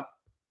ago. Yep.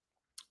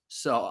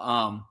 So,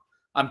 I'm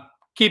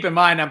keep in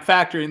mind, I'm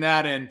factoring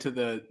that into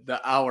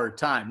the hour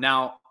time.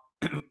 Now,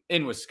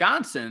 in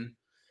Wisconsin,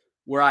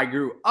 where I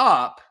grew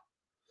up,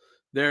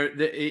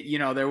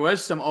 there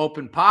was some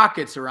open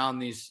pockets around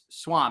these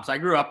swamps. I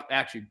grew up,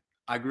 actually,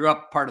 I grew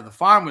up, part of the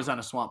farm was on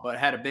a swamp, but it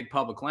had a big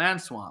public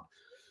land swamp.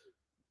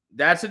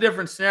 That's a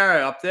different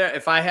scenario up there.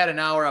 If I had an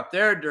hour up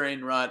there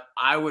during rut,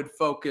 I would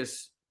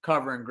focus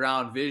covering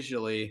ground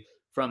visually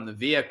from the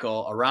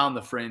vehicle around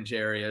the fringe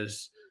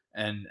areas.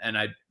 And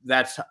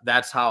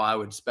that's how I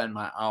would spend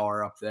my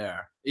hour up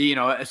there, you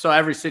know. So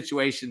every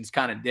situation's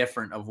kind of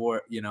different of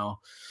what, you know,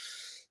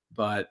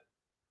 but.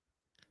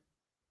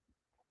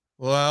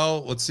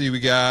 Well, let's see. We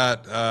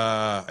got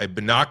a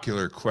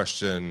binocular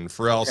question.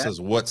 Pharrell says,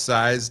 what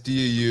size do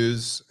you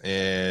use?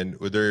 And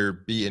would there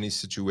be any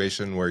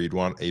situation where you'd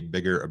want a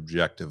bigger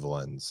objective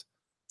lens?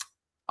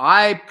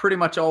 I pretty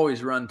much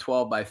always run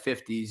 12 by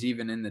 50s,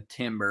 even in the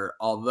timber.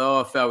 Although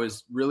if I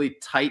was really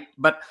tight,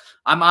 but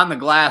I'm on the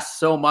glass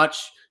so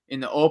much in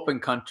the open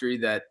country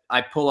that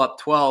I pull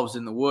up 12s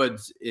in the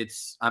woods.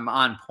 I'm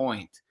on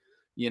point,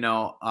 you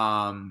know,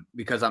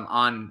 because I'm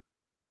on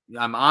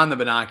the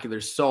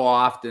binoculars so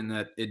often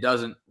that it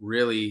doesn't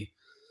really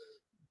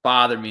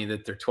bother me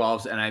that they're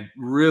 12s. And I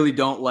really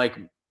don't like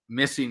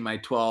missing my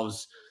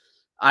 12s.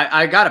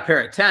 I got a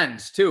pair of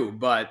 10s too,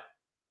 but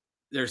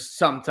there's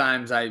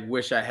sometimes I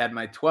wish I had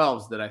my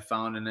 12s that I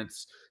found, and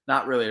it's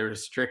not really a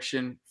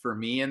restriction for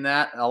me in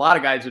that. A lot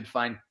of guys would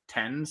find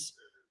 10s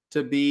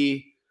to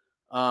be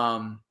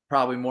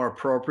probably more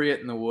appropriate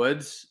in the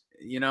woods,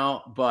 you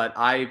know, but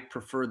I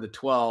prefer the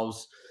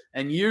 12s.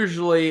 And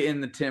usually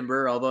in the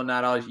timber, although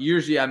not always,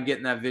 usually I'm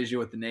getting that visual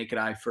with the naked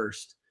eye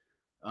first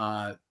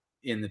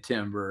in the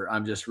timber.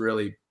 I'm just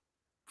really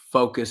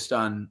focused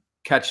on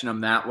catching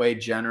them that way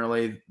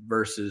generally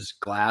versus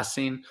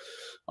glassing.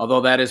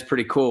 Although that is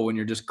pretty cool when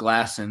you're just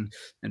glassing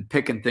and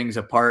picking things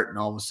apart and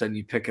all of a sudden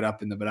you pick it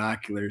up in the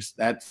binoculars.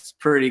 That's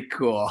pretty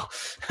cool.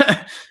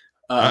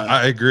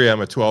 I agree.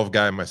 I'm a 12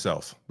 guy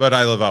myself, but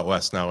I live out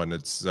west now, and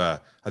it's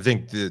I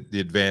think the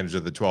advantage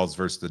of the 12s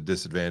versus the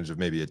disadvantage of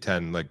maybe a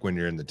 10, like when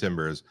you're in the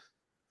timber, is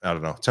I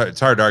don't know. It's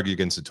hard to argue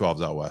against the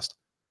 12s out west.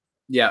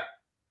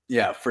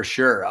 Yeah, for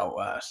sure out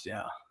west.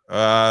 Yeah.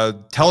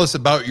 Tell us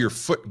about your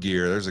foot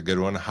gear. There's a good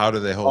one. How do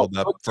they hold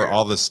up for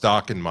all the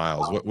stock and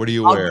miles? What do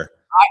you wear?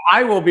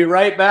 I will be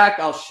right back.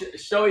 I'll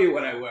show you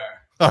what I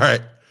wear. All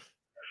right.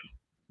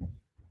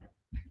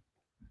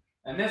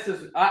 And this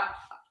is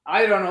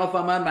I don't know if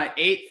I'm on my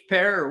 8th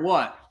pair or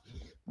what,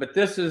 but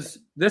this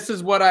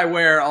is what I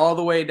wear all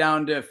the way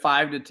down to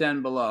 5 to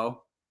 10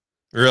 below.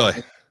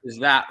 Really? Is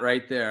that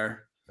right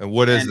there? And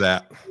what is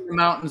that? In the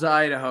mountains of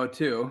Idaho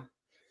too.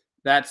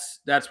 That's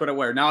what I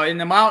wear. Now in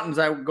the mountains,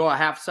 I would go a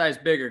half size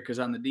bigger because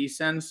on the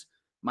descents,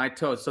 my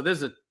toes. So this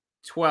is a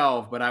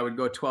 12, but I would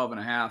go 12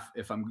 and a half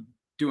if I'm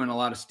doing a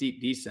lot of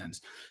steep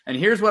descents. And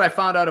here's what I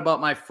found out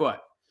about my foot.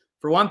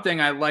 For one thing,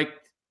 I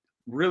liked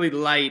really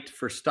light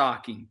for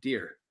stalking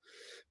deer.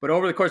 But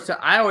over the course of time,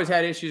 I always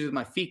had issues with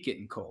my feet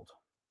getting cold.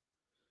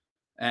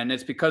 And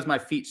it's because my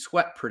feet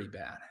sweat pretty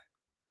bad.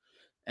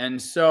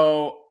 And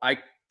so I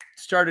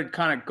started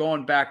kind of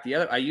going back the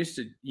other. I used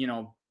to, you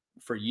know,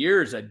 for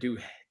years I'd do,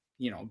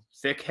 you know,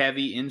 thick,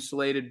 heavy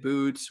insulated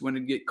boots when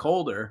it get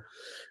colder.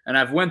 And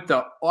I've went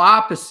the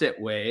opposite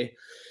way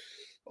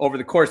over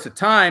the course of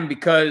time,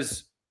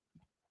 because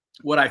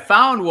what I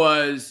found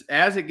was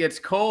as it gets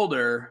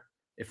colder,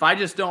 if I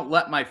just don't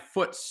let my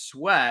foot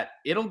sweat,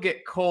 it'll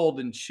get cold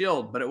and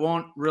chilled, but it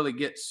won't really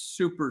get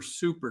super,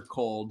 super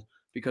cold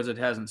because it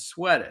hasn't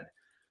sweated.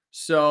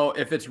 So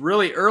if it's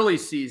really early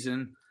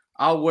season,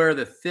 I'll wear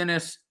the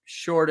thinnest,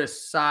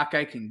 shortest sock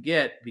I can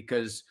get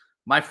because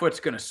my foot's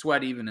going to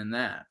sweat even in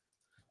that.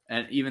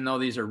 And even though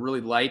these are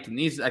really light, and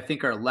these I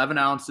think are 11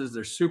 ounces,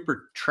 they're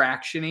super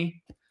traction-y,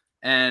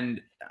 and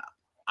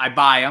I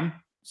buy them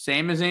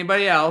same as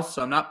anybody else.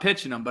 So I'm not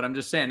pitching them, but I'm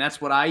just saying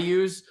that's what I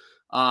use.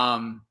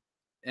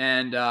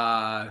 And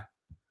I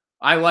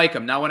like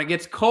them. Now, when it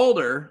gets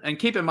colder, and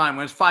keep in mind,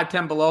 when it's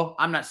 5-10 below,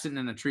 I'm not sitting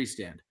in a tree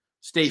stand,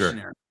 stationary.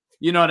 Sure.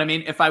 You know what I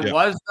mean? If I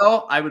was,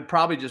 though, I would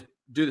probably just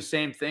do the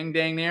same thing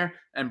dang near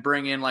and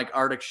bring in like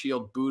Arctic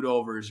Shield boot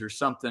overs or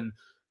something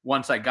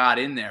once I got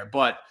in there.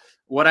 But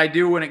what I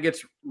do when it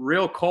gets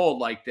real cold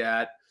like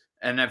that,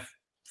 and I've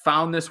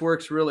found this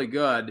works really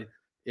good,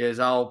 is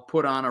I'll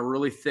put on a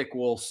really thick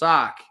wool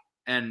sock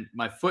and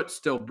my foot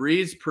still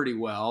breathes pretty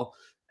well.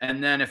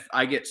 And then if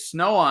I get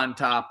snow on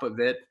top of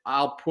it,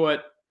 I've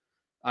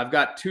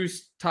got 2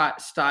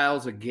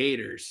 styles of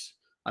gaiters.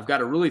 I've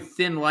got a really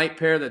thin light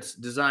pair that's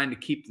designed to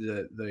keep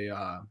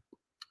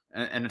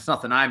and it's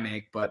nothing I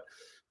make, but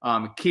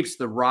it keeps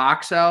the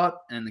rocks out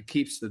and it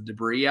keeps the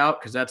debris out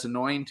because that's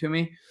annoying to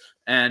me.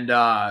 And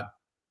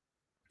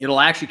it'll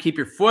actually keep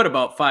your foot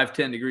about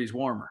 5-10 degrees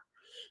warmer.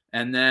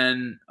 And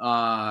then,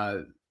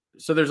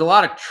 so there's a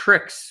lot of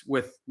tricks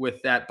with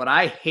that, but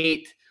I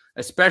hate,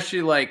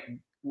 especially like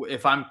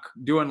if I'm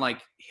doing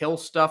like hill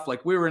stuff,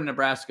 like we were in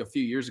Nebraska a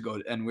few years ago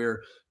and we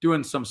were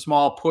doing some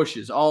small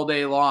pushes all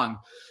day long.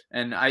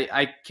 And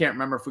I can't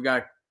remember if we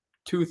got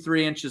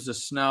 2-3 inches of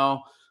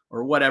snow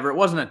or whatever. It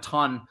wasn't a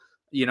ton,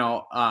 you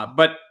know,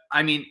 but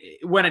I mean,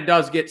 when it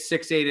does get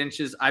 6-8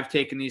 inches, I've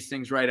taken these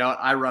things right out.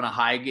 I run a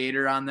high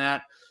gaiter on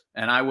that,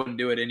 and I wouldn't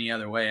do it any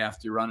other way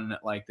after running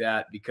it like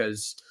that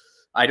because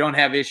I don't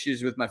have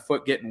issues with my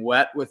foot getting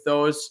wet with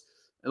those.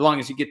 as long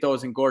as you get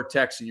those in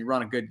Gore-Tex and you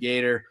run a good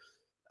gator,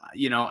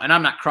 you know, and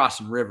I'm not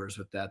crossing rivers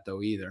with that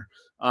though either.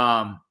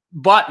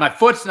 But my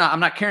foot's not, I'm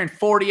not carrying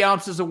 40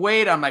 ounces of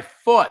weight on my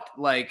foot.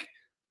 Like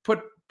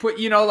put,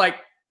 you know, like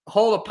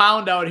hold a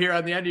pound out here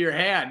on the end of your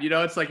hand. You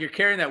know, it's like you're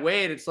carrying that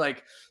weight. It's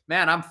like,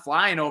 man, I'm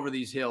flying over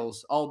these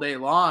hills all day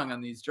long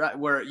on these drives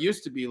where it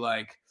used to be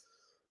like,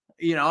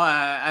 you know,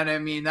 and I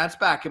mean, that's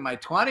back in my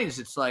 20s.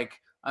 It's like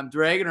I'm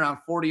dragging around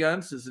 40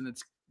 ounces and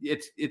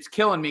it's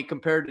killing me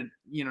compared to,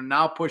 you know,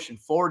 now pushing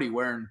 40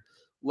 wearing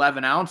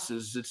 11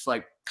 ounces. It's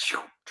like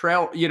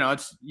trail, you know,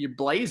 you're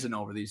blazing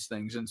over these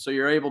things. And so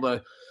you're able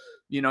to,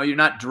 you know, you're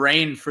not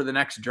drained for the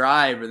next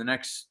drive or the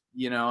next,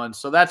 you know, and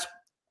so that's,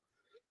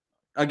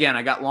 again,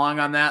 I got long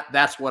on that.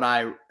 That's what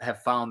I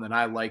have found that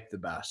I like the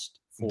best.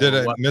 Did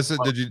I miss it?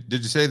 Did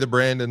you say the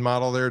brand and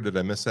model there? Did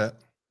I miss that?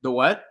 The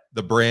what?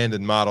 The brand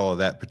and model of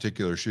that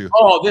particular shoe.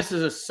 Oh, this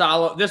is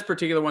this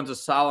particular one's a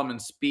Solomon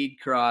Speed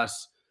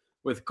Cross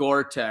with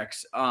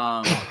Gore-Tex.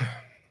 I've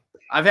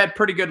had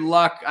pretty good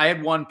luck. I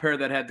had one pair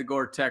that had the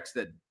Gore-Tex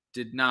that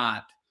did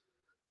not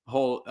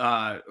hold,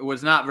 it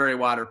was not very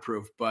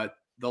waterproof, but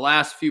the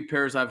last few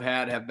pairs I've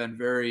had have been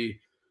very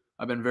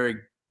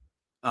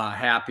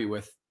happy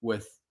with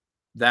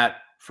that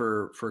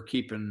for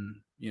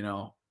keeping, you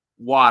know,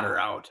 water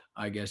out,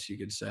 I guess you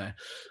could say.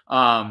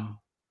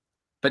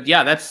 But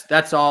yeah,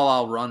 that's all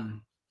I'll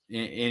run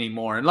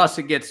anymore, unless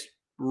it gets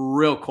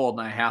real cold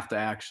and I have to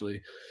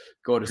actually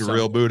go to some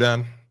real boot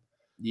on.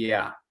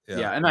 Yeah.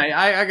 And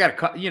I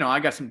got, you know, I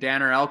got some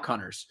Danner elk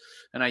hunters,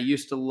 and I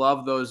used to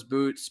love those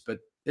boots, but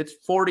it's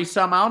 40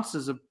 some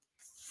ounces of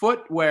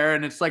footwear,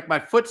 and it's like my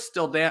foot's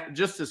still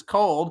just as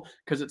cold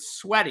because it's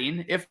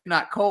sweating, if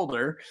not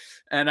colder.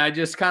 And I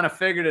just kind of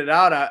figured it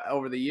out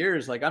over the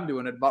years. Like, I'm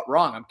doing it about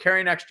wrong. I'm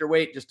carrying extra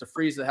weight just to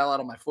freeze the hell out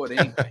of my foot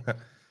anyway.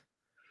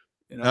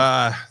 You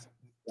know?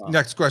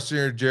 Next question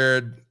here,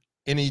 Jared.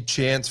 Any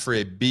chance for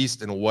a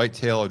beast and a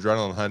whitetail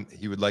adrenaline hunt?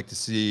 He would like to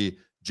see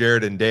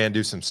Jared and Dan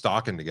do some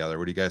stalking together.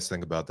 What do you guys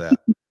think about that?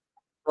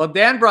 Well,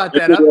 Dan brought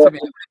that up to me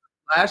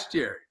last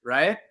year,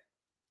 right?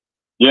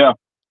 Yeah.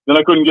 Then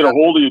I couldn't get a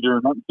hold of you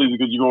during hunting season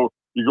because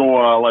you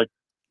go like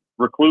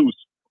recluse.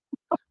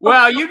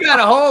 Well, you got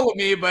a hold of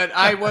me, but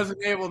I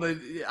wasn't able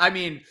to. I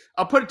mean,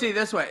 I'll put it to you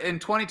this way: in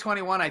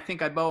 2021, I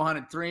think I bow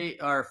hunted 3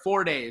 or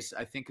 4 days.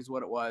 I think is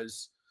what it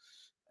was.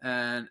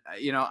 And,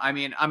 you know, I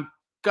mean, I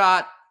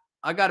got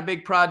a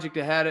big project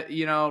ahead,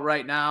 you know,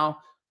 right now.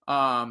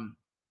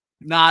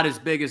 Not as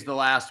big as the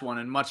last one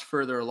and much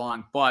further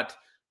along. But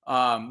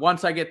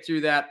once I get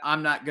through that,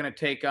 I'm not going to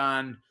take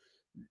on,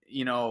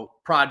 you know,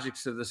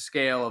 projects of the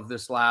scale of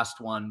this last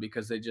one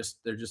because they're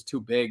just too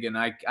big. And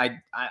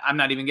I'm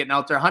not even getting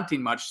out there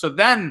hunting much. So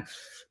then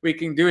we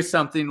can do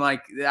something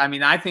like, I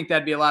mean, I think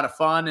that'd be a lot of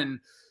fun.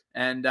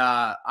 And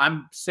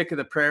I'm sick of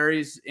the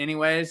prairies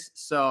anyways.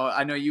 So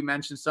I know you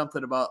mentioned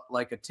something about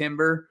like a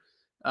timber,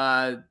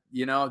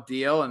 you know,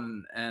 deal.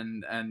 And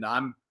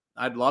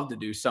I'd love to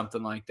do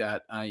something like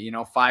that. You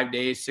know, 5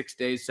 days, 6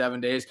 days,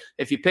 7 days.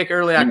 If you pick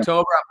early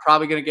October, I'm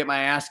probably going to get my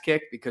ass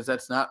kicked because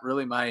that's not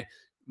really my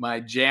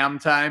jam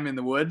time in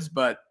the woods,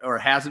 or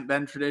hasn't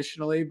been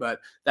traditionally, but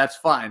that's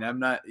fine. I'm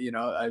not, you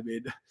know, I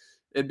mean,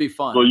 it'd be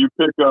fun. Well, you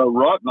pick a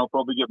rut and I'll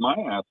probably get my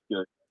ass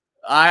kicked.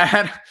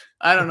 I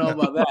don't know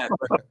about that.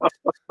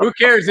 But who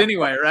cares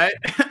anyway, right?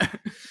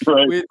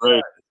 Right.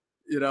 Right.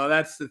 You know,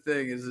 that's the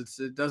thing is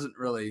it doesn't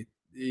really,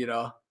 you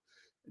know,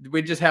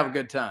 we just have a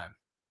good time.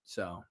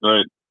 So.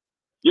 Right.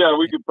 Yeah,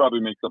 we could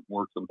probably make something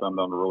work sometime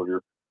down the road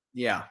here.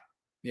 Yeah.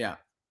 Yeah.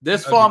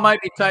 This fall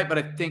might be tight, but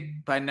I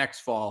think by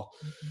next fall,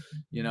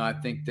 you know, I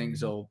think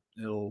it'll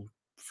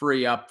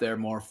free up there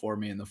more for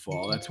me in the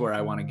fall. That's where I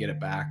want to get it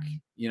back,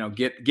 you know,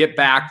 get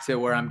back to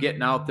where I'm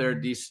getting out there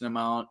a decent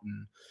amount.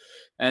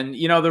 And,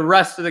 you know, the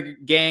rest of the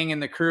gang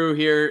and the crew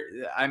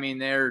here, I mean,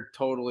 they're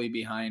totally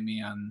behind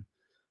me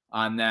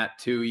on that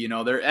too. You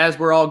know, as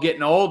we're all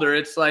getting older,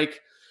 it's like,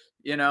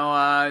 you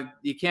know,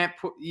 you can't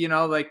put, you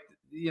know, like,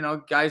 you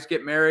know, guys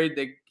get married,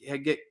 they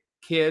get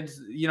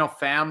kids, you know,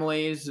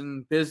 families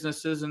and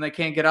businesses, and they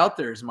can't get out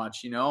there as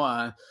much, you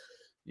know,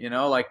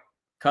 like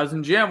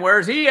cousin Jim,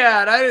 where's he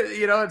at?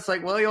 You know, it's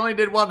like, well, he only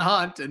did one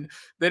hunt and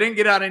they didn't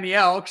get out any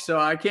elk. So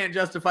I can't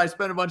justify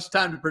spending a bunch of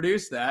time to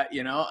produce that,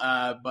 you know,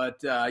 but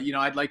you know,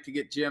 I'd like to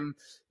get Jim,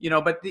 you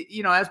know, but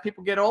you know, as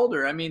people get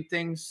older, I mean,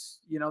 things,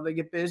 you know, they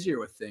get busier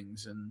with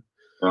things and,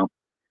 you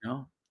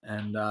know,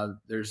 and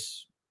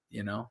there's,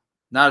 you know,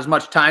 not as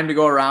much time to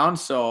go around.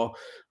 So,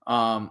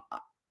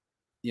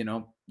 you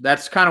know,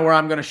 that's kind of where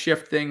I'm going to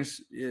shift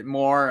things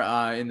more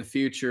in the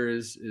future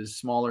is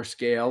smaller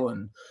scale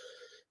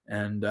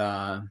and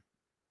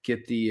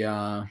get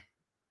the,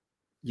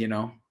 you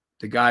know,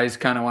 the guys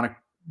kind of want to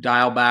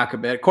dial back a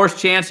bit. Of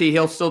course, Chancey,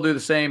 he'll still do the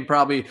same,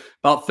 probably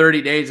about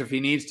 30 days if he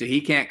needs to.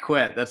 He can't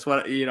quit. That's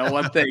what, you know,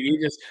 one thing.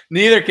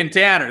 Neither can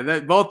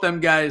Tanner. Both them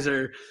guys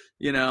are,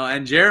 you know,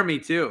 and Jeremy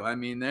too. I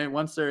mean,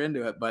 once they're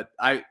into it, but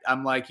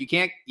I'm like, you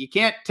can't,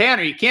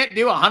 Tanner, you can't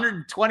do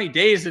 120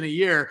 days in a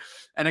year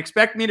and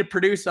expect me to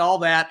produce all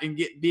that and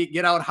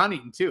get out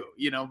hunting too,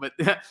 you know, but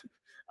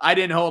I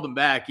didn't hold them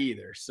back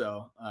either.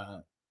 So,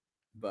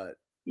 But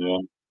Yeah.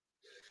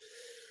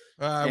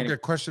 I've got a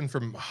question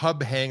from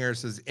Hub Hanger.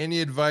 Says, any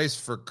advice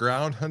for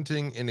ground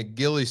hunting in a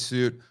ghillie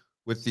suit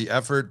with the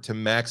effort to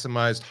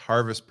maximize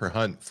harvest per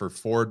hunt for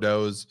 4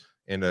 does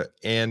and a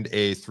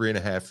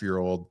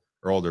 3.5-year-old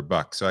or older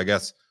buck? So I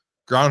guess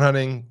ground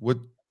hunting,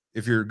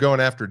 if you're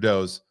going after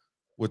does,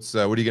 what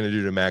are you going to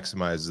do to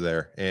maximize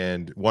there?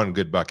 And one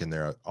good buck in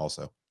there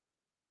also.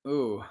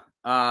 Ooh,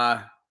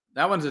 that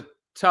one's a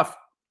tough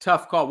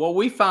call. Well,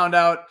 we found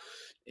out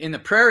in the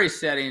prairie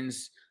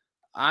settings,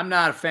 I'm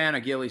not a fan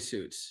of ghillie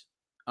suits,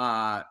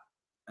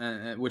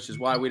 which is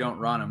why we don't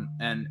run them.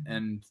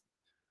 And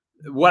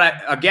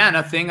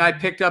a thing I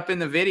picked up in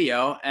the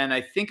video, and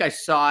I think I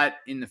saw it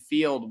in the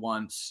field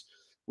once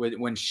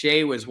when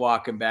Shay was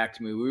walking back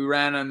to me. We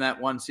ran on that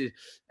one season,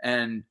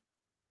 and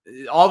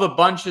all the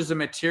bunches of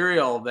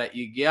material that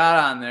you got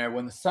on there,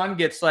 when the sun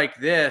gets like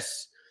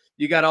this,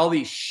 you got all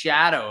these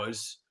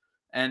shadows,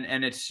 and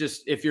it's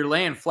just, if you're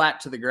laying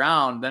flat to the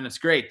ground, then it's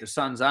great. The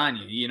sun's on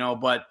you,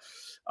 but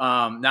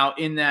now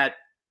in that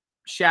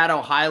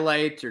shadow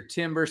highlight or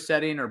timber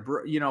setting or,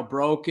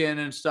 broken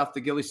and stuff,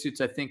 the ghillie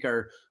suits I think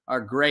are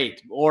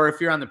great. Or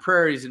if you're on the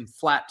prairies and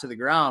flat to the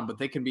ground, but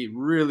they can be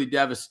really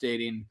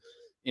devastating.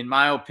 In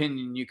my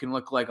opinion, you can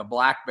look like a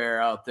black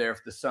bear out there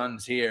if the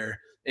sun's here.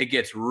 It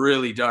gets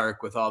really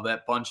dark with all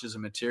that bunches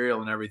of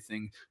material and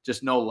everything,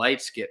 just no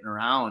lights getting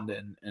around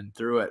and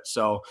through it.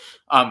 So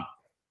I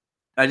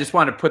just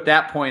want to put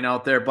that point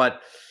out there.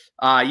 But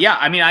yeah,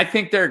 I mean, I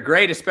think they're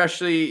great,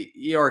 especially,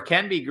 or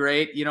can be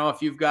great,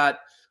 if you've got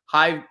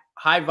high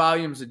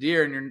volumes of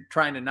deer and you're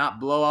trying to not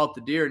blow out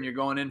the deer and you're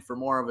going in for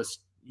more of a,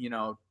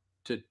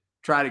 to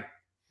try to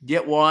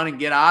get one and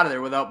get out of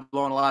there without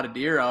blowing a lot of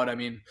deer out. I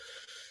mean,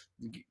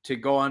 to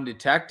go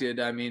undetected,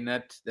 I mean,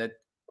 that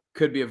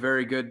could be a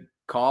very good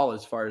call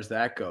as far as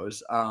that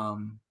goes.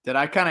 Did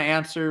I kind of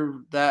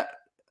answer that?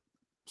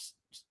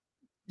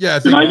 Yeah.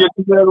 Can I get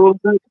to that a little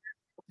bit?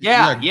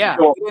 Yeah.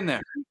 So, get in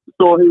there.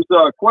 So his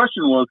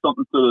question was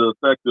something to the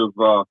effect of,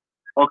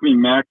 how can he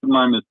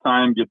maximize his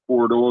time, get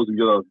 4 does and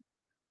get a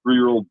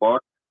 3-year-old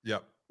buck?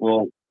 Yep.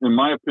 Well, in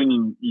my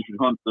opinion, you should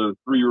hunt the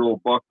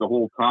 3-year-old buck the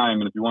whole time.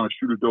 And if you want to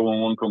shoot a doe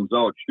when one comes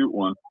out, shoot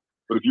one.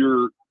 But if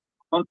you're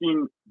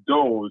hunting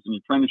does and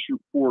you're trying to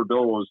shoot 4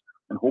 does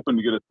and hoping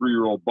to get a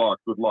 3-year-old buck,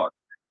 good luck.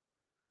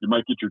 You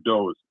might get your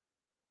does.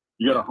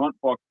 You got to hunt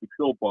bucks to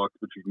kill bucks,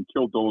 but you can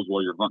kill does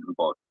while you're hunting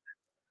bucks.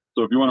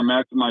 So if you want to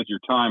maximize your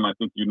time, I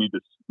think you need to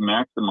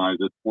maximize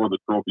it for the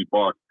trophy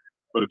buck.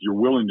 But if you're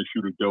willing to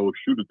shoot a doe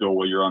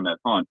while you're on that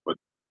hunt. But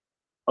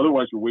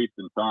otherwise, you're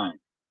wasting time.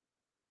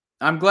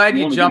 I'm glad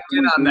you jumped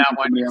in on that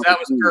one, because that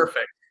was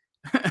perfect.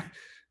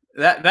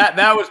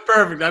 that was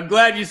perfect. I'm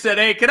glad you said,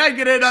 hey, can I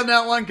get in on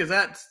that one? Because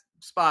that's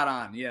spot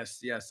on.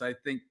 Yes. I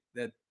think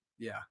that,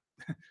 yeah,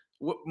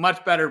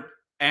 much better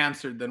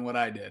answered than what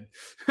I did.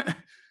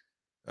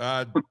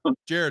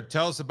 Jared,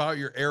 tell us about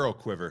your arrow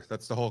quiver.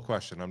 That's the whole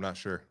question. I'm not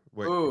sure.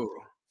 Wait, Ooh,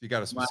 you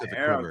got a specific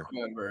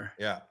quiver.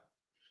 Yeah.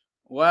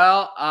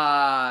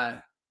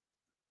 Well,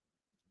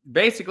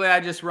 basically I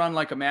just run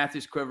like a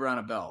Matthews quiver on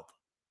a belt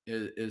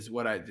is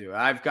what I do.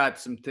 I've got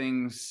some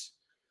things.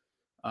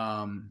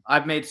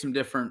 I've made some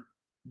different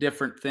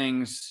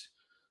things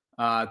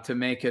to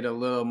make it a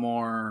little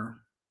more,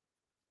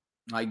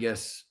 I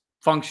guess,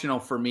 functional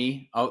for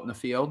me out in the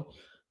field.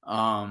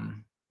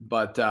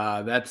 But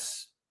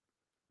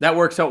that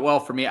works out well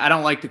for me. I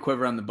don't like the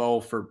quiver on the bow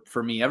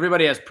for me.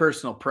 Everybody has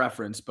personal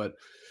preference, but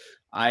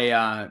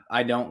I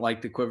don't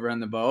like the quiver on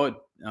the bow.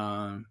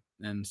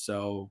 And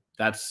so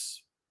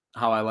that's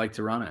how I like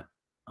to run it.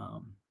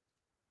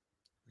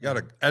 Got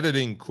an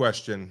editing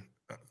question.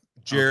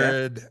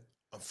 Jared,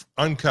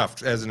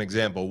 uncuffed as an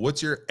example,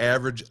 what's your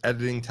average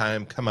editing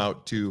time come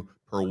out to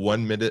per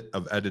 1 minute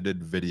of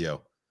edited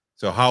video?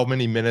 So how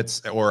many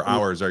minutes or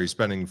hours are you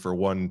spending for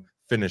one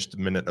finished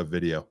minute of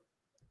video?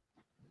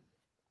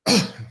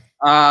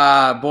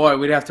 Boy,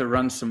 we'd have to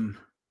run some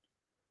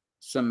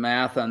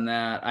math on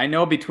that. I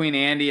know between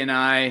Andy and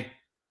I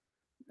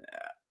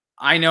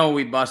know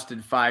we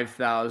busted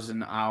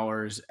 5,000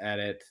 hours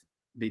edit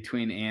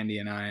between Andy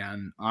and I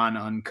on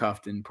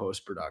uncuffed in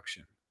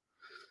post-production.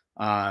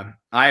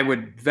 I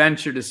would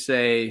venture to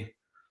say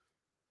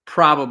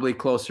probably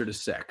closer to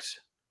 6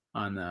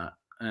 on that.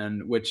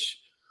 And which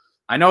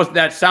I know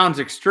that sounds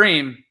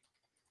extreme,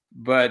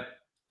 but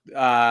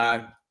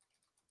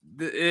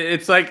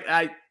it's like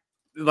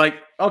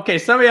okay,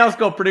 somebody else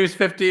go produce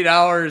 15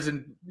 hours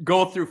and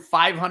go through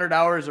 500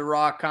 hours of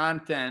raw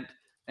content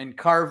and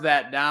carve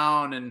that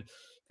down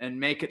and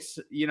make it,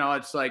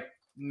 it's like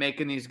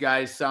making these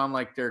guys sound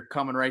like they're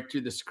coming right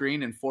through the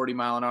screen in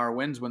 40-mile-an-hour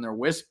winds when they're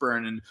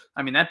whispering. And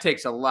I mean, that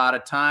takes a lot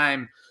of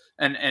time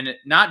and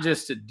not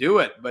just to do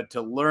it, but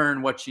to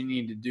learn what you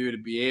need to do to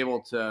be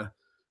able to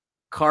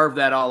carve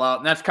that all out.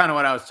 And that's kind of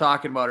what I was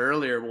talking about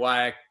earlier,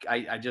 why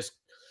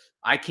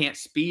I can't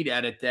speed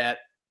edit that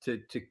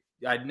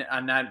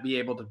I'd not be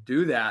able to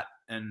do that.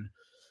 And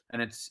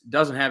it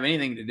doesn't have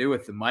anything to do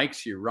with the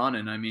mics you're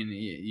running. I mean,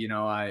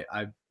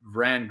 I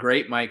ran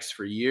great mics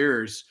for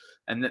years,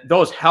 and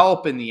those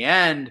help in the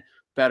end,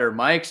 better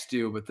mics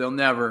do, but they'll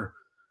never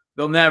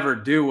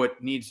do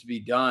what needs to be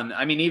done.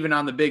 I mean, even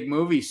on the big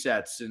movie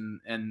sets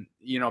and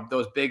you know,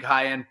 those big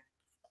high-end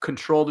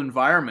controlled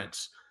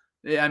environments.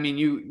 I mean,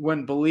 you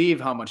wouldn't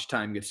believe how much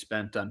time gets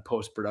spent on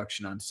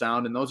post-production on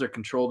sound, and those are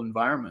controlled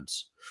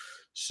environments.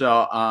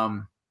 So,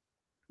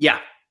 yeah,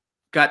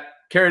 got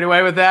carried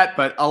away with that,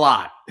 but a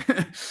lot.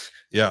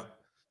 Yeah,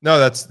 no,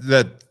 that's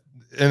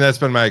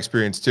been my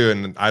experience too.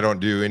 And I don't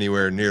do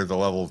anywhere near the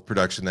level of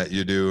production that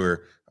you do,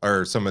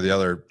 or some of the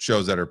other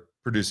shows that are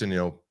producing, you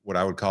know, what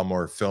I would call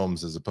more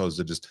films as opposed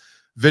to just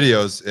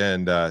videos.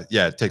 And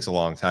yeah, it takes a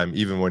long time,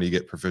 even when you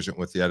get proficient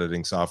with the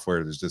editing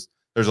software.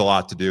 There's a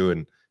lot to do,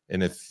 and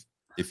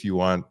if you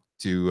want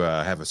to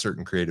have a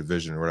certain creative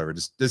vision or whatever,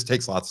 this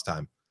takes lots of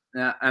time.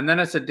 Yeah, and then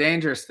it's a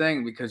dangerous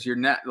thing because you're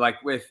not like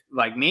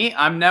me,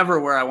 I'm never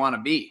where I want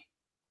to be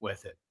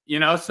with it, you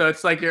know? So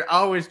it's like you're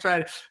always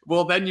trying to,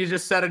 well, then you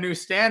just set a new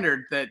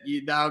standard that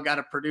you now got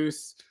to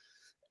produce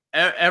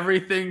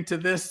everything to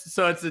this.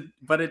 So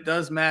but it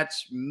does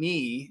match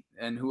me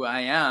and who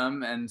I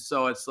am. And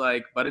so it's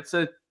like, but it's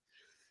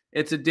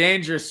a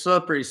dangerous,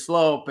 slippery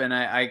slope. And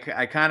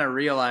I kind of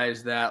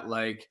realized that,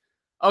 like,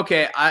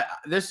 okay,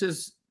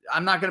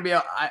 I'm not going to be,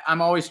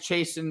 I'm always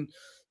chasing.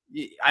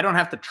 I don't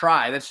have to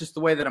try. That's just the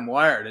way that I'm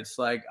wired. It's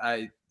like,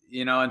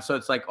 you know, and so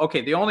it's like,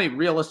 okay, the only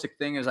realistic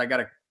thing is I got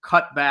to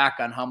cut back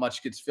on how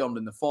much gets filmed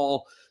in the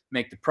full,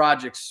 make the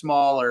projects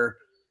smaller,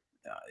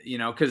 you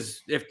know,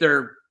 because if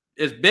they're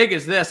as big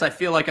as this, I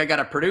feel like I got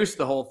to produce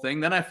the whole thing.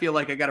 Then I feel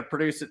like I got to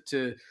produce it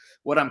to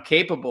what I'm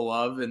capable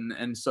of.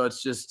 And so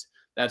it's just,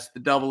 that's the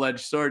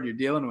double-edged sword you're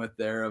dealing with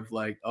there of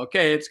like,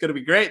 okay, it's going to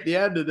be great at the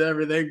end and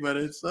everything, but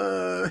it's,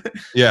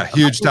 yeah,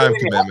 huge time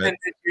commitment.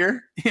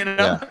 Year, you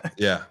know?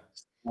 Yeah.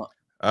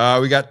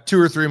 We got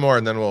 2 or 3 more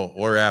and then we'll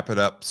wrap it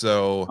up.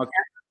 So okay.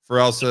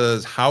 Pharrell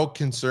says, how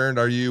concerned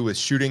are you with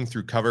shooting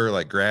through cover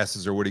like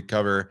grasses or woody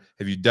cover?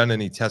 Have you done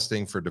any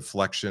testing for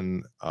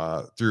deflection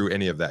through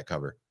any of that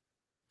cover?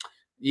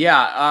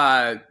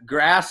 Yeah,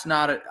 grass,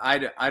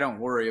 I don't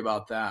worry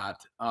about that.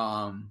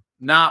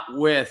 Not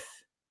with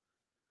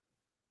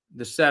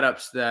the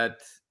setups that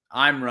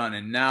I'm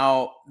running.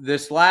 Now,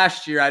 this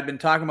last year, I'd been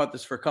talking about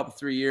this for a couple,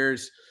 3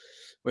 years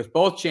with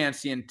both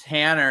Chancey and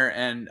Tanner.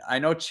 And I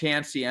know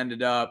Chancey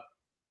ended up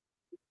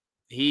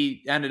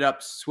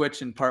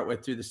switching partway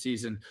through the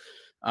season.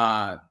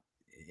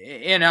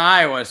 In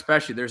Iowa,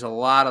 especially, there's a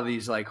lot of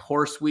these like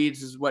horse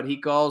weeds is what he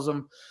calls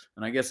them.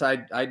 And I guess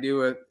I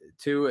do it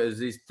too, is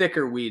these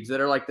thicker weeds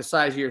that are like the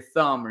size of your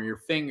thumb or your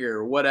finger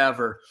or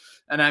whatever.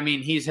 And I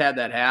mean, he's had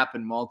that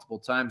happen multiple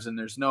times, and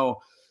there's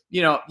no,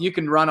 you know, you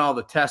can run all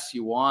the tests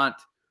you want,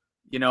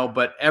 you know,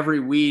 but every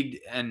weed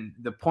and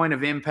the point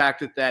of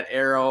impact with that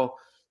arrow,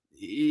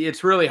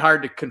 it's really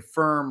hard to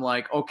confirm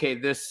like, okay,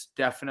 this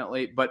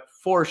definitely, but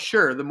for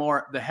sure,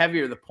 the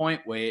heavier the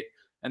point weight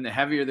and the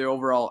heavier the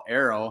overall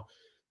arrow,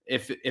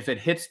 if it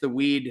hits the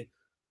weed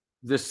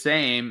the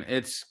same,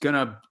 it's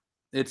gonna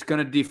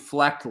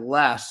deflect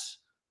less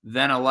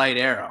than a light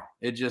arrow.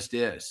 It just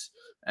is.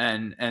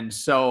 And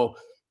so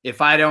if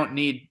I don't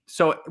need,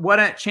 so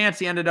what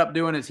Chancey ended up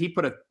doing is he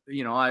put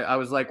I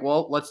was like,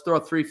 well, let's throw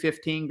a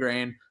 315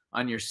 grain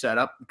on your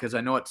setup because I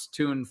know it's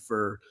tuned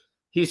for,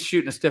 he's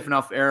shooting a stiff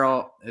enough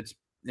arrow.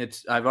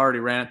 I've already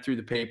ran it through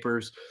the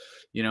papers.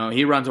 You know,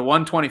 he runs a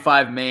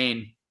 125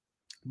 main,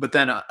 but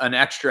then an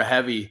extra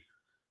heavy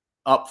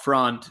up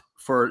front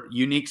for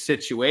unique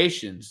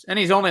situations. And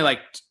he's only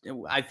like,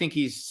 I think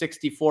he's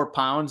 64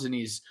 pounds and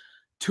he's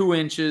 2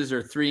 inches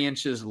or 3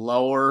 inches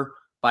lower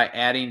by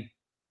adding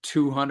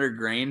 200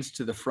 grains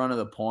to the front of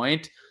the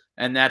point.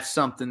 And that's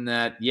something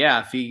that,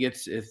 yeah,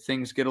 if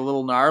things get a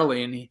little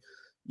gnarly and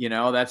you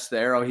know, that's the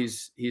arrow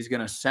he's going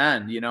to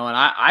send, you know, and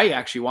I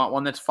actually want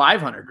one that's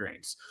 500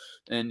 grains.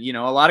 And, you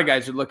know, a lot of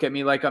guys would look at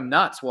me like I'm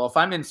nuts. Well, if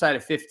I'm inside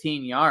of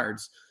 15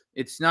 yards,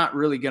 it's not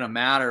really going to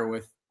matter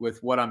with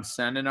what I'm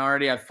sending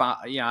already. I've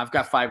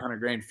got 500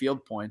 grain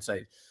field points.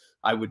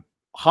 I would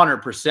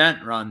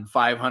 100% run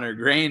 500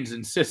 grains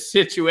in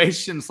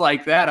situations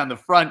like that on the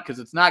front, because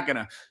it's not going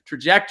to,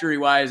 trajectory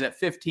wise, at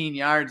 15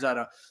 yards out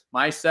of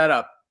my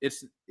setup,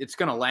 it's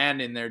going to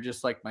land in there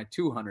just like my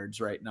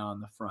 200s right now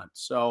on the front.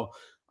 So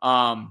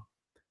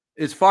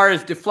as far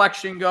as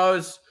deflection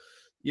goes,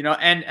 you know,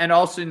 and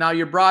also now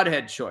your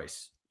broadhead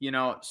choice, you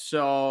know,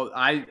 so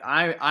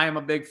I am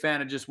a big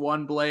fan of just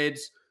one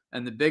blades,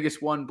 and the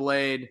biggest one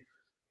blade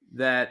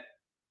that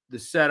the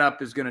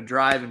setup is going to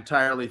drive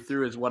entirely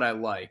through is what I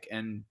like.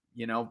 And,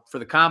 you know, for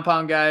the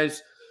compound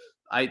guys,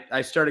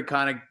 I started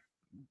kind of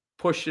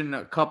pushing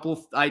a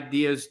couple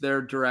ideas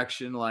their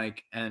direction,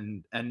 like,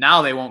 and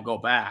now they won't go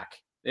back.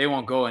 They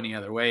won't go any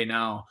other way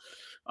now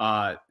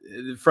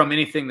from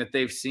anything that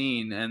they've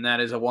seen. And that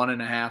is a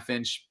 1.5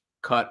 inch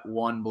cut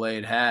one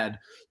blade head,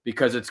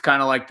 because it's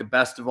kind of like the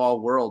best of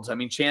all worlds. I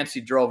mean, Chancey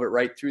drove it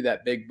right through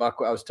that big buck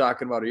I was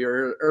talking about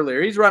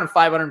earlier. He's running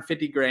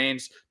 550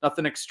 grains,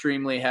 nothing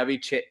extremely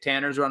heavy.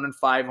 Tanner's running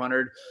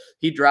 500.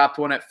 He dropped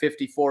one at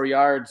 54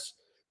 yards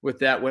with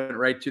that, went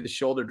right through the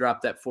shoulder,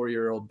 dropped that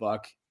 4-year-old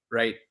buck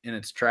right in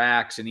its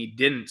tracks, and he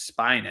didn't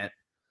spine it.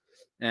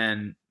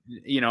 And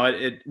you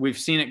know, we've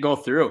seen it go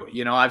through.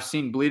 You know, I've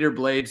seen bleeder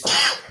blades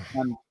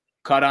on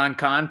cut on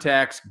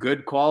contacts,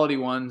 good quality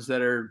ones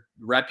that are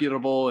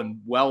reputable and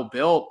well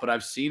built, but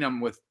I've seen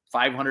them with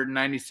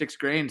 596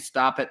 grains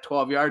stop at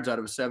 12 yards out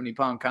of a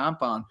 70-pound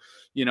compound.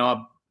 You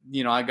know,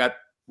 I got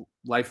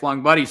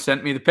lifelong buddy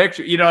sent me the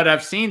picture, you know, and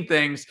I've seen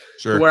things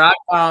where I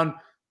found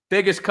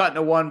biggest cut in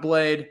a one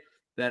blade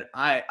that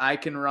I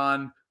can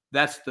run.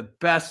 That's the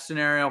best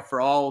scenario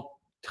for all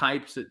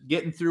types of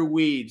getting through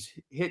weeds,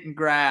 hitting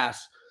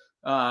grass,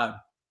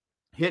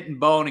 hitting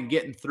bone and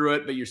getting through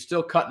it, but you're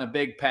still cutting a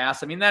big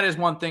pass. I mean, that is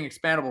one thing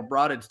expandable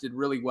broadheads did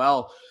really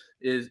well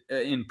is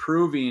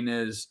improving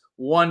is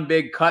one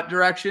big cut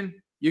direction.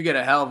 You get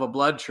a hell of a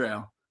blood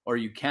trail, or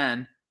you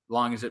can, as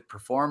long as it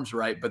performs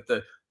right. But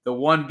the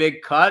one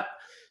big cut,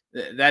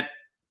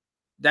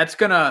 that's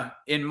gonna,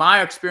 in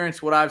my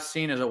experience, what I've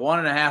seen is a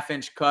 1.5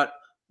 inch cut.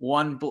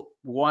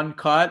 One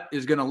cut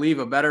is gonna leave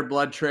a better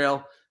blood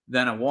trail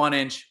than a 1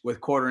 inch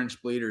with 1/4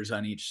 inch bleeders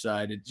on each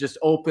side. It just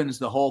opens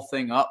the whole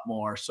thing up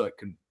more so it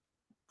can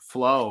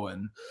flow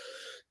and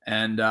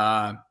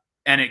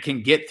it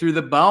can get through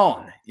the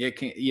bone. It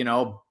can, you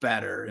know,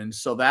 better. And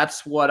so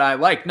that's what I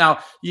like. Now,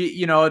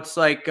 you know, it's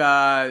like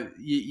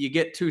you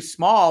get too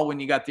small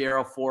when you got the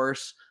arrow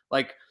force.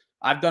 Like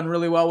I've done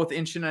really well with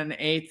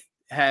 1.125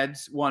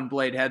 heads, one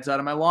blade heads out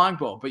of my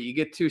longbow, but you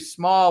get too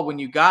small when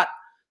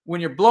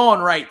you're blowing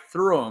right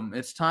through them.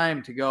 It's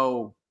time to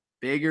go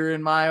bigger,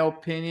 in my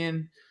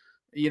opinion,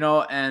 you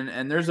know,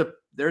 and there's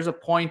a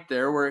point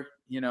there where,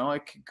 you know,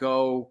 it could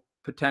go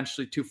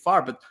potentially too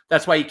far, but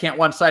that's why you can't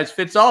one size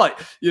fits all.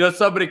 You know,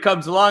 somebody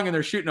comes along and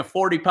they're shooting a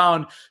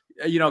 40-pound,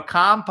 you know,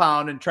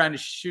 compound and trying to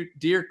shoot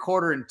deer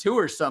 1/4 and 2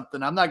 or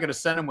something. I'm not going to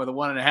send them with a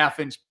 1.5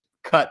 inch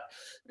cut,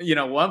 you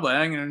know, one blade.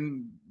 I'm going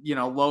to, you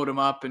know, load them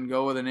up and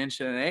go with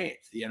 1.125.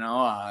 You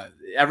know,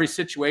 every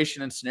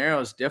situation and scenario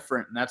is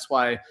different. And that's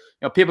why, you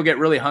know, people get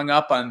really hung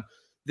up on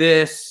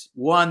this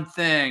one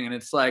thing. And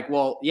it's like,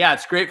 well, yeah,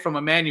 it's great from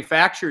a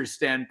manufacturer's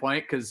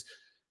standpoint because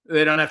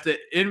they don't have to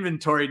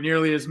inventory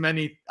nearly as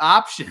many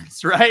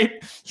options,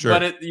 right? Sure.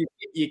 But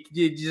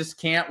you just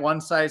can't one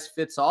size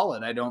fits all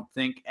it, I don't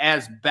think,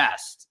 as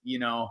best, you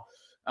know.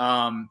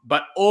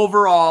 But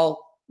overall,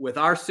 with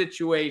our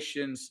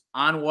situations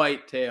on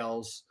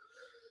whitetails,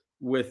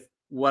 with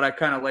what I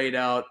kind of laid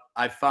out,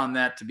 I found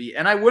that to be,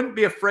 and I wouldn't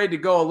be afraid to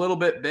go a little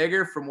bit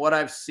bigger from what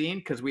I've seen,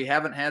 because we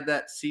haven't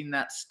seen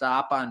that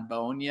stop on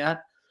bone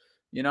yet,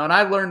 you know. And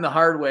I learned the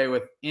hard way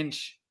with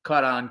inch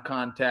cut on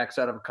contacts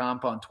out of a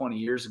compound 20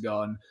 years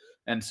ago.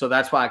 And so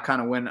that's why I kind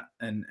of went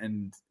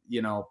and,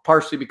 you know,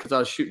 partially because I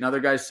was shooting other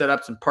guys'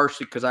 setups and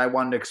partially because I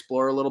wanted to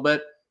explore a little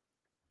bit.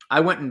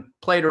 I went and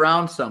played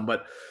around some,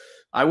 but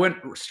I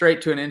went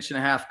straight to an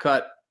 1.5 inch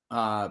cut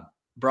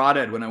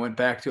broadhead when I went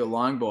back to a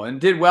longbow and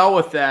did well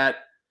with that.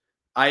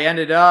 I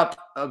ended up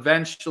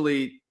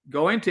eventually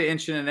going to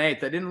 1.125.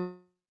 I didn't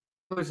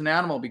lose an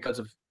animal because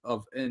of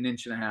 1.5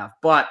 inches,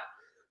 but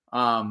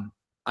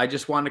I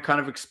just wanted to kind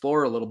of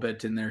explore a little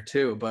bit in there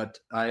too. But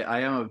I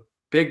am a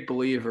big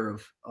believer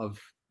of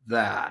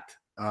that.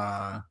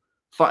 I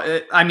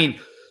mean,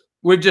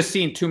 we've just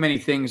seen too many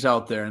things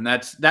out there, and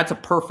that's a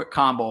perfect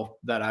combo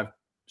that I've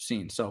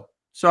seen. So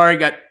sorry,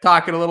 got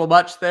talking a little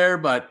much there,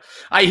 but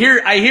I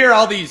hear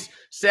all these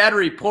sad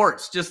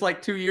reports. Just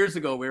like 2 years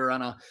ago, we were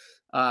on a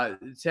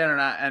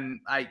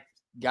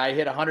guy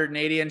hit a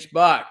 180-inch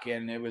buck,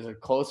 and it was a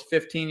close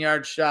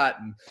 15-yard shot.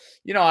 And,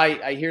 you know,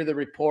 I hear the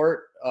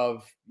report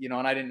of, you know,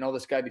 and I didn't know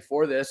this guy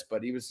before this,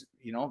 but he was,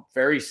 you know,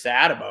 very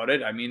sad about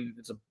it. I mean,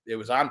 it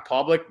was on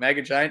public,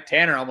 mega giant.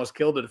 Tanner almost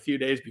killed it a few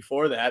days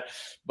before that,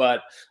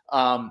 but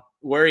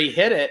where he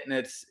hit it, and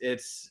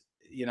it's,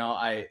 you know,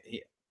 I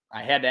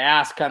had to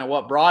ask kind of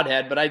what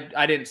broadhead, but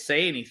I didn't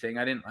say anything.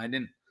 I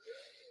didn't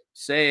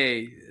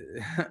say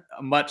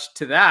much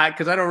to that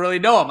because I don't really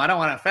know him. I don't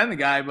want to offend the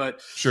guy, but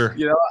sure,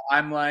 you know,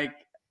 I'm like,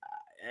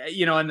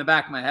 you know, in the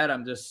back of my head,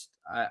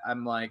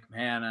 I'm like,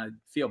 man, I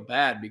feel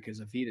bad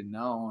because if he'd have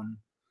known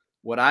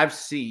what I've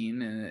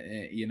seen,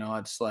 and you know,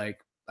 it's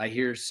like I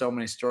hear so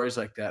many stories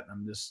like that, and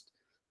I'm just,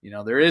 you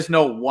know, there is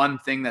no one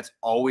thing that's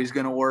always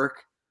going to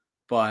work,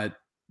 but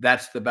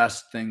that's the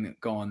best thing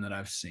going that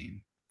I've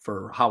seen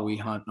for how we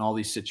hunt in all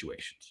these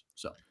situations.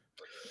 So.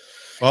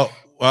 Well,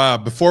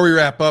 before we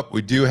wrap up,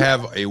 we do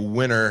have a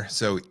winner.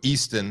 So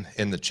Easton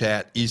in the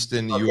chat.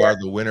 Easton, you are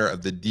the winner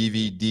of the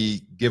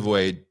DVD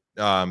giveaway.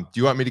 Do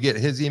you want me to get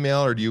his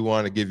email, or do you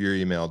want to give your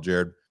email,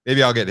 Jared?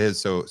 Maybe I'll get his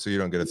so you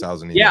don't get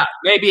 1,000 emails. Yeah,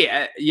 maybe.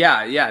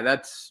 Yeah.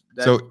 That's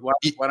so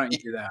why don't you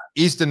do that?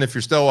 Easton, if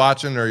you're still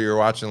watching or you're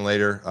watching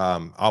later,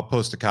 I'll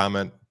post a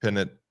comment, pin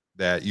it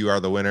that you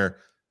are the winner.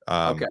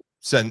 Okay.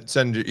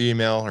 Send your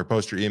email or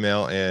post your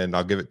email, and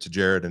I'll give it to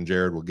Jared, and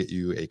Jared will get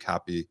you a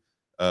copy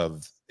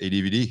of a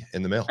DVD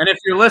in the mail. And if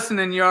you're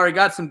listening, you already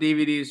got some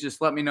DVDs,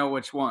 just let me know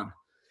which one.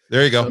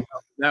 There you go. So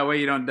that way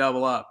you don't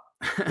double up.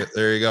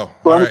 There you go.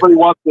 So anybody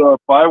wants to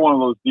buy one of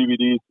those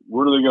DVDs,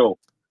 where do they go?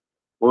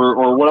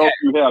 Or what else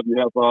do you have? You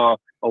have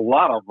a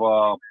lot of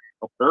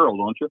apparel,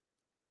 don't you?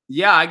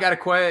 Yeah, I got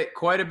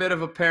quite a bit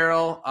of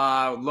apparel.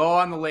 Low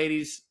on the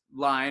ladies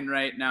line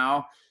right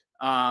now.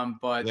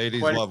 But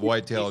ladies love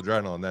whitetail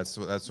adrenaline. That's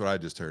what I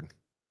just heard.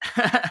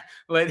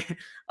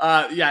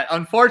 Yeah,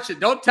 unfortunate.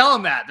 Don't tell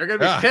them that. They're gonna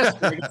be pissed.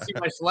 They're gonna see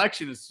my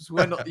selection is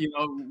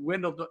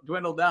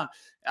dwindled down.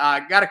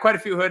 Got quite a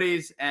few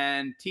hoodies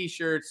and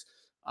t-shirts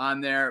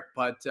on there,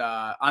 but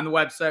on the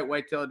website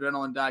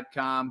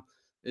whitetailadrenaline.com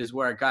is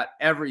where I got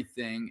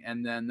everything,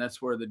 and then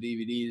that's where the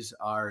DVDs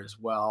are as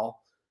well.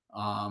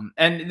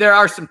 And there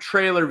are some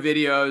trailer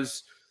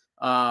videos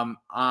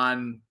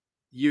on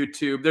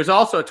YouTube. There's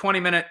also a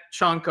 20-minute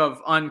chunk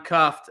of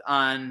Uncuffed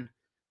on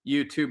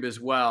YouTube as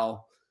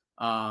well.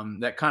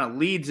 That kind of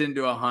leads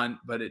into a hunt,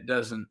 but it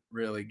doesn't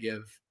really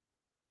give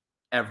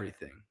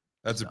everything.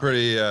 That's a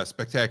pretty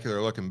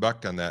spectacular looking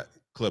buck on that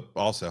clip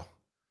also.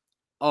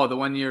 Oh, the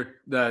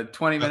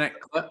 20-minute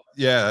clip?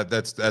 Yeah,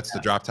 that's the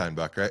drop time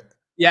buck, right?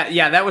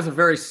 Yeah, that was a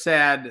very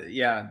sad,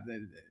 yeah.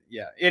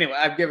 Anyway,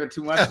 I've given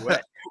too much away.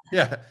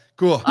 Yeah,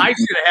 cool. I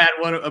should have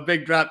had a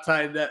big drop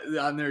time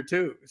on there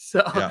too.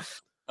 So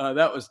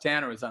that was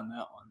Tanner was on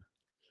that one.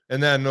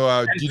 And then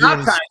drop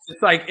times,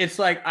 it's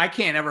like I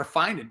can't ever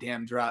find a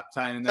damn drop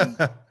time, and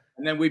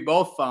then we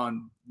both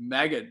found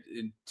mega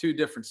in 2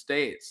 different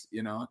states,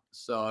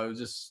 so it was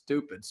just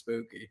stupid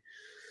spooky.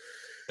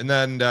 And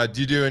then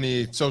do you do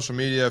any social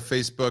media,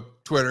 Facebook,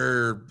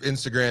 Twitter,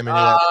 Instagram, any of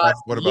that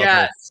stuff? What about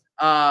yes,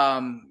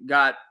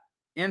 got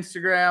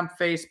Instagram,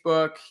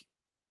 Facebook,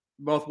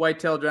 both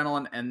Whitetail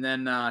Adrenaline, and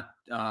then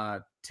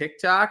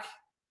TikTok.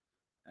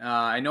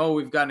 I know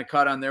we've gotten a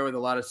cut on there with a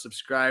lot of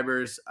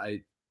subscribers.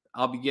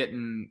 I'll be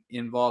getting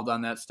involved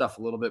on that stuff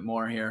a little bit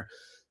more here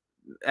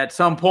at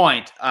some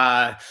point.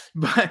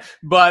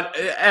 But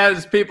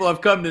as people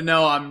have come to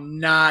know, I'm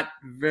not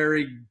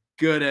very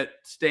good at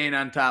staying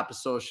on top of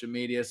social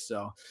media.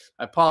 So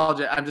I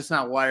apologize. I'm just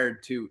not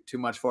wired too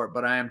much for it,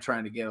 but I am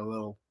trying to get a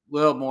little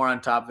more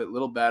on top of it, a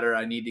little better.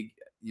 I need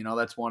to,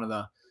 that's one of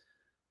the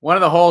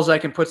holes I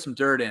can put some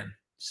dirt in.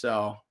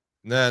 So.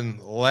 And then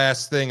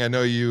last thing, I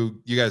know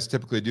you guys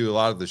typically do a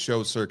lot of the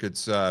show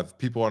circuits. If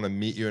people want to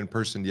meet you in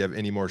person, do you have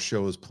any more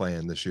shows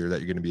planned this year that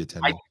you're going to be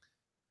attending?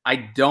 I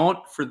don't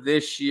for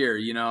this year.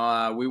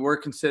 We were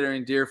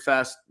considering Deer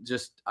Fest.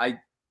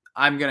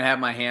 I'm going to have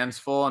my hands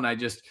full, and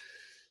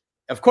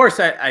of course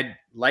I'd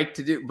like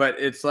to do, but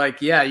it's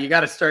like, yeah, you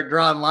got to start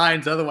drawing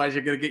lines. Otherwise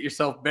you're going to get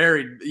yourself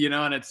buried,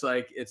 and it's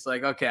like,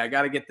 okay, I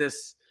got to get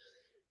this,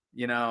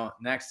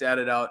 next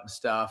edit out and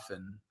stuff.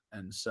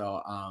 And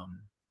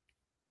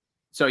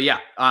so yeah,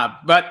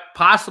 but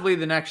possibly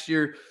the next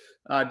year,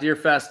 Deer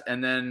Fest,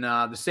 and then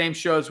the same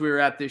shows we were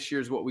at this year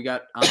is what we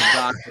got on the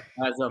docket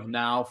as of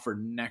now for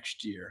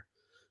next year.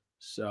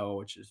 So,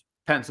 which is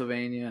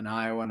Pennsylvania and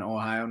Iowa and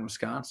Ohio and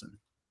Wisconsin.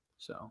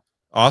 So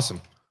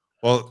awesome.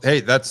 Well,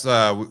 hey, that's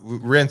we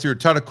ran through a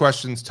ton of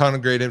questions, ton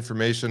of great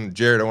information.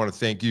 Jared, I want to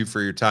thank you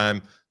for your time.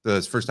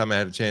 It's the first time I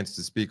had a chance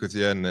to speak with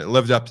you, and it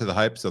lived up to the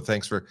hype. So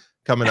thanks for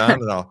coming on,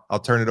 and I'll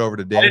turn it over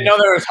to Dan. I didn't know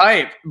there was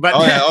hype,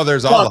 but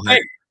there's all the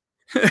hype.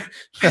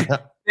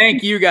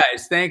 Thank you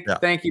guys. Thank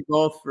you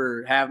both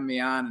for having me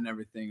on and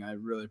everything. I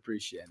really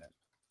appreciate it.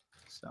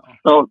 So,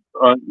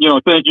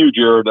 thank you,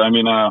 Jared. I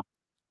mean, I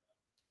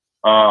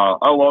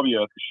love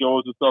you at the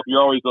shows and stuff.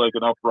 You're always like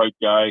an upright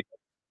guy.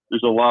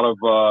 There's a lot of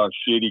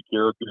shady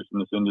characters in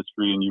this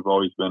industry, and you've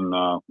always been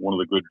one of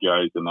the good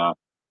guys. And I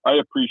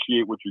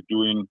appreciate what you're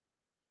doing,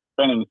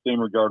 kind of in the same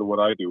regard to what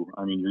I do.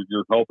 I mean,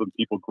 you're helping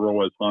people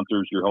grow as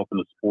hunters. You're helping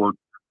the sport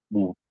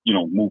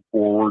move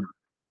forward.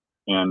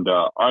 And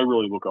I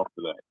really look up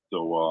to that.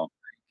 So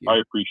I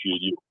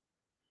appreciate you.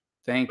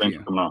 Thanks you.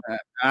 For coming on.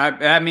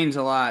 That means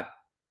a lot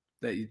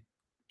that you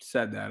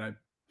said that.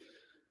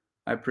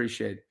 I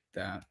appreciate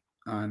that.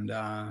 And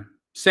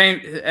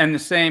the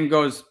same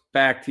goes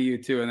back to you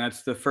too. And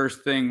that's the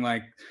first thing.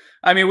 Like,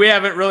 I mean, we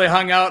haven't really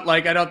hung out.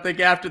 Like, I don't think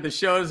after the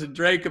shows and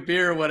drank a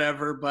beer or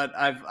whatever. But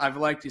I've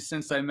liked you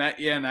since I met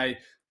you, and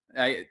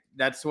I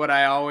that's what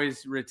I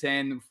always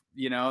retain.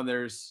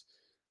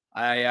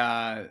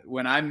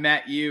 When I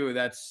met you,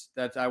 that's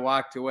I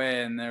walked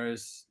away, and there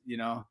was,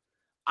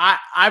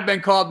 I've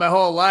been called my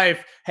whole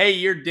life, hey,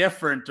 you're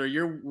different, or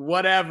you're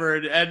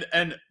whatever.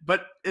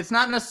 But it's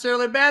not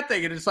necessarily a bad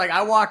thing. And it's like,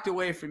 I walked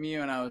away from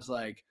you and I was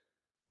like,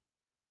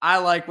 I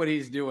like what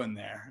he's doing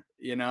there,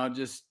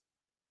 just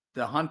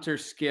the hunter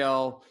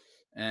skill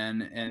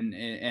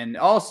and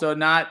also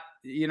not,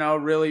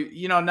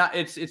 really, not,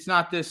 it's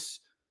not this,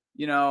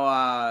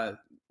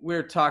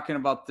 we're talking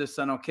about this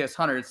on OKS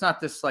Hunter. It's not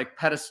this like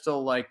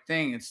pedestal like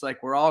thing. It's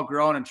like we're all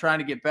growing and trying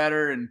to get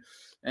better and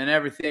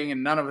everything,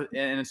 and none of it.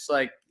 And it's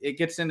like it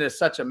gets into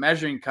such a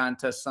measuring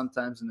contest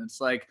sometimes, and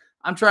it's like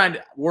I'm trying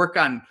to work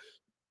on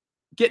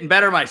getting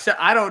better myself.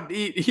 I don't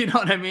need, you know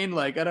what I mean?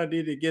 Like I don't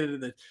need to get into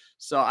the.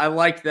 So I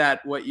like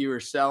that what you were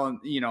selling.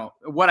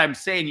 What I'm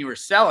saying you were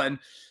selling,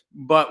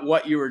 but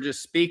what you were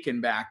just speaking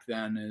back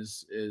then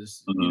is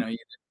mm-hmm. You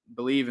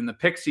believe in the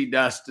pixie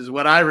dust is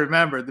what I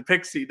remember, the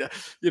pixie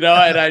dust, and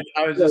I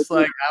was just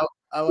like,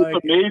 I like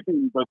it's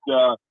amazing. But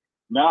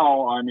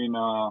now, I mean,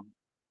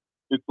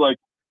 it's like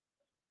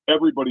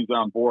everybody's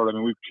on board. I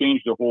mean, we've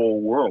changed the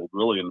whole world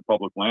really in the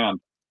public land.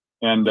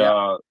 And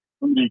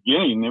in the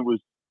beginning, it was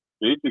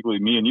basically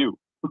me and you.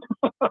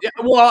 Yeah,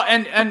 well,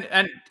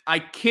 and I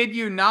kid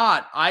you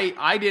not,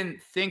 I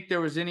didn't think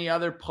there was any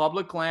other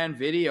public land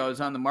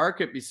videos on the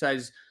market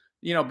besides,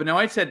 you know,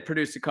 Benoit's had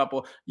produced a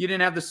couple. You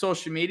didn't have the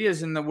social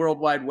medias in the World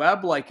Wide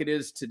Web like it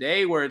is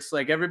today, where it's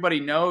like everybody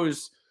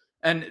knows.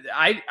 And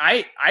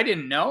I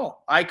didn't know.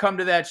 I come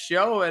to that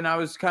show and I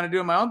was kind of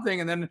doing my own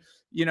thing, and then,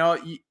 you know,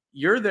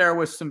 you're there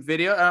with some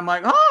video, and I'm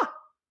like, huh.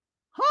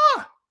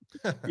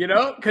 You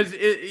know, because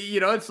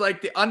you know, it's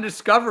like the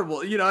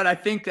undiscoverable, you know, and I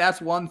think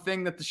that's one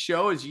thing that the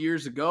show is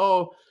years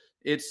ago.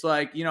 It's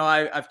like, you know,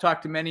 I've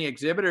talked to many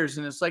exhibitors,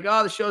 and it's like,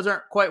 oh, the shows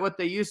aren't quite what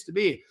they used to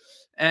be.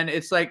 And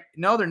it's like,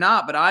 no, they're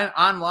not. But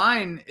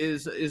online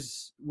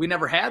is we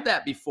never had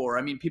that before.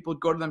 I mean, people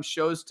would go to them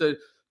shows to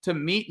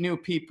meet new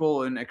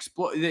people and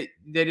explore. They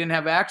didn't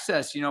have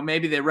access. You know,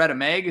 maybe they read a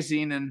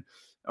magazine and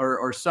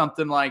or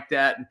something like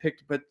that and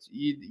picked, but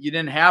you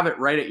didn't have it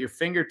right at your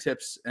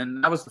fingertips.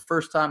 And that was the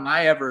first time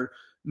I ever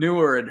knew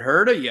or had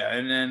heard of you.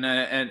 And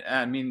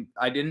I mean,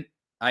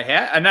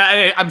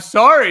 I'm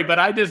sorry, but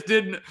I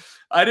didn't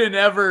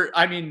ever,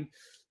 I mean,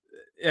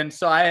 and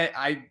so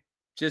I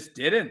just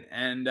didn't,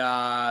 and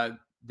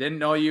didn't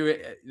know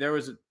you. There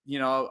was, you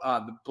know,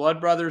 the Blood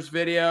Brothers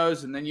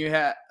videos, and then you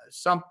had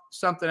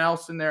something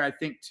else in there, I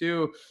think,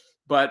 too,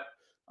 but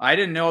I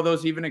didn't know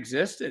those even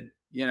existed,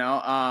 you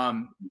know.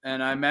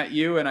 And I met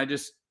you, and I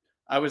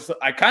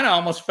kind of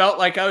almost felt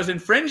like I was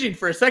infringing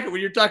for a second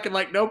when you're talking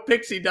like no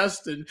pixie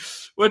dust and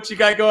what you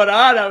got going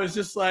on. I was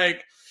just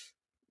like,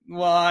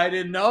 well, I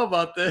didn't know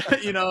about the,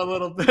 you know, a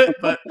little bit,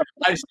 but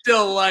I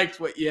still liked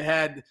what you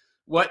had,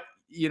 what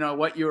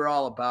you were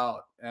all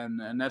about.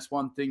 And that's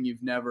one thing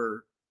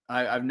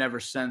I've never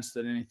sensed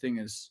that anything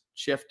has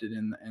shifted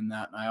in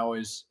that. And I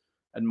always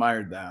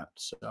admired that.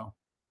 So.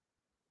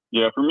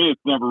 Yeah, for me,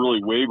 it's never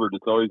really wavered.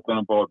 It's always been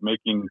about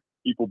making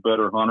people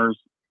better hunters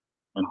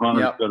and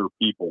hunters better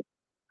people.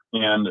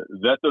 And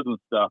that doesn't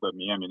stop at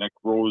me. I mean, that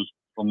grows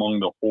among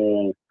the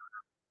whole,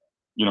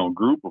 you know,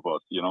 group of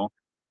us, you know.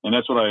 And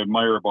that's what I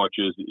admire about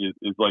you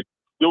is like,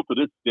 still to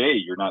this day,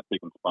 you're not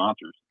taking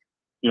sponsors.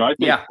 You know, I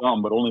take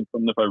some, but only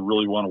some if I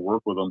really want to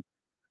work with them.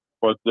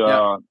 But,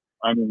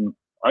 I mean,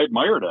 I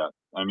admire that.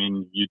 I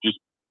mean, you just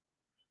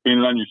paint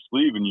it on your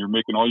sleeve and you're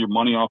making all your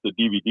money off the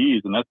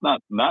DVDs, and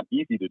that's not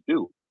easy to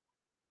do.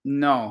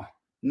 No.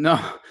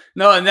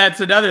 And that's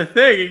another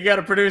thing. You got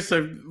to produce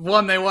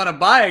one they want to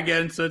buy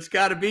again. So it's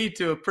got to be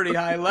to a pretty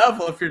high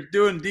level. If you're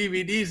doing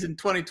DVDs in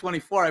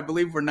 2024, I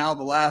believe we're now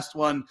the last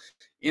one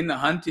in the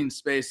hunting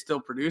space still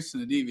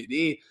producing a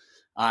DVD,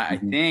 I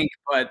think.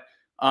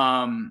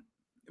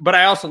 But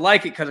I also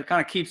like it because it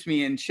kind of keeps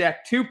me in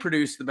check to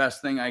produce the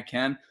best thing I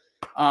can.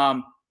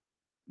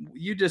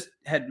 You just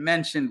had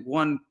mentioned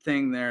one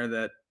thing there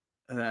that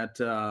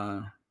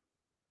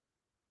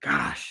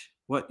gosh,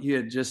 what you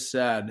had just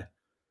said,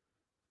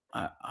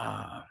 it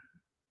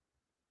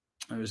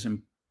was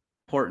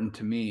important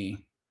to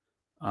me.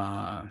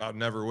 About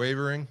never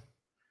wavering.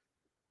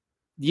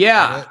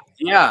 Yeah.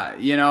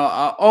 You know,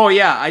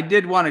 I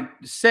did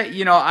want to say,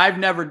 you know, I've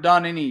never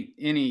done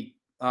any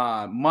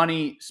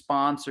money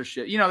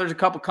sponsorship. You know, there's a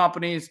couple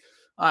companies.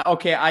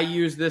 Okay, I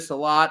use this a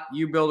lot.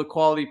 You build a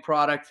quality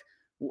product,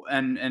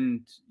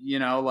 and you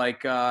know,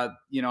 like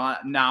you know,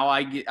 now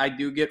I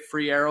do get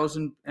free arrows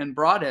and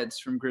broadheads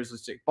from Grizzly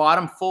Stick. Bought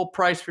them full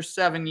price for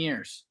 7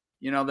 years.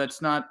 You know,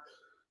 it's not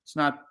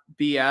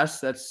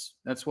BS.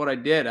 That's what I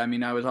did. I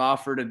mean, I was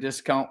offered a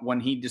discount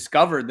when he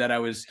discovered that I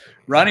was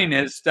running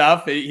his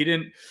stuff.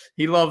 He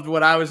loved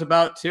what I was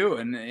about too.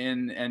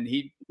 And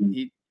he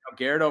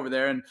Garrett over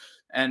there and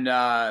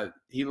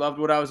he loved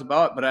what I was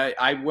about, but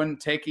I wouldn't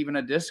take even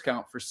a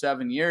discount for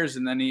 7 years.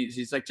 And then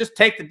he's like, just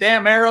take the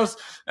damn arrows.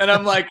 And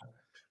I'm like,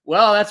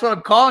 well, that's what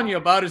I'm calling you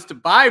about, is to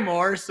buy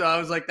more. So I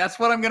was like, that's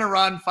what I'm going to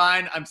run.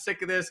 Fine. I'm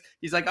sick of this.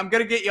 He's like, I'm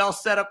going to get you all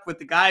set up with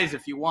the guys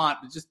if you want.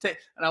 Just take.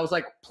 And I was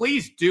like,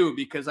 please do,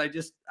 because I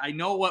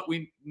know what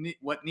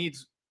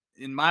needs,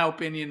 in my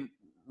opinion,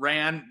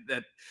 ran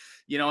that,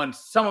 you know, and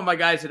some of my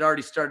guys had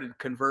already started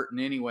converting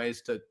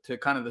anyways to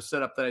kind of the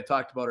setup that I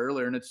talked about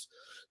earlier. And it's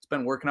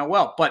been working out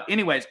well. But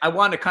anyways, I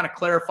wanted to kind of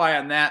clarify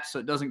on that so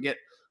it doesn't get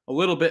a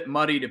little bit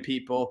muddy to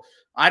people.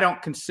 I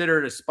don't consider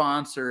it a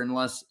sponsor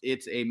unless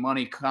it's a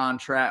money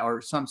contract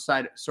or some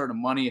sort of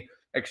money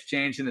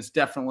exchange. And it's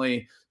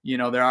definitely, you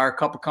know, there are a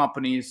couple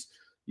companies,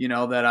 you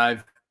know,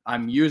 that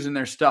I'm using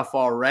their stuff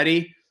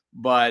already,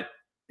 but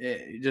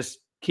just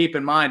keep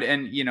in mind.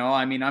 And, you know,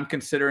 I mean, I'm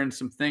considering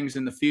some things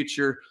in the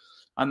future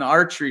on the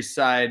archery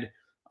side,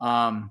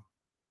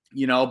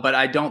 you know, but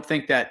I don't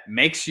think that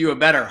makes you a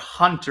better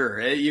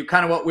hunter. You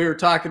kind of what we were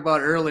talking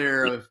about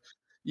earlier of,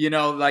 you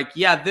know, like,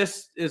 yeah,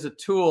 this is a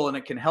tool and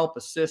it can help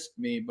assist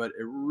me, but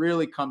it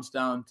really comes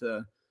down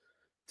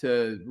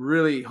to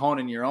really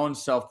honing your own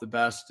self the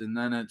best. And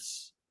then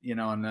it's, you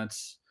know, and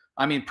that's,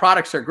 I mean,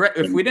 products are great.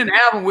 If we didn't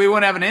have them, we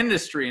wouldn't have an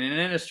industry, and an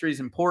industry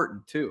is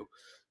important too.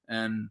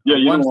 And yeah,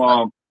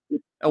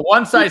 a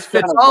one size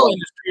fits all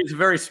industry is a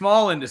very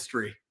small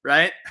industry,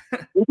 right?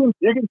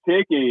 you can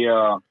take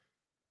a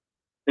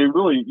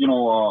really, you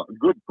know, a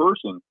good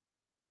person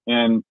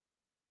and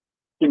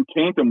can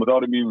taint them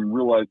without them even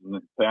realizing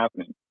it's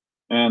happening.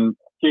 And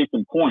case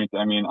in point,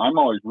 I mean, I'm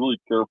always really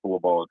careful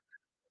about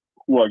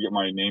who I get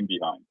my name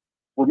behind.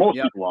 Where most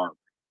people aren't,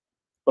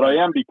 but I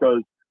am,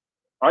 because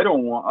I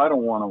don't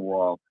want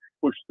to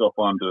push stuff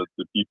onto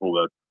the people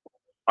that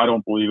I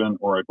don't believe in,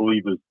 or I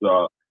believe is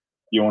the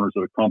owners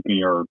of the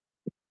company are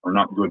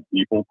not good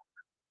people,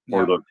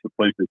 or the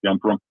place they come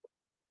from.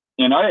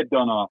 And I had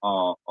done a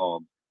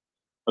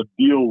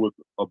deal with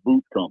a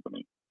boot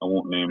company. I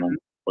won't name them,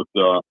 but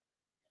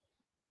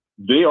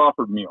they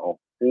offered me a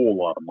whole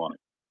lot of money,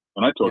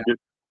 and I took it.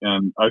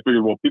 And I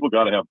figured, well, people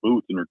got to have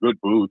boots, and they're good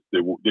boots.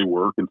 They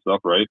work and stuff,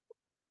 right?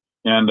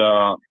 And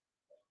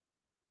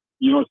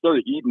it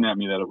started eating at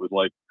me that it was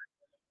like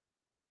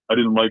I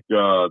didn't like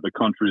the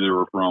country they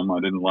were from. I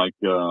didn't like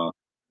some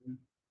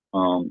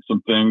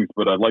things,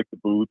 but I liked the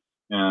boots,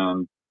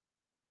 and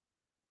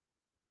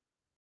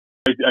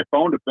I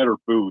found a better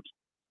boot,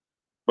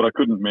 but I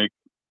couldn't make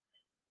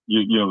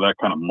that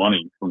kind of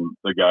money from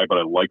the guy. But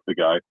I liked the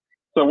guy,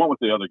 so I went with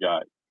the other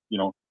guy.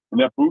 And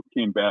that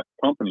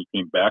company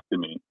came back to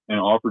me and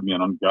offered me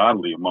an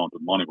ungodly amount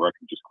of money where I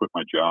could just quit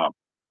my job.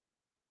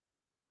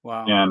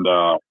 Wow. And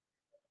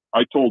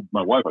I told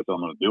my wife, I said, I'm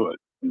going to do it.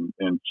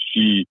 And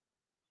she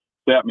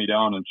sat me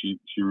down, and she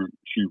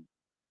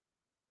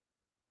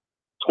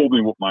told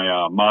me what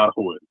my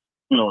motto is,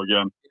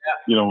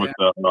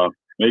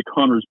 make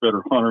hunters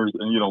better hunters.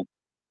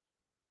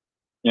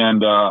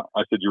 And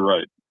I said, you're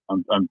right.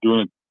 I'm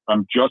doing it.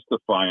 I'm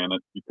justifying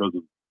it because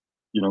of,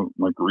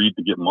 my greed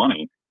to get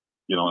money,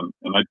 and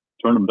I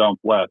turned them down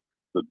flat,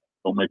 said,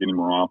 don't make any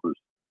more offers.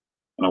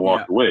 And I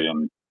walked away.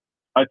 And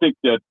I think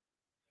that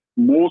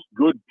most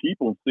good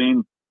people,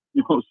 sane,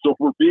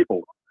 sober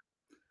people,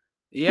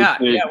 well,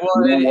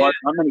 what?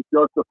 I'm going to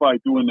justify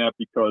doing that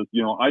because,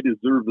 I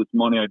deserve this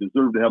money. I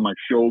deserve to have my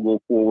show go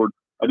forward.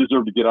 I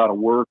deserve to get out of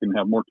work and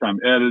have more time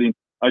editing.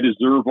 I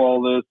deserve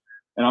all this.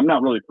 And I'm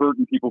not really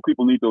hurting people.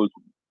 People need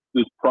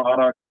this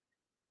product.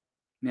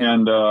 Yeah.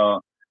 And,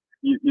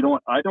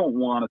 I don't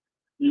want to,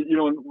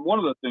 and one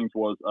of the things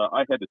was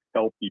I had to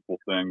tell people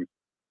things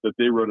that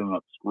they wrote in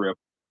a script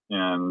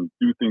and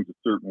do things a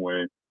certain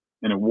way.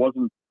 And it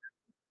wasn't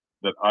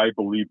that I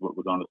believed what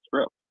was on the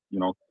script,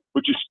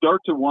 but you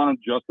start to want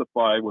to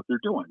justify what they're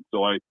doing.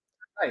 So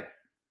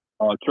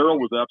Carol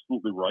was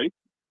absolutely right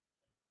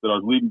that I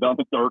was leading down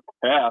the dark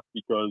path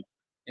because,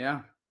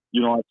 I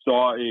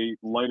saw a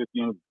light at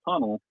the end of the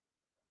tunnel.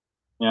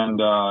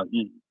 And,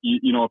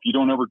 if you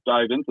don't ever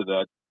dive into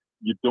that,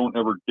 you don't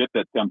ever get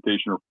that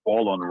temptation or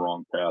fall on the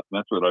wrong path. And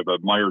that's what I've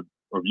admired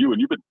of you. And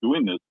you've been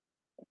doing this,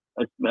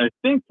 I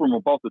think, from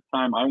about the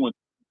time I went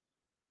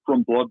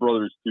from Blood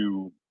Brothers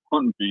to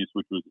Hunting Beast,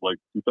 which was like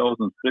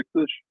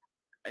 2006-ish.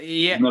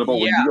 Yeah. Isn't that about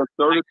when you got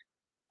started?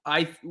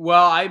 I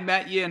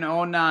met you in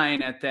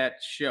 2009 at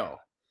that show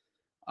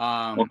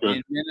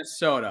in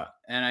Minnesota.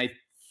 And I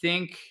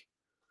think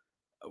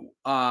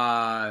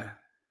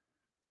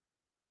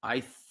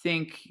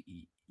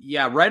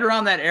right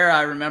around that era,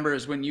 I remember,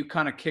 is when you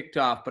kind of kicked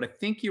off, but I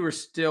think you were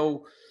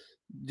still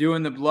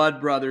doing the Blood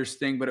Brothers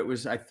thing, but it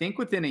was, I think,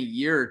 within a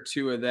year or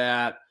two of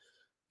that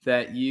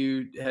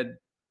you had,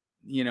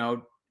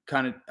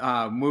 kind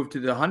of moved to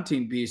the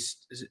Hunting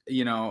Beast,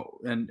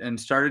 and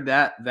started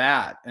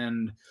that.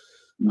 And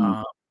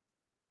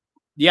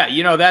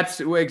that's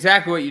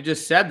exactly what you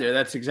just said there.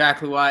 That's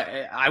exactly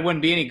why I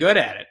wouldn't be any good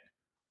at it.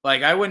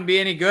 Like, I wouldn't be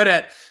any good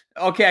at,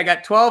 okay, I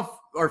got 12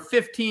 or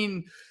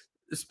 15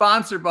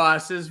 sponsor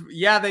bosses.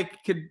 Yeah, they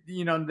could,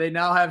 they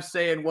now have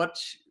say in what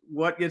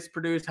gets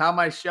produced, how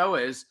my show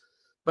is.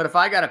 But if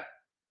I got to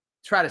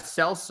try to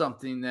sell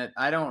something that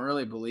I don't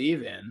really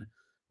believe in,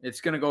 it's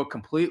going to go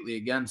completely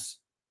against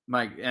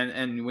my,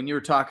 and when you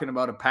were talking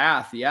about a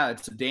path,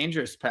 it's a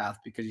dangerous path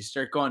because you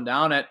start going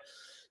down it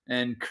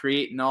and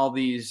creating all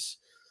these,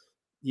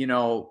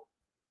 but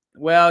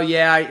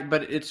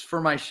it's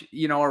for my,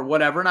 or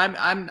whatever. And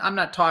I'm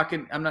not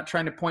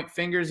trying to point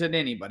fingers at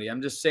anybody.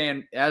 I'm just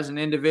saying, as an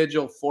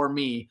individual, for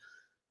me,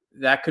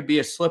 that could be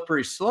a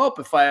slippery slope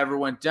if I ever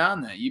went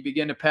down that. You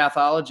begin to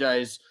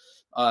pathologize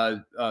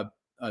a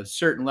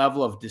certain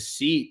level of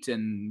deceit,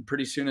 and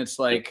pretty soon it's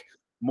like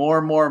more,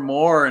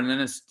 and then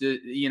it's,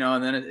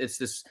 and then it's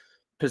this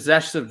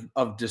possessive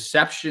of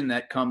deception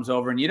that comes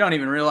over, and you don't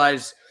even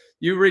realize.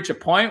 You reach a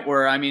point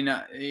where,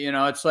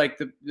 it's like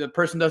the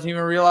person doesn't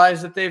even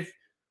realize that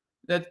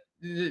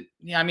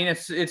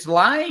it's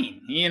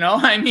lying,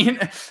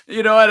 and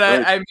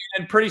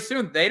pretty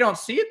soon they don't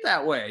see it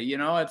that way.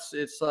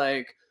 It's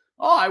like,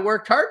 oh, I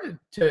worked hard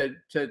to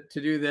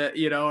do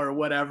that, or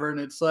whatever. And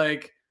it's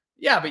like,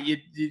 yeah, but you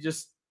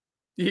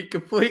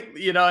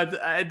completely,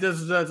 it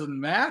just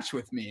doesn't match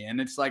with me. And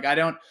it's like, I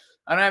don't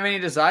have any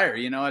desire,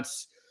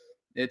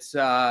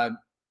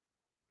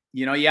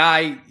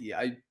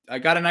 I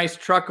got a nice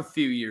truck a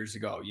few years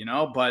ago,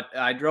 but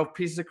I drove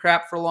pieces of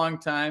crap for a long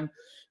time.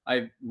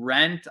 I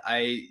rent,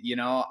 I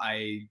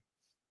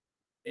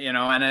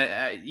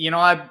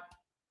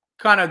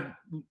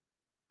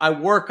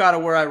work out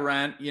of where I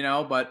rent,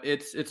 but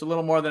it's a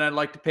little more than I'd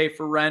like to pay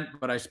for rent,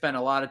 but I spend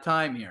a lot of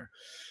time here.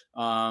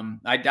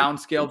 I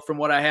downscaled from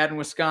what I had in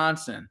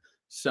Wisconsin.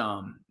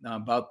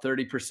 About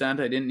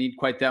 30%. I didn't need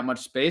quite that much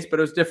space, but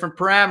it was different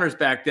parameters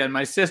back then.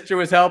 My sister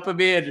was helping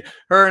me, and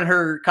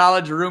her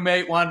college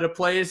roommate wanted a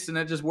place, and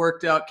it just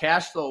worked out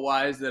cash flow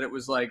wise that it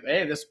was like,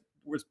 hey, this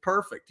was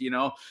perfect,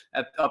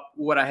 at up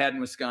what I had in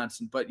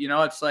Wisconsin. But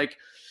it's like,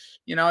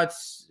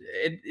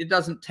 it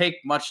doesn't take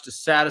much to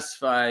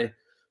satisfy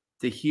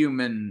the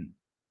human,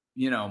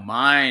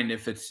 mind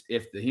if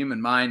the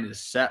human mind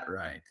is set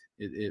right.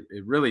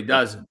 It really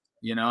doesn't,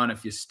 and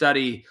if you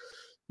study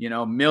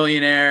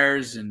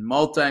millionaires and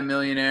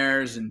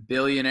multimillionaires and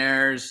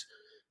billionaires,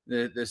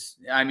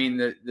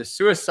 the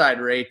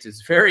suicide rate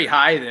is very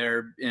high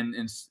there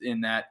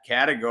in that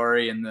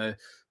category, and the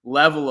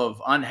level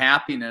of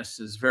unhappiness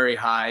is very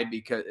high,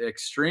 because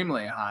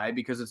extremely high,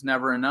 because it's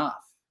never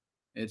enough.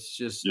 It's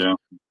just, yeah.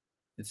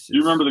 Do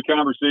you remember the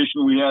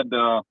conversation we had?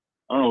 I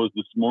don't know, it was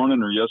this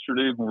morning or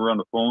yesterday when we were on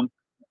the phone.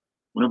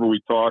 Whenever we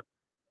talked,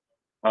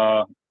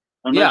 I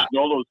mentioned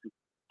all those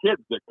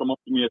kids that come up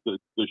to me at the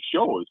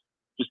shows,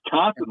 just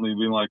constantly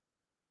being like,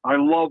 I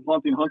love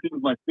hunting. Hunting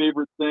is my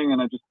favorite thing.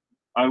 And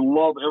I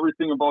love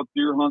everything about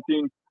deer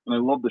hunting. And I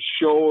love the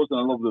shows, and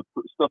I love the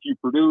stuff you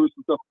produce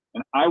and stuff.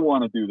 And I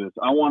want to do this.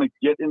 I want to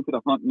get into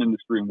the hunting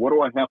industry. And what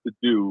do I have to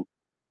do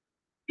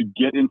to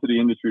get into the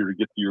industry or to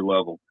get to your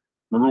level?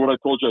 Remember what I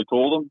told you? I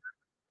told them,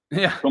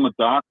 yeah, become a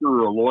doctor or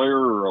a lawyer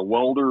or a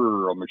welder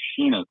or a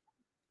machinist.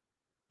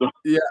 So,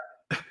 yeah.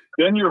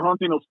 Then your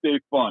hunting will stay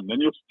fun. Then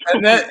you'll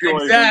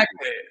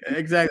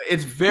exactly.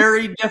 It's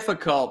very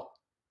difficult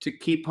to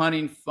keep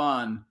hunting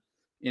fun,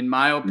 in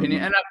my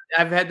opinion. And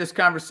I've had this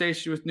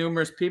conversation with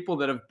numerous people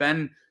that have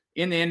been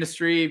in the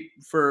industry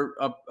for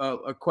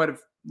a quite a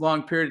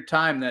long period of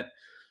time, that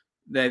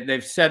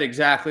they've said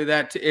exactly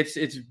that.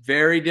 It's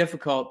very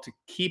difficult to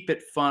keep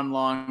it fun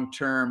long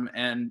term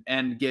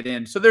and get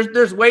in. So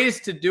there's ways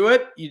to do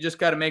it. You just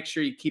got to make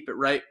sure you keep it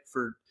right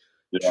for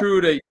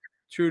true to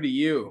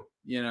you.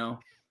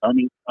 I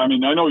mean, I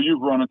know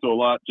you've run into a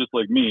lot just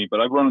like me,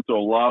 but I've run into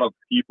a lot of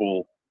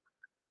people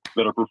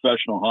that are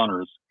professional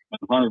hunters and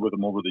hunted with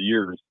them over the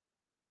years.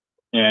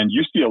 And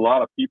you see a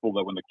lot of people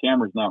that when the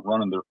camera's not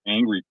running, they're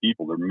angry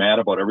people. They're mad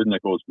about everything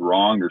that goes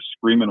wrong. They're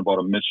screaming about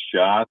a missed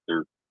shot.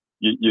 They're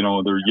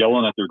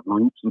yelling at their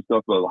groups and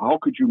stuff about, how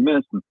could you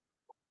miss? And,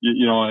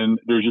 and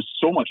there's just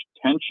so much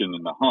tension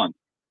in the hunt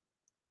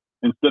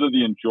instead of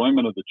the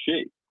enjoyment of the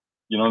chase.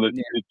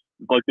 It's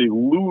like they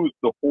lose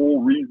the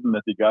whole reason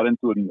that they got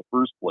into it in the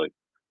first place.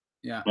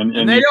 Yeah. And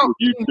if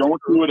you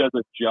don't do it as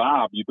a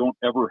job, you don't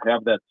ever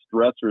have that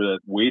stress or that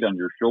weight on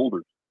your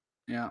shoulders.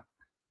 Yeah.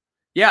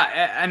 Yeah.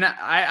 And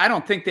I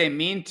don't think they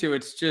mean to.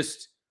 It's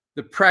just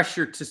the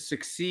pressure to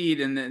succeed.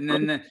 And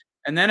then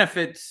if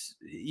it's,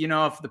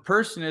 if the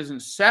person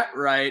isn't set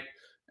right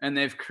and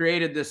they've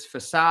created this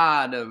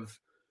facade of,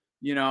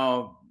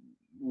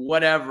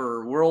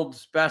 whatever,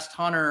 world's best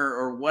hunter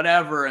or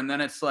whatever, and then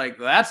it's like,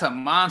 that's a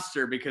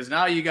monster, because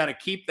now you got to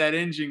keep that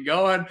engine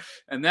going,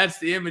 and that's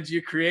the image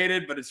you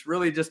created, but it's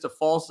really just a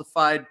false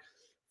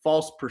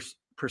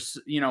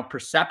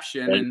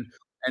perception,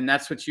 and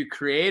that's what you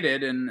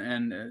created,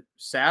 and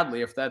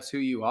sadly, if that's who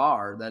you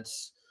are,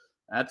 that's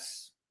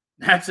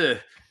a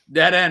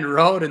dead end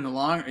road in the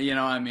long,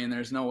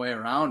 there's no way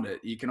around it.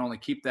 You can only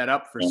keep that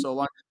up for so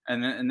long,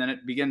 and then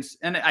it begins,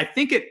 and I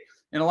think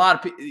in a lot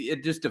of people,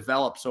 it just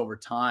develops over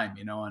time,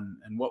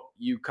 and what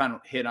you kind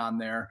of hit on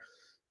there,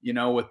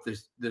 with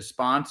the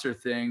sponsor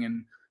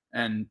thing.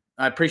 And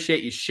I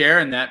appreciate you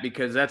sharing that,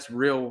 because that's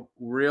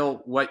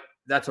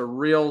that's a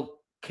real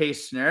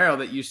case scenario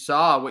that you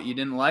saw what you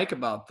didn't like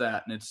about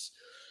that. And it's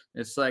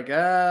like,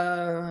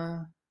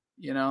 it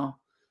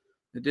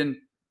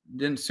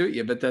didn't suit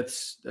you, but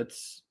that's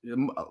a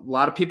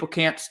lot of people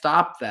can't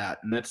stop that.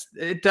 And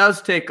it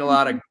does take a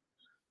lot of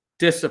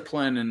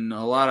discipline and a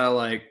lot of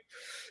like,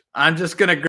 I'm just going to